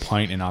like a whole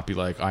pint and not be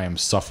like, I am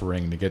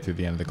suffering to get through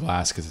the end of the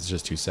glass because it's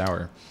just too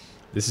sour.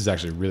 This is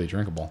actually really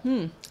drinkable.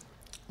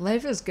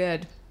 Life is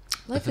good.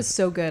 Life is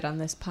so good on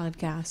this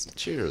podcast.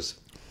 Cheers.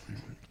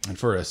 And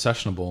for a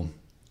sessionable,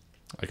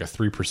 like a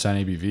 3%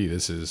 ABV,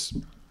 this is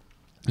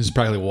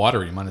practically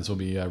watery. Might as well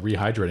be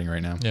rehydrating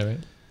right now. yeah, right.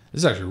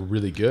 This is actually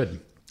really good.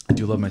 I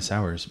do love my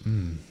sours.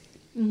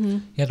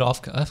 Yeah,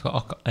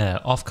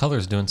 the off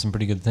colors doing some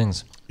pretty good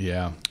things.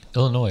 Yeah.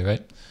 Illinois,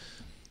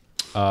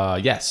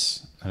 right?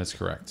 Yes, that is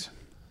correct.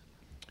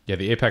 Yeah,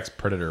 the Apex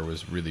Predator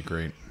was really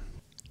great.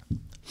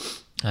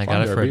 I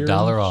got it for $1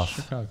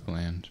 off.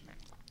 Chicagoland.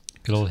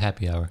 Good old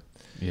happy hour.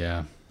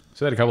 Yeah.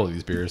 So I had a couple of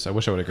these beers. I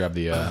wish I would have grabbed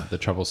the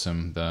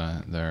Troublesome,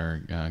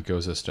 their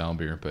Goza style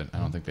beer, but I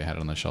don't think they had it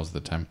on the shelves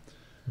at the time.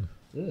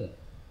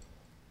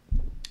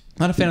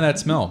 Not a fan of that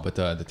smell, but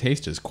the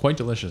taste is quite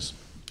delicious.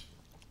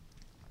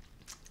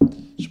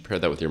 Should pair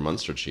that with your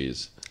Munster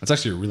cheese. It's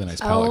actually a really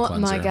nice palate Oh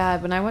cleanser. my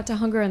god! When I went to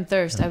Hunger and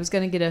Thirst, I was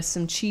gonna get us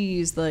some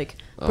cheese, like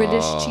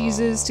British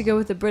cheeses to go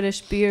with the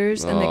British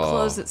beers, and they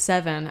closed at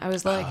 7. I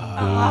was like,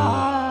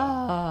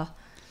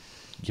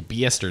 You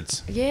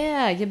bastards.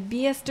 yeah, you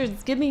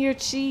bastards, give me your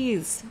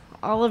cheese,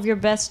 all of your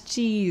best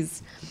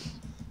cheese.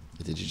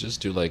 Did you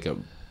just do like a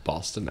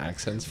Boston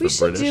accents for We should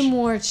British? do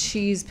more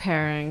cheese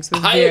pairings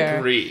with I beer.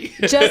 agree.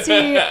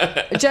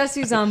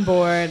 Jesse's on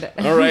board.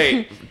 All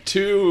right,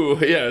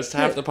 it's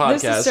half the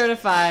podcast. This is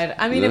certified.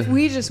 I mean, if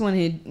we just want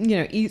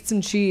to, eat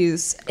some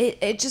cheese,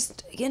 it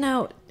just,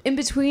 in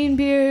between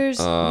beers,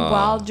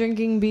 while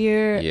drinking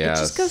beer, it yes.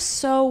 just goes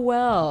so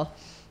well.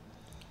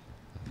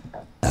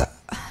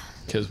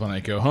 Because when I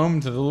go home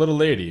to the little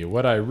lady,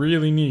 what I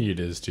really need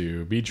is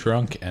to be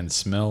drunk and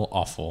smell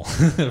awful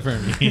for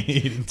me.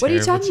 eating What are you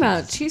terrible talking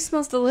about? cheese. Cheese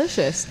smells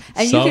delicious.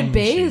 And you Some could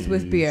bathe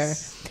with beer.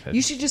 cheese.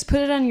 You should just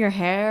put it on your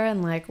hair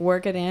and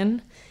work it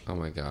in. Oh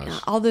my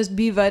gosh. All those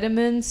B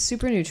vitamins,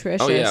 super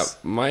nutritious. Oh yeah,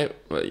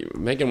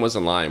 Megan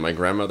wasn't lying. My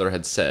grandmother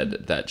had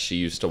said that she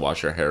used to wash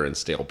her hair in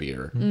stale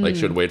beer. Like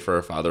she would wait for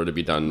her father to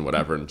be done,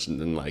 whatever, and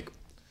then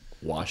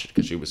wash it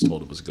because she was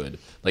told it was good.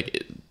 You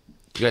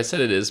guys said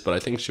it is, but I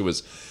think she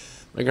was.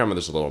 My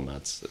grandmother's a little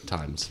nuts at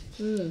times.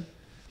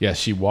 Yeah,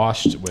 she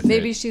washed with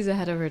Maybe it. she's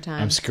ahead of her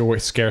time. I'm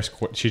scarce.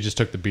 She just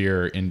took the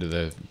beer into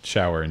the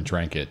shower and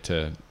drank it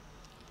to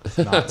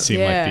not seem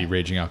Yeah. like the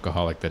raging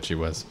alcoholic that she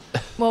was.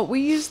 Well, we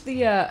used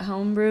the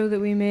homebrew that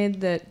we made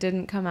that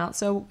didn't come out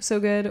so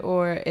good,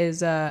 or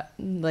is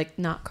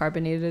not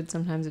carbonated.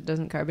 Sometimes it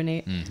doesn't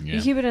carbonate. yeah.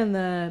 You keep it in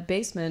the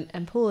basement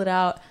and pull it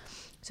out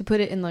to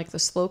put it in the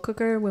slow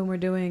cooker when we're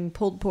doing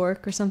pulled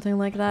pork or something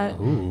like that.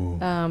 Ooh.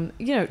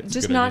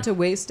 Just good not idea. to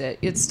waste it.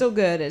 It's still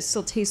good. It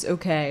still tastes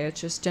okay.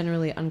 It's just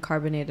generally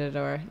uncarbonated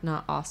or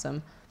not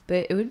awesome.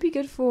 But it would be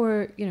good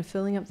for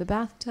filling up the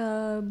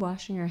bathtub,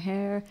 washing your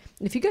hair.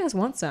 If you guys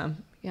want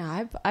some,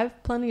 yeah,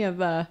 I've plenty of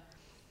bad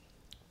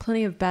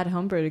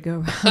homebrew to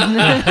go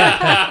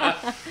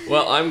around.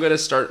 Well, I'm gonna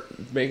start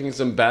making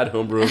some bad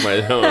homebrew of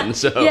my own.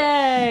 So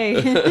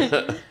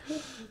Yay!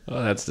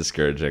 Oh, that's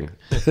discouraging.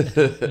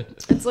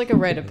 It's like a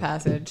rite of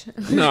passage.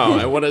 No,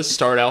 I want to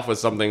start off with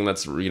something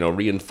that's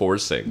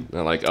reinforcing.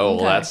 Not like, oh, well,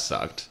 Okay. that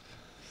sucked.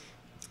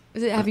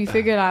 Have you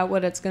figured out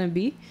what it's going to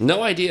be?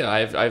 No idea.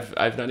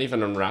 I've not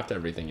even unwrapped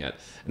everything yet.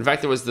 In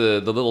fact, there was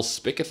the little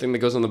spigot thing that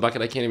goes on the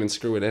bucket. I can't even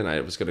screw it in. I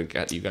was gonna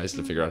get you guys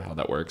to figure out how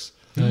that works.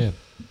 Oh yeah.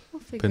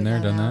 We'll figure Been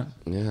there, done out.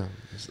 that. Yeah.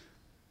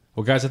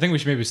 Well, guys, I think we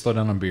should maybe slow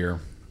down on beer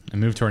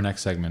and move to our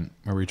next segment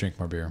where we drink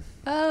more beer.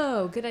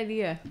 Oh, good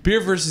idea.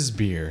 Beer versus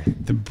beer,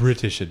 the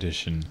British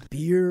edition.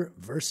 Beer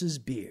versus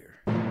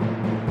beer.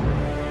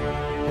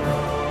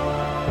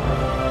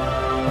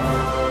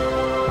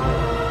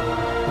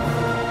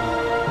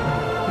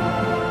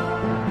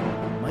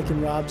 Mike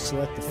and Rob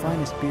select the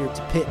finest beer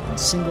to pit in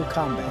single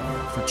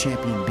combat for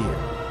champion beer.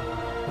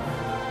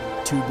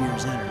 2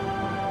 beers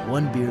enter,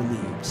 1 beer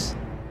leaves.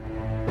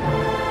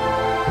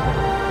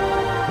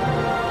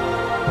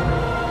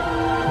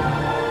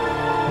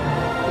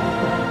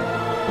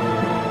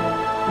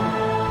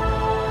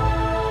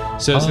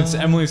 So since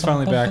Emily's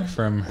finally back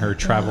from her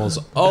travels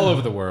all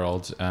over the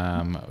world,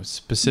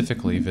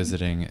 specifically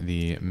visiting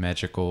the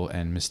magical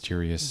and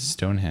mysterious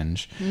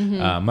Stonehenge,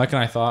 Mike and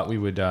I thought we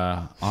would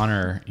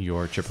honor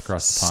your trip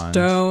across the pond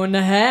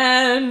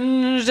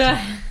Stonehenge.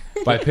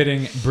 by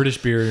pitting British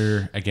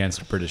beer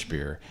against British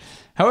beer.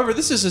 However,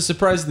 this is a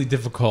surprisingly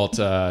difficult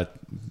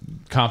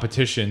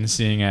competition,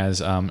 seeing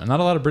as not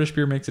a lot of British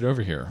beer makes it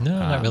over here. No,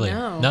 not really.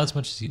 No. Not as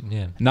much as you.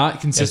 Yeah.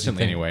 Not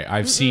consistently, anyway.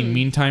 I've seen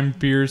meantime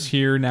beers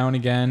here now and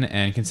again,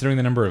 and considering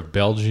the number of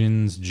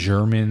Belgians,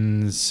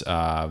 Germans,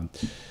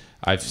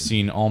 I've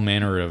seen all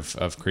manner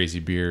of crazy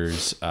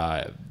beers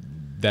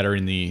that are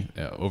in the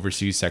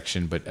overseas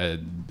section. But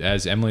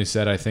as Emily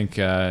said, I think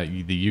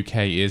the UK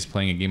is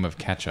playing a game of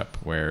catch-up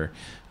where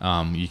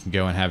you can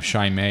go and have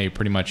Chimay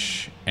pretty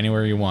much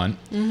anywhere you want,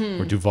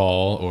 or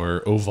Duval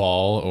or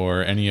Oval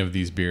or any of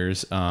these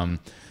beers.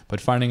 But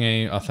finding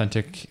a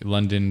authentic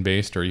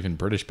London-based or even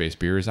British-based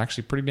beer is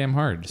actually pretty damn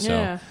hard. So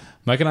Yeah.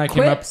 Mike and I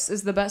came up... Quips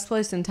is the best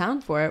place in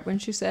town for it,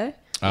 wouldn't you say?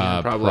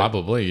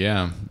 Probably,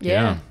 yeah.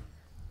 Yeah.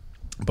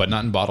 But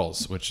not in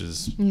bottles, which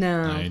is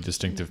No. a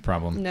distinctive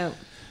problem. No.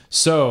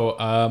 So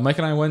Mike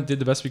and I did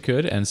the best we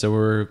could, and so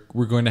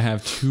we're going to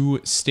have two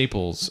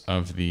staples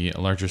of the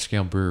larger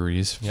scale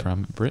breweries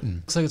from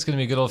Britain. Looks like it's going to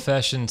be a good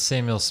old-fashioned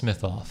Samuel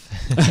Smith off.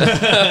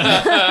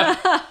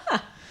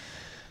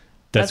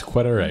 That's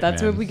quite all right.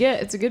 That's man. what we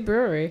get. It's a good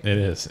brewery. It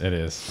is. It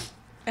is.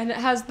 And it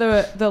has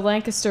the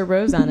Lancaster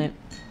Rose on it.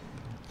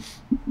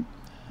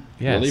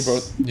 Yes. Really?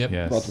 Both Yep.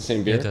 Yes. brought the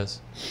same beer? It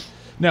does.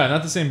 No,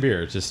 not the same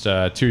beer. Just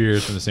 2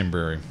 years from the same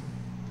brewery.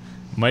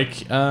 Mike.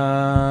 You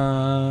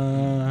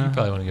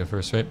probably want to go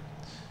first, right?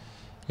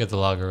 You got the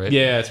lager, right?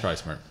 Yeah, it's probably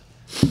smart.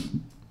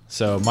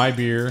 So my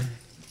beer.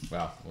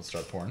 Wow, we'll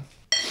start pouring.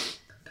 It's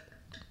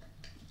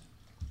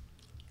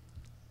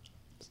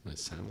a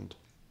nice sound.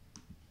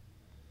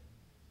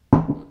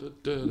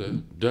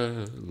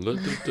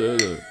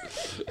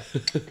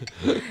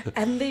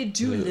 And they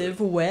do live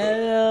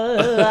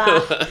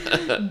well.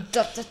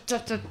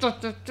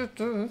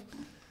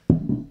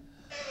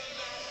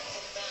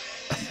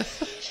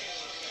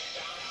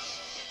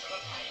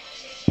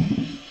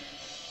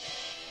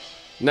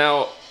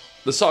 Now,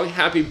 the song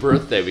 "Happy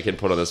Birthday" we can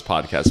put on this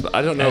podcast, but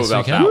I don't know Yes, we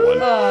about can.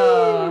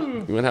 that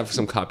one. We might have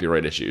some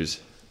copyright issues.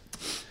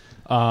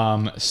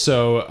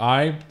 So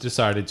I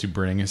decided to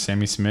bring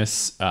Sammy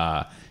Smith's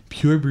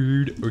Pure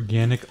Brewed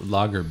Organic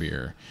Lager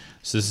Beer.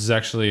 So this is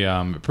actually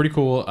pretty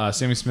cool.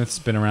 Sammy Smith's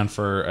been around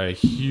for a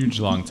huge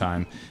long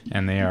time,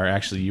 and they are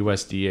actually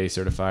USDA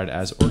certified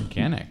as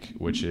organic,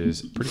 which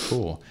is pretty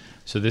cool.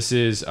 So this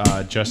is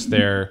just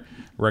their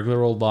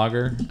regular old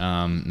lager,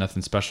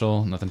 nothing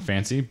special, nothing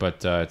fancy,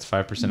 but it's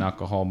 5%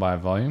 alcohol by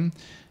volume,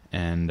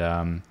 and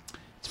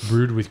it's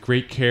brewed with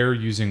great care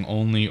using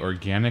only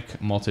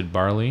organic malted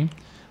barley,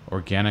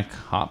 organic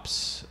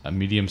hops, a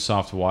medium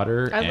soft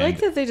water. I and like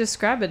that they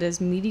describe it as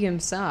medium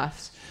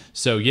soft.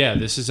 So yeah,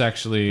 this is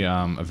actually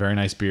a very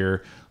nice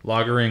beer.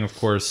 Lagering, of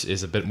course,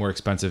 is a bit more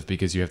expensive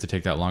because you have to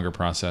take that longer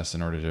process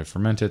in order to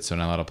ferment it. So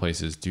not a lot of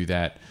places do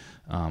that.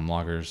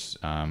 Lagers,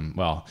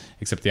 well,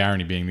 except the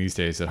irony being these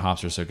days that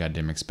hops are so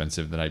goddamn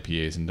expensive that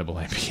IPAs and double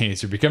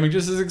IPAs are becoming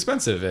just as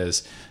expensive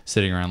as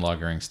sitting around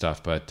lagering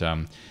stuff. But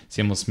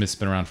Samuel Smith's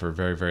been around for a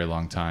very, very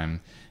long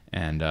time,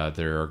 and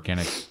their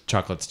organic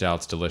chocolate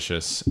stout's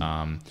delicious.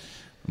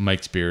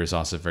 Mike's beer is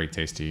also very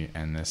tasty,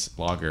 and this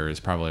lager is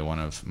probably one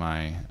of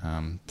my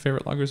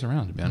favorite lagers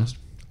around, to be honest.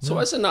 So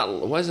why is it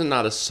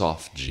not a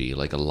soft G,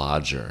 like a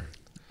lodger?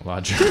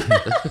 Lager.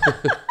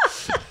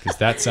 Because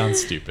that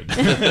sounds stupid.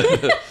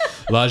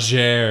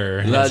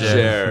 Lager.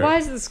 Lodger. Why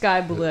is the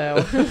sky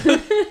blue?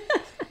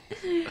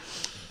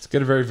 It's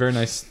got a very, very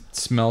nice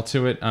smell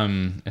to it.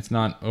 It's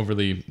not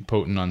overly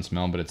potent on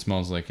smell, but it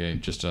smells like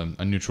just a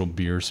neutral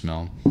beer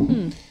smell.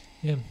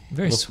 Yeah,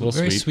 very Little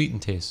very sweet. sweet in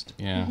taste.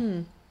 Yeah.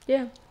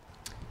 Yeah.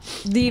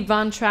 The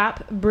Von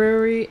Trapp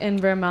Brewery in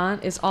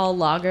Vermont is all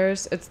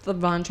lagers. It's the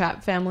Von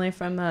Trapp family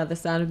from The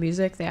Sound of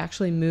Music. They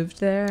actually moved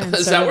there. And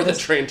Is that started where the this-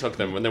 train took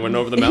them when they went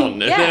over the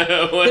mountain? Yeah,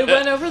 they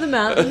went over the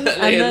mountain and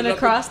then ended up-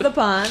 across the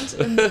pond,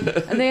 and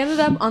they ended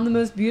up on the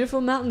most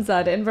beautiful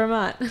mountainside in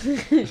Vermont,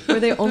 where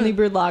they only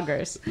brewed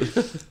lagers.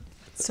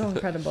 It's so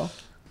incredible.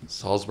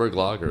 Salzburg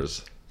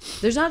lagers.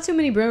 There's not too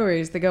many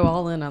breweries that go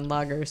all in on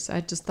lagers.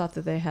 I just thought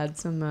that they had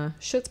some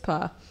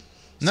schutzpah.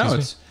 No,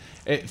 Excuse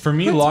for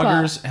me, Chutzpah.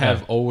 lagers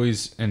have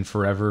always and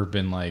forever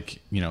been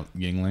like,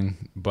 Yingling.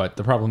 But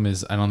the problem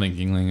is, I don't think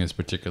Yingling is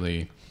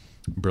particularly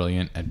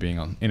brilliant at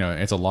being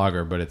it's a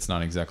lager, but it's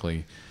not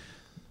exactly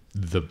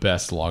the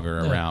best lager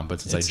around.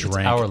 But since It's I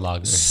drank our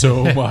lager.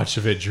 so much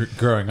of it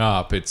growing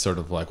up, it's sort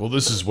of like, well,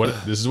 this is what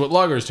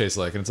lagers taste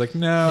like, and it's like,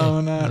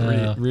 no, not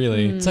No.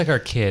 really. It's like our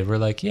kid. We're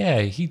like,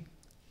 yeah, he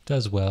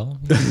does well.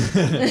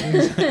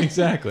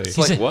 Exactly. It's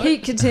like what? He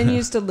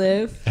continues to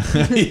live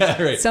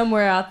Yeah, right.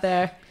 somewhere out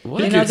there He in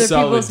could other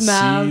solid people's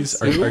mouths.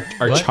 seize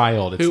our What?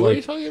 child. It's Who are you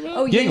like talking about?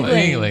 Oh,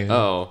 Yingling. Yingling.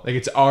 Oh. like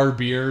it's our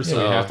beer, so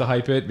we Yeah. have to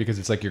hype it because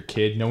it's like your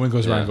kid. No one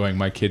goes around Yeah. going,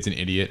 "My kid's an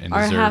idiot and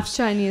Our half deserves."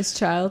 Chinese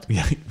child.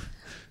 Yeah.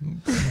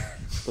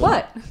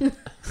 What?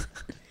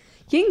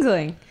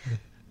 Yingling.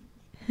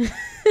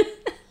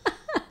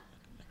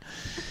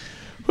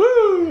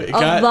 Woo!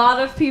 A lot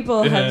of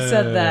people have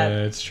said that.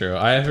 It's true.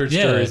 I have heard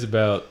stories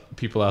about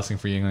people asking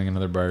for Yingling in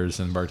other bars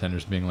and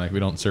bartenders being like, "We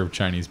don't serve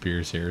Chinese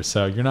beers here,"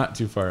 so you're not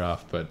too far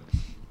off. But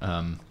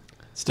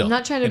still, I'm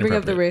not trying to bring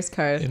up the race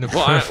card.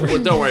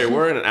 Well, don't worry.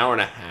 We're in an hour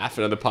and a half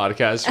into the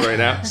podcast right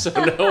now, so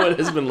no one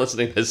has been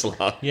listening this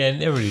long. Yeah,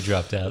 and everybody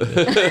dropped out at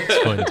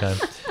this point in time.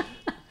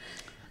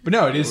 But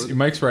no, it is.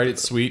 Mike's right.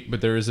 It's sweet,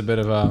 but there is a bit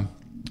of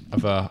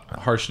a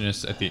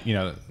harshness at the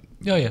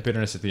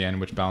bitterness at the end,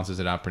 which balances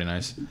it out pretty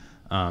nice.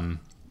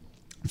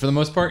 For the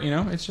most part,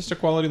 it's just a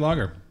quality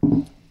lager.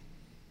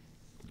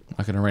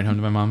 Not gonna write home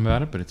to my mom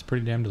about it, but it's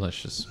pretty damn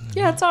delicious.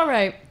 Yeah, it's all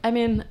right. I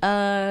mean,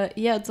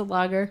 it's a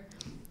lager.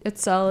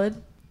 It's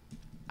solid.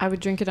 I would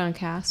drink it on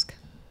cask.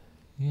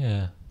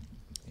 Yeah,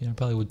 I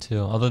probably would too.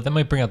 Although that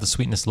might bring out the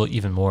sweetness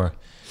even more.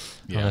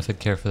 I don't know if I'd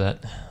care for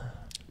that.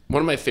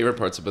 One of my favorite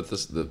parts about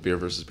the beer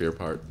versus beer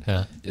part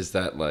Yeah. is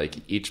that like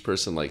each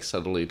person like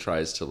subtly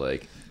tries to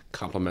like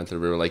compliment the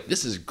brewer, like,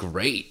 this is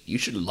great, you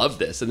should love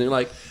this, and they're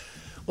like,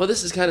 well,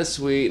 this is kind of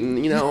sweet, and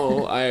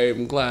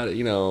I'm glad,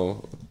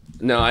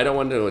 no, I don't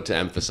want to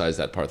emphasize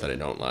that part that I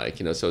don't like,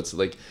 so it's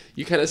like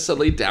you kind of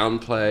subtly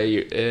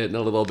downplay it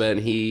a little bit,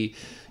 and he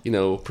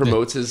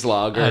promotes his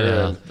lager. I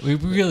know. We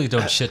really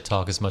don't shit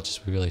talk as much as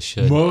we really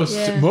should.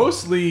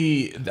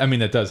 Mostly, I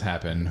mean, that does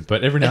happen,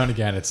 but every now and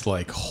again, it's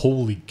like,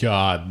 holy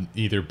God,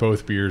 either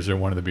both beers or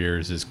one of the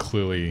beers is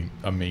clearly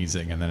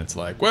amazing, and then it's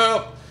like,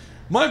 well,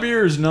 my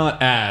beer is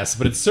not ass,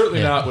 but it's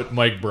certainly not what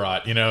Mike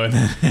brought, and then,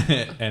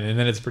 and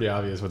then it's pretty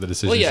obvious what the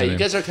decision is. Well, yeah, you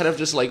guys are kind of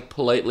just like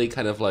politely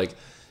kind of like,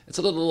 it's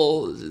a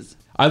little...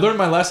 I learned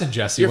my lesson,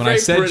 Jesse. When I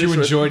said British you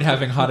enjoyed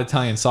having hot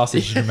Italian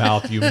sausage in your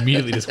mouth, you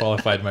immediately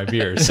disqualified my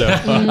beer. So,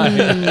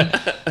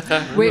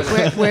 Wait,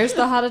 where's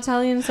the hot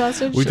Italian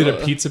sausage? We did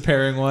a pizza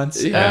pairing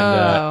once,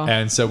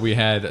 and so we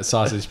had a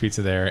sausage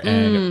pizza there,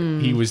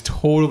 and he was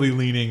totally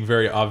leaning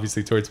very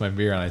obviously towards my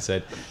beer, and I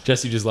said,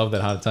 "Jesse, you just love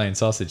that hot Italian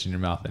sausage in your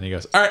mouth," and he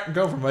goes, "All right,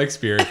 go for Mike's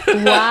beer."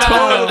 Wow.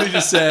 Totally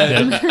just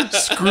said,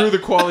 "Screw the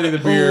quality of the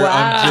beer.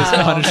 I'm just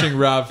punishing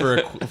Rob for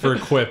a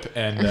quip,"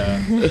 and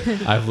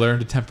I've learned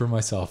to temper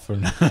myself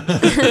from now.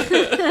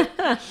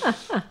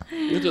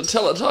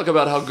 Talk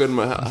about how good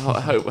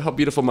how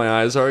beautiful my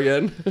eyes are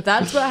again.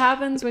 That's what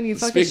happens when you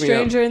fuck a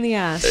stranger in the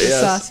ass with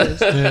sausage.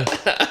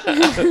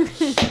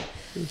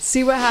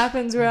 See what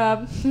happens,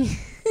 Rob.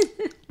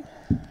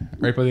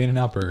 Right by the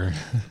In-N-Out burger.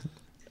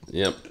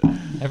 Yep.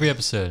 Every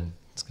episode,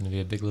 it's going to be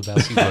a Big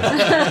Lebowski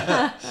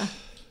book.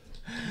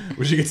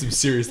 We should get some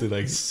seriously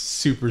like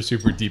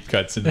super deep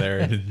cuts in there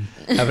and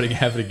have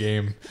it a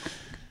game.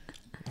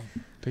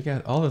 Pick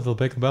out all of the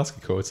Big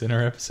Lebowski quotes in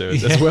our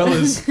episodes, as well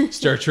as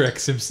Star Trek,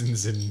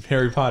 Simpsons, and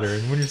Harry Potter,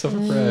 and win yourself a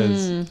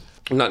prize.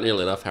 Not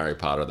nearly enough Harry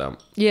Potter, though.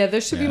 Yeah,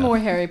 there should be more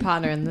Harry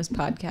Potter in this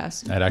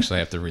podcast. I'd actually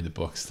have to read the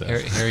books, though.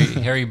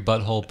 Harry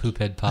Butthole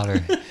Poophead Potter.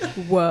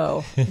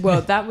 Whoa,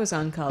 that was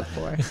uncalled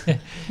for.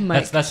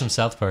 That's from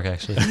South Park,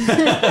 actually.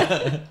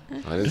 I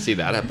didn't see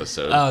that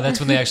episode. Oh, that's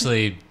when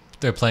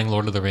they're playing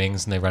Lord of the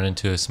Rings, and they run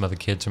into some other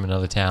kids from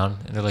another town,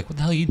 and they're like, "What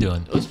the hell are you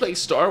doing?" It was playing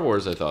Star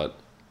Wars, I thought.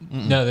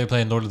 No, they're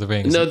playing Lord of the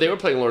Rings. No, they were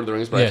playing Lord of the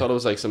Rings, but I thought it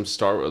was like some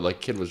Star Wars, like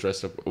kid was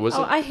dressed up. Was it?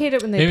 I hate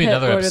it when they Maybe pit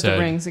another Lord episode. of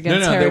the Rings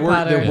against Harry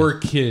Potter. There were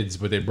kids,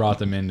 but they brought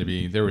them in to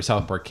be. There were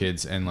South Park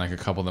kids, and like a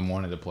couple of them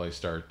wanted to play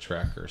Star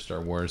Trek or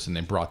Star Wars, and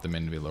they brought them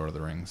in to be Lord of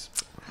the Rings.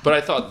 But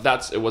I thought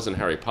it wasn't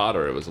Harry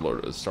Potter. It was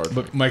Star Trek.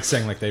 But Mike's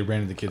saying like they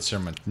ran into kids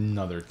from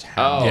another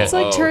town. Oh, Yeah. It's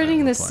like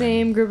turning the playing.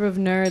 same group of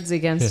nerds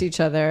against each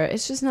other.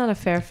 It's just not a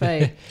fair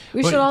fight.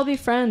 We should all be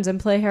friends and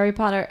play Harry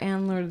Potter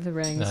and Lord of the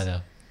Rings. I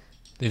know.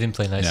 They didn't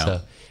play nice No.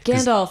 stuff.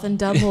 Gandalf and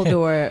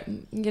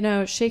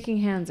Dumbledore, shaking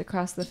hands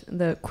across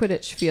the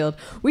Quidditch field.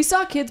 We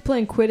saw kids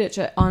playing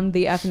Quidditch on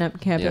the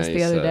FNP campus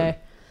the other day.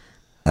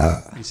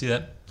 You see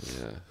that?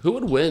 Yeah. Who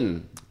would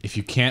win? If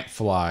you can't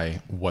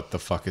fly, what the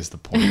fuck is the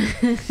point?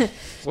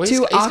 Well, To he's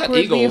got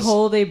awkwardly eagles.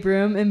 hold a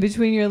broom in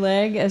between your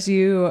leg as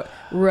you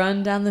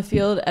run down the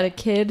field at a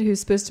kid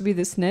who's supposed to be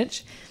the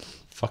snitch.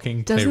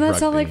 Fucking play Doesn't that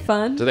sound rugby. like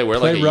fun? Do they wear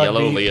Play like a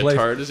yellow rugby,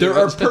 leotard? There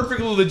are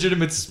perfectly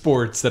legitimate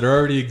sports that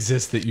already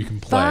exist that you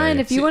can play. Fine,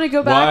 if you want to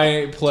go back.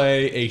 Why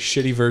play a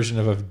shitty version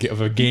of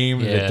a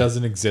game Yeah. that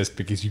doesn't exist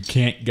because you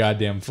can't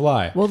goddamn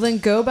fly? Well, then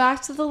go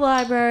back to the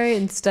library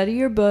and study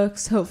your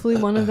books. Hopefully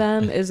one of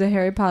them is a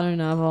Harry Potter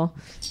novel.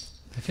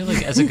 I feel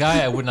like as a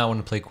guy, I would not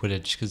want to play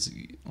Quidditch because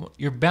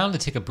you're bound to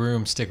take a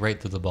broomstick right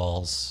through the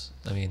balls.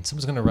 I mean,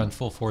 someone's going to run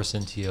full force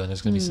into you, and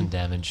there's going to be some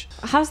damage.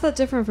 How's that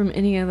different from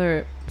any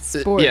other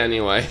sport? Yeah,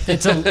 anyway.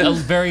 It's a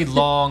very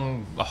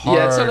long, hard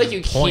Yeah, it's not like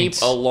you point.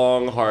 keep a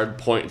long, hard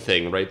point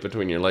thing right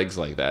between your legs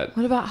like that.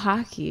 What about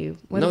hockey?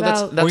 What No,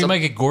 about... Or you might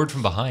get gored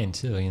from behind,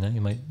 too,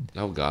 you might...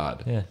 Oh,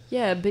 God. Yeah.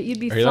 Yeah, but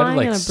you'd be Are you allowed to flying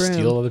like on a broom.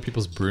 steal other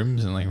people's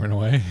brooms and like run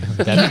away?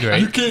 That'd be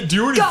great. You can't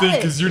do anything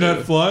because you're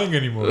not flying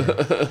anymore.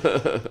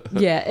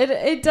 Yeah,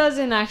 it does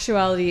in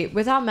actuality.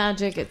 Without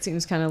magic, it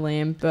seems kind of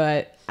lame,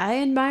 but I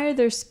admire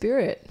their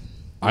spirit.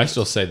 I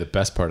still say the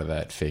best part of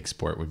that fake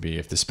sport would be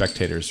if the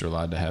spectators are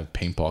allowed to have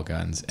paintball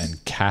guns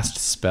and cast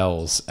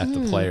spells at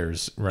the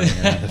players running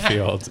around the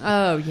field.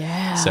 Oh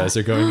yeah. So as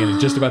they're going in and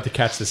just about to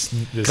catch this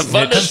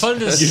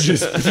Confundus. you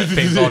just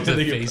Paintball to the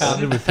they get face.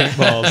 pounded with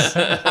paintballs.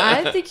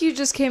 I think you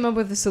just came up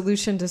with a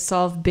solution to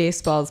solve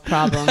baseball's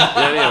problem.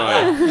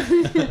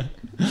 Anyway.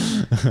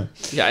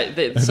 Yeah,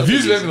 The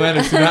views of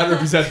Atlantis do not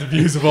represent the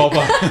views of all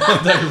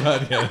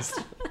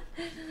podcasts.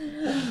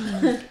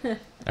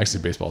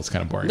 Actually, baseball is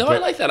kind of boring. No, but I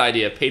like that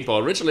idea of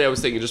paintball. Originally, I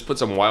was thinking just put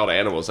some wild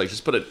animals, like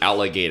just put an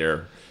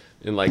alligator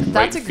in like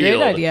That's right a great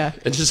field, idea.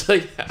 and just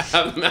like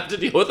have them have to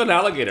deal with an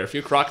alligator, a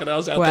few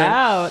crocodiles out there.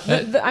 Wow.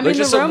 I mean, Like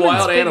just the some Romans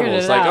wild figured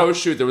animals. it Like, out. oh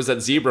shoot, there was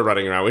that zebra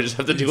running around. We just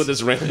have to deal with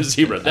this random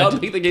zebra. That'll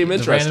make the game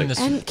interesting. randomness-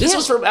 And This can't-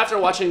 was from after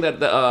watching that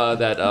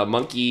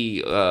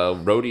monkey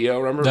rodeo.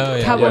 Remember? Oh,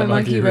 yeah. Cowboy Yeah,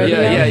 Monkey Monkey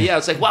Rodeo. Yeah.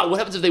 It's like, wow, what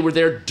happens if they were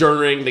there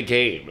during the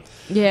game?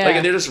 Yeah. Like,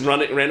 and they're just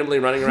randomly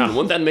running around.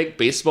 Wouldn't that make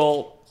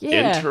baseball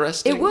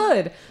interesting? It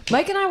would.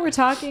 Mike and I were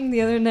talking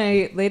the other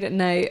night, late at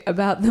night,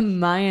 about the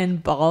Mayan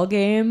ball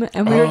game,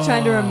 and we were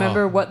trying to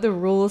remember what the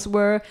rules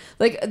were.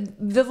 Like,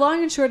 the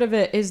long and short of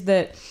it is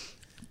that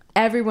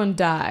everyone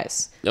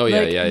dies. Oh, yeah,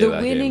 Like, yeah, the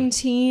that winning game.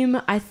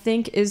 team, I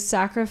think, is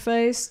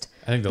sacrificed.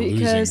 I think the losing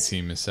because-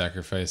 team is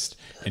sacrificed,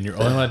 and you're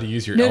only allowed to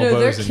use your No, elbows.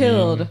 they're and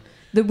killed. knee.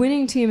 The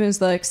winning team is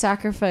like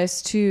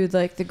sacrificed to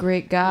like the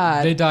great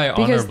god. They die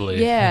Because,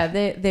 honorably. Yeah,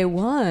 they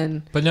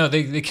won. But no,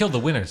 they killed the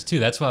winners too.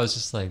 That's why I was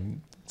just like,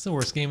 it's the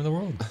worst game in the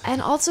world.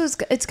 And also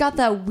it's got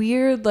that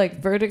weird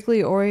like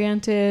vertically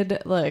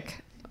oriented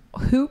like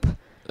hoop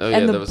Oh, yeah,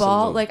 and that the was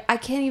ball. something. Like I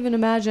can't even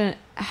imagine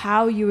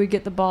how you would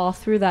get the ball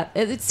through that.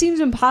 It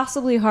seems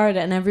impossibly hard,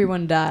 and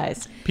everyone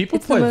dies. People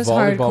It's play the most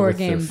volleyball hardcore with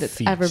their game that's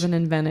feet. ever been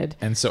invented.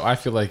 And so I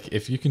feel like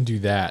if you can do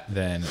that,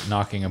 then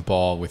knocking a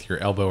ball with your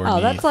elbow or Oh,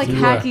 knee that's like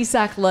through hacky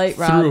sack light,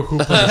 through a Rob.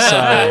 hoop on the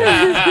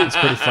side, it's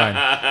pretty fun.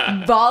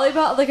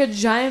 Volleyball, like a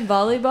giant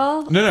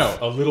volleyball. No,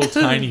 a little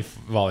tiny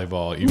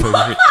volleyball.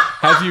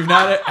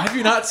 Have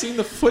you not seen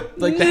the foot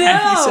like the No.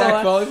 hacky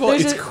sack volleyball?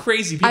 There's It's a-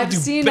 crazy. People I've do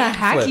seen a hacky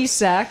backflips.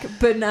 sack,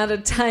 but not a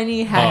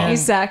tiny hacky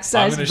sack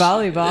sized gonna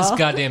volleyball. This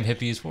goddamn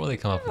hippies, what do they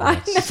come up with?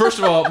 next? First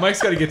of all,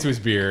 Mike's got to get to his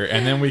beer,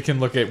 and then we can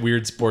look at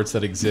weird sports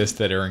that exist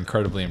that are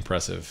incredibly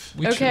impressive.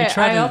 We Okay,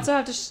 tried I to- also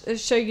have to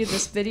show you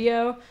this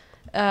video.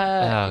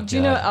 Oh, Do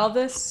you know God.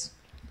 Elvis?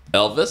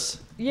 Elvis?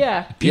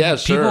 Yeah. Yeah,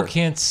 sure. People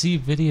can't see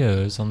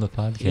videos on the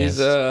podcast. He's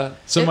So,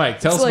 Mike,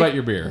 tell us It's like about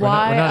your beer.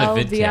 not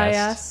a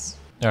YLVIS.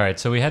 All right,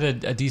 so we had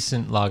a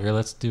decent lager.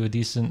 Let's do a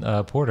decent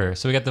porter.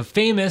 So we got the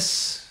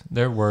famous,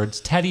 their words,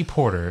 Taddy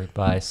Porter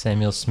by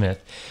Samuel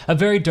Smith. A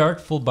very dark,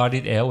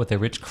 full-bodied ale with a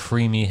rich,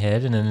 creamy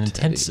head and an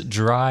intense,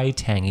 dry,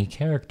 tangy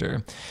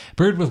character.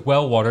 Brewed with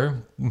well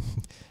water.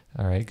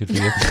 All right, good for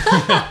you.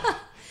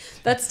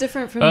 That's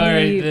different from All the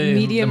right,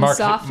 medium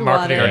soft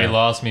marketing water. already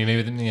lost me.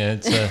 Maybe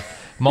it's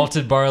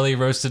malted barley,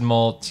 roasted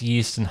malt,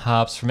 yeast, and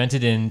hops,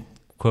 fermented in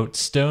quote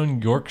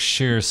Stone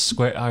Yorkshire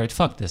Square. All right,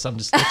 fuck this.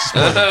 let's just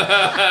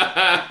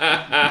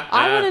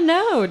I want to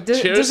know.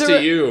 Cheers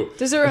to you.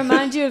 Does it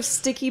remind you of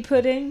sticky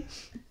pudding?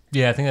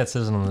 Yeah, I think that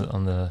says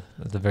on the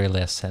very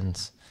last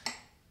sentence.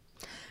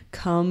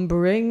 Come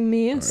bring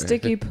me a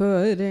sticky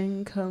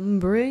pudding. Come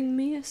bring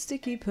me a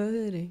sticky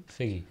pudding.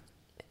 Figgy.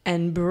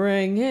 And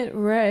bring it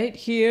right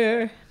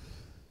here.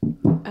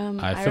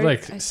 I feel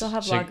like I still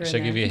have should- lager in should I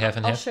there. give you a half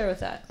and I'll half? share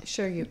with that.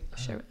 Share with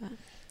that.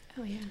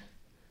 Oh yeah.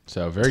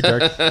 So very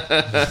dark. We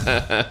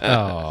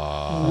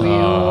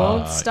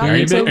won't stop Are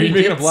you until ma- are you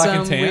we making get a black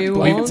and some. tan? We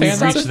Black and won't tan We've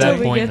stop reached until that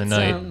we point in get the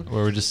night some.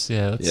 where we're just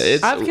let's- Yeah,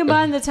 it's, I've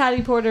combined the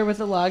Taddy Porter with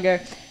the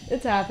lager.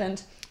 It's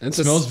happened. It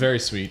smells very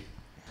sweet.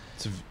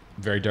 It's a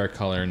very dark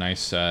color,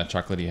 nice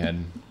chocolatey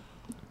head.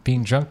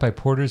 being drunk by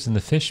porters in the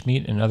fish,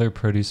 meat, and other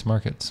produce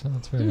markets. Well,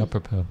 that's very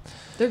apropos.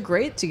 They're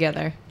great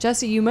together.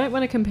 Jesse, you might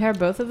want to compare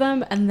both of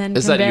them and then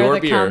Is that compare your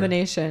the beer?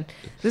 combination.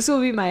 This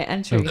will be my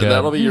entry. Okay.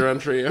 That'll be your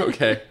entry.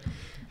 Okay.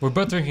 We're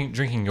both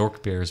drinking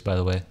York beers, by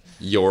the way.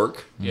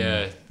 York.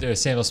 Yeah, they're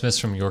Samuel Smith's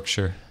from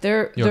Yorkshire.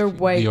 They're York-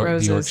 white York-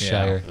 roses.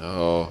 Yorkshire.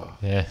 Oh.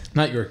 Yeah.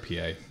 Not York,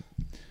 PA.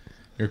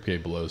 York, PA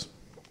blows.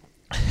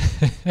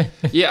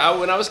 Yeah,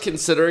 when I was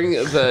considering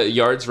the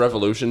Yards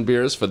Revolution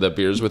beers for the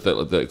beers with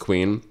the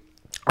Queen,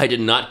 I did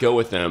not go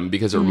with them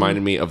because it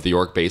reminded me of the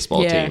York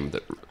baseball Yeah. team.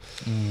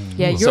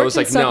 Yeah, York So it's can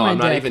like, suck no, my I'm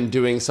not dick. even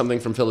doing something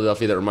from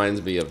Philadelphia that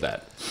reminds me of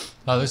that.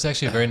 Oh, there's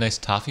actually a very nice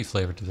toffee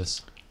flavor to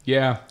this.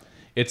 Yeah,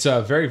 it's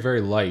very,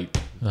 very light.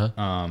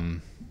 Uh-huh.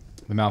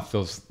 The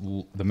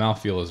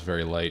mouthfeel is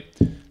very light.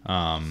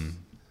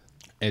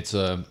 It's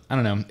I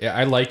don't know.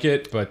 I like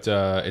it, but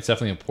it's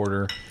definitely a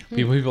porter.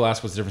 People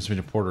ask what's the difference between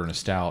a porter and a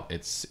stout.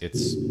 It's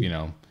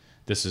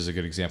this is a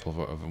good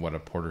example of what a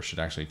porter should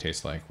actually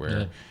taste like. Where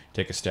Yeah.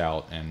 take a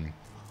stout and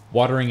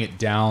watering it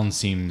down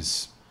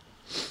seems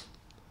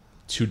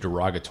too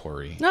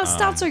derogatory. No,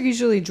 stouts are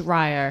usually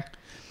drier.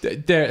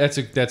 That's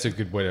a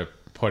good way to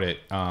put it.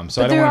 So I But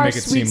don't there want to are make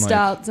it sweet seem like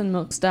stouts and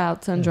milk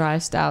stouts and dry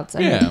stouts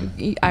and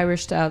Yeah.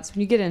 Irish stouts.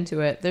 When you get into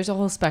it, there's a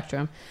whole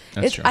spectrum.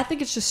 That's true. I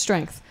think it's just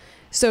strength.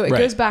 So it Right.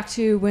 goes back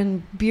to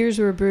when beers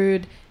were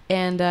brewed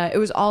and it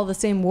was all the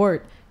same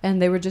wort.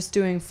 and they were just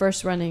doing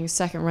first runnings,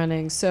 second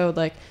runnings. So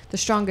like the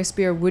strongest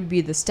beer would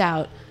be the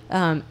stout.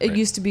 It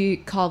used to be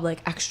called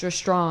like extra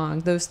strong,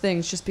 those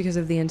things, just because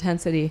of the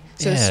intensity.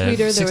 So Yeah,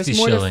 sweeter, there was 60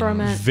 more to shilling.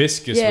 ferment.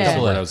 Viscous Yeah. was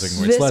the word I was looking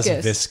for. It's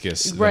less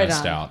viscous than Right a on.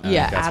 stout. I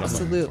Yeah, think that's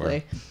what I'm looking for.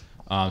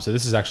 absolutely. So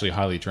this is actually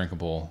highly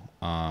drinkable.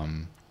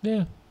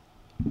 Yeah.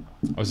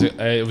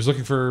 I was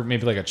looking for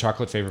maybe like a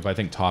chocolate flavor, but I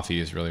think toffee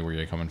is really where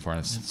you're coming for. And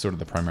it's sort of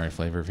the primary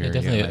flavor of here. Yeah,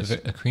 You get definitely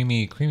nice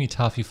a creamy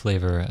toffee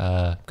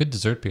flavor. Good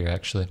dessert beer,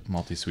 actually.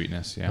 malty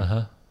sweetness. Yeah.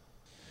 Uh-huh.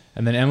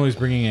 And then Emily's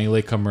bringing a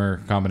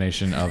latecomer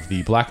combination of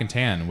the Black and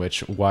Tan, which,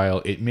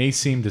 while it may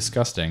seem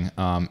disgusting,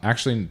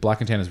 actually Black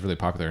and Tan is really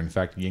popular. In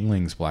fact,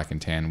 Yingling's Black and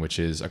Tan, which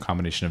is a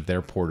combination of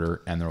their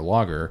porter and their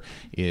lager,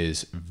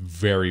 is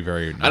very,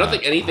 very. I don't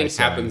think anything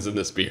high-selling. happens in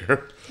this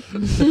beer.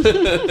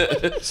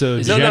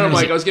 So No,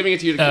 Mike. I was giving it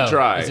to you to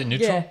try. Is it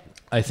neutral? Yeah,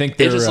 I think It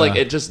they're just uh,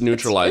 it just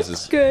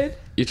neutralizes. good.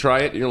 You try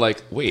it, and you're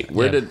like, wait,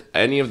 where Yeah. did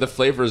any of the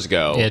flavors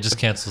go? Yeah, it just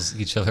cancels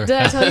each other. Did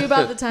I tell you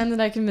about the time that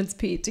I convinced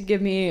Pete to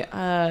give me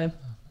a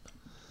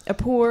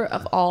pour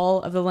of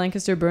all of the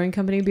Lancaster Brewing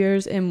Company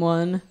beers in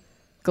one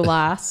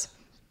glass?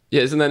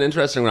 Yeah, isn't that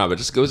interesting, Rob? It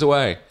just goes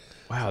away.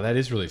 wow, that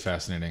is really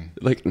fascinating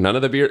Like none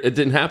of the beer. It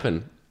didn't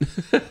happen.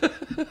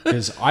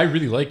 because I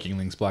really like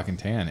Yingling's Black and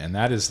Tan, and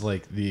that is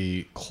like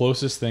the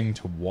closest thing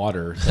to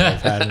water that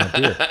I've had in a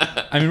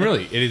beer. I mean,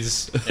 really, it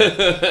is.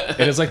 It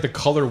is like the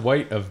color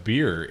white of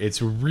beer.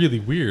 It's really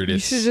weird. You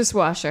It's, should just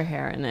wash your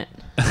hair in it.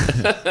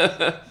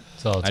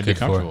 That's all it's I'd be good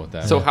comfortable for. with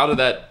that. So how did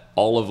that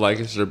all of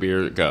Lancaster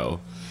beer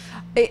go?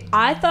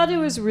 I thought it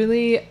was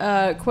really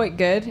quite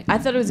good. I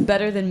thought it was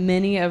better than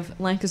many of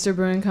Lancaster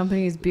Brewing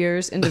Company's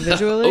beers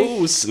individually.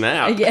 Oh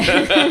snap!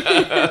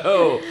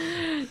 Yeah.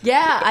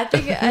 Yeah, I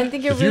think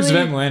it the views of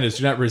really. Em Landis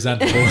do not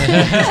resent.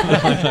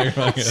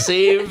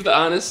 Save the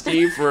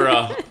honesty for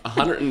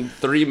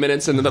 103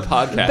 minutes into the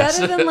podcast.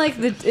 Better than like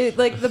the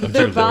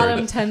sure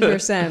bottom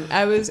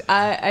 10%.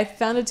 I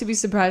found it to be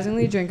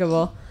surprisingly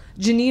drinkable.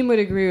 Janine would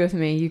agree with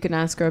me. You can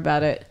ask her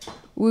about it.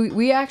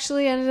 We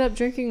actually ended up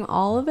drinking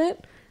all of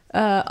it.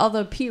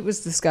 Although Pete was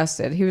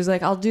disgusted. He was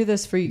like, "I'll do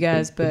this for you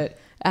guys," but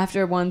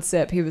after one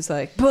sip, he was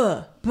like,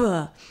 "Buh,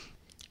 buh."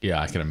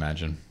 Yeah, I can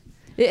imagine.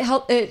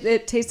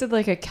 It tasted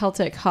like a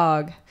Celtic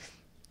hog.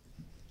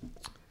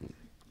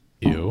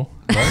 Ew.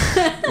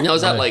 Now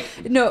is that like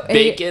No,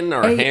 bacon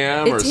or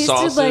ham or it tasted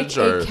sausage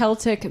like or a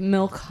Celtic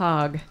milk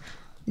hog.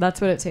 That's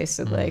what it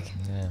tasted like.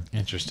 Yeah.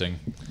 Interesting.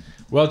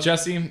 Well,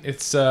 Jesse,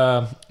 it's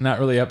not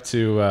really up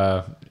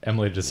to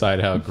Emily to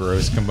decide how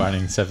gross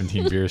combining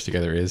 17 beers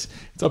together is.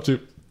 It's up to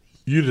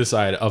you to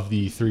decide, of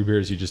the 3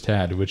 beers you just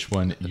had, which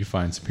one you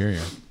find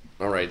superior.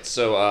 All right,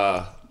 so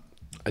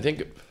I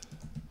think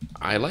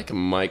I like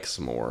Mike's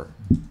more.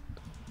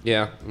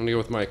 Yeah, I'm gonna go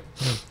with Mike.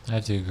 I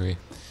have to agree.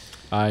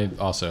 I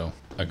also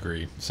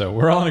agree. So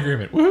we're all in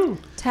agreement. Woo!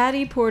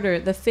 Taddy Porter,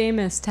 the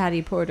famous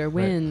Taddy Porter,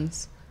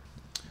 wins.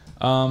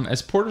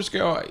 As porters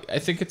go, I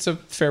think it's a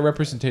fair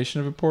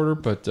representation of a porter,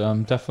 but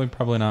definitely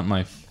probably not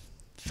my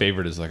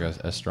favorite as like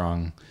a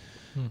strong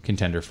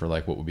contender for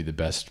like what would be the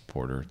best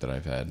porter that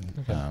I've had.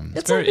 It's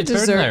better- like a it's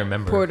better than I dessert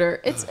remember.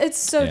 porter. It's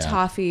so Yeah.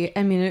 toffee.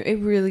 I mean, it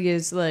really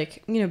is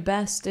like,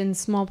 best in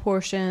small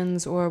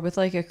portions or with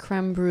like a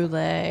creme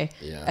brulee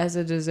Yeah. as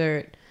a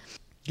dessert.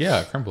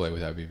 Yeah, creme brulee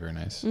would be very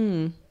nice.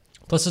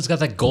 Plus, it's got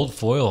that gold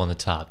foil on the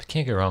top. You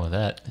can't go wrong with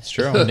that. It's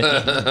true.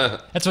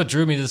 That's what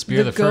drew me to this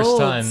beer the first gold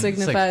time. It's like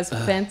signifies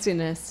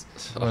fanciness.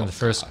 one of the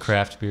first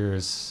craft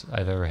beers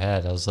I've ever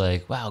had. I was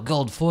like, wow,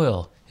 gold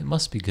foil. It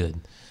must be good.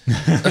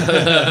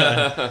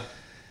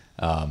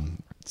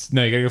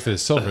 No, you gotta go for the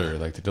silver,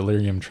 like the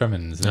delirium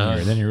tremens.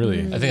 Then you're really.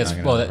 I think that's,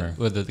 knocking well, it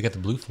over. they got the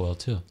blue foil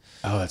too.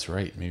 Oh, that's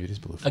right. Maybe it is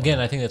blue. Again,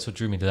 I think that's what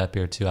drew me to that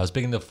beer too. I was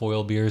big into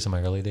foil beers in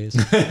my early days.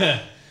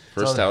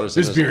 First out is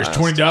this in beer is last.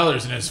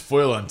 $20 and has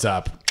foil on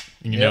top.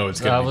 And you know it's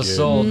gonna I be was good.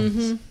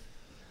 sold.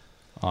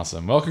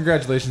 Awesome. Well,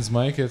 congratulations,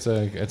 Mike. It's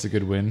a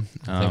good win.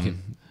 Thank you.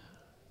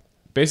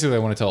 Basically, I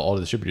want to tell all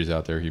the distributors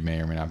out there who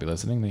may or may not be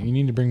listening that you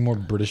need to bring more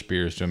British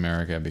beers to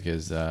America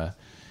because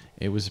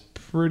it was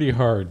pretty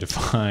hard to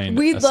find.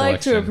 We'd a like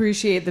to selection.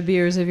 appreciate the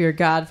beers of your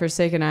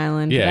godforsaken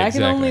island, Yeah, but I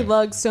can only exactly.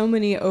 lug so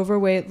many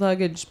overweight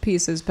luggage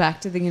pieces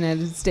back to the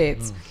United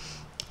States.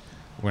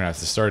 We're gonna have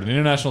to start an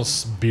international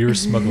beer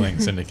smuggling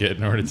syndicate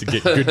in order to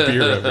get good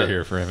beer over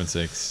here. For heaven's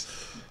sakes,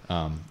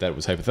 that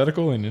was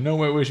hypothetical and in no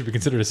way should be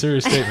considered a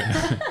serious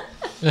statement.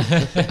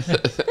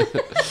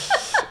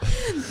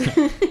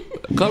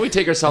 I'm glad we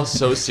take ourselves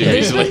so There's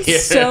seriously. been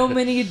so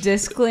many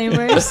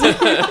disclaimers.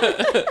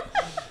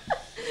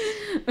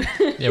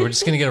 Yeah, we're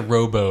just gonna get a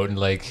rowboat and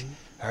like,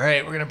 all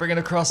right, we're gonna bring it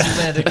across the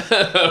Atlantic.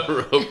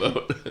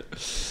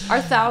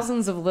 Our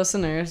thousands of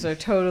listeners are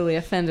totally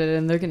offended,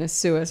 and they're going to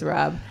sue us,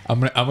 Rob. I'm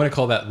gonna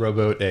call that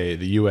rowboat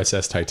the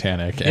USS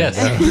Titanic. And,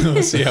 Yes.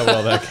 we'll see how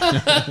well that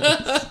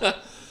goes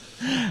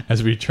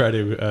as we try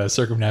to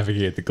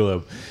circumnavigate the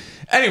globe.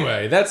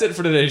 Anyway, that's it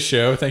for today's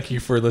show. Thank you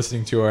for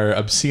listening to our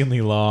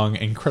obscenely long,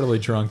 incredibly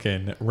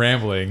drunken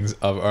ramblings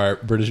of our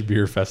British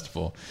Beer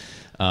Festival.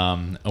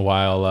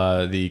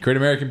 While the Great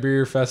American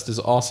Beer Fest is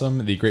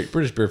awesome, the Great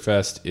British Beer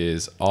Fest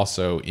is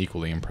also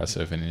equally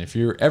impressive. And if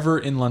you're ever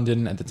in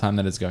London at the time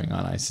that it's going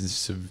on, I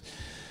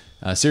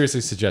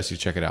seriously suggest you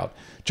check it out.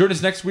 Join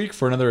us next week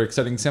for another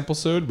exciting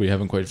sample-sode. We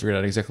haven't quite figured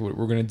out exactly what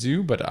we're going to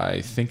do, but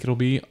I think it'll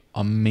be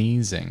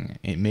amazing.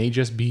 It may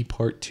just be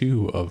part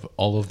 2 of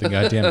all of the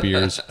goddamn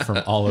beers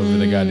from all over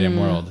the goddamn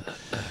world.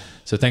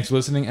 So thanks for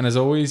listening, and as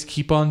always,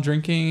 keep on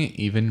drinking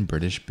even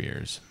British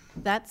beers.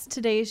 That's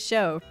today's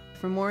show.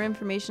 For more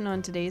information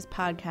on today's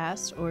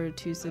podcast or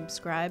to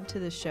subscribe to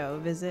the show,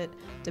 visit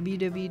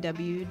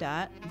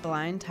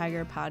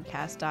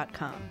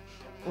www.blindtigerpodcast.com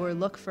or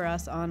look for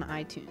us on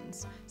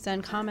iTunes.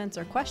 Send comments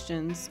or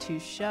questions to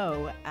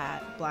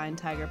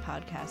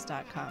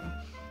show@blindtigerpodcast.com.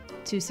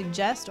 To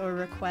suggest or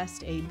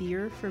request a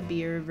beer for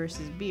beer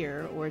versus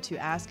beer, or to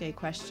ask a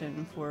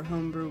question for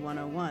Homebrew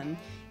 101,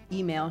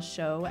 email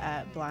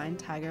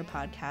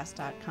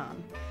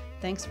show@blindtigerpodcast.com.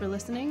 Thanks for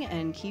listening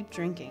and keep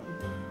drinking.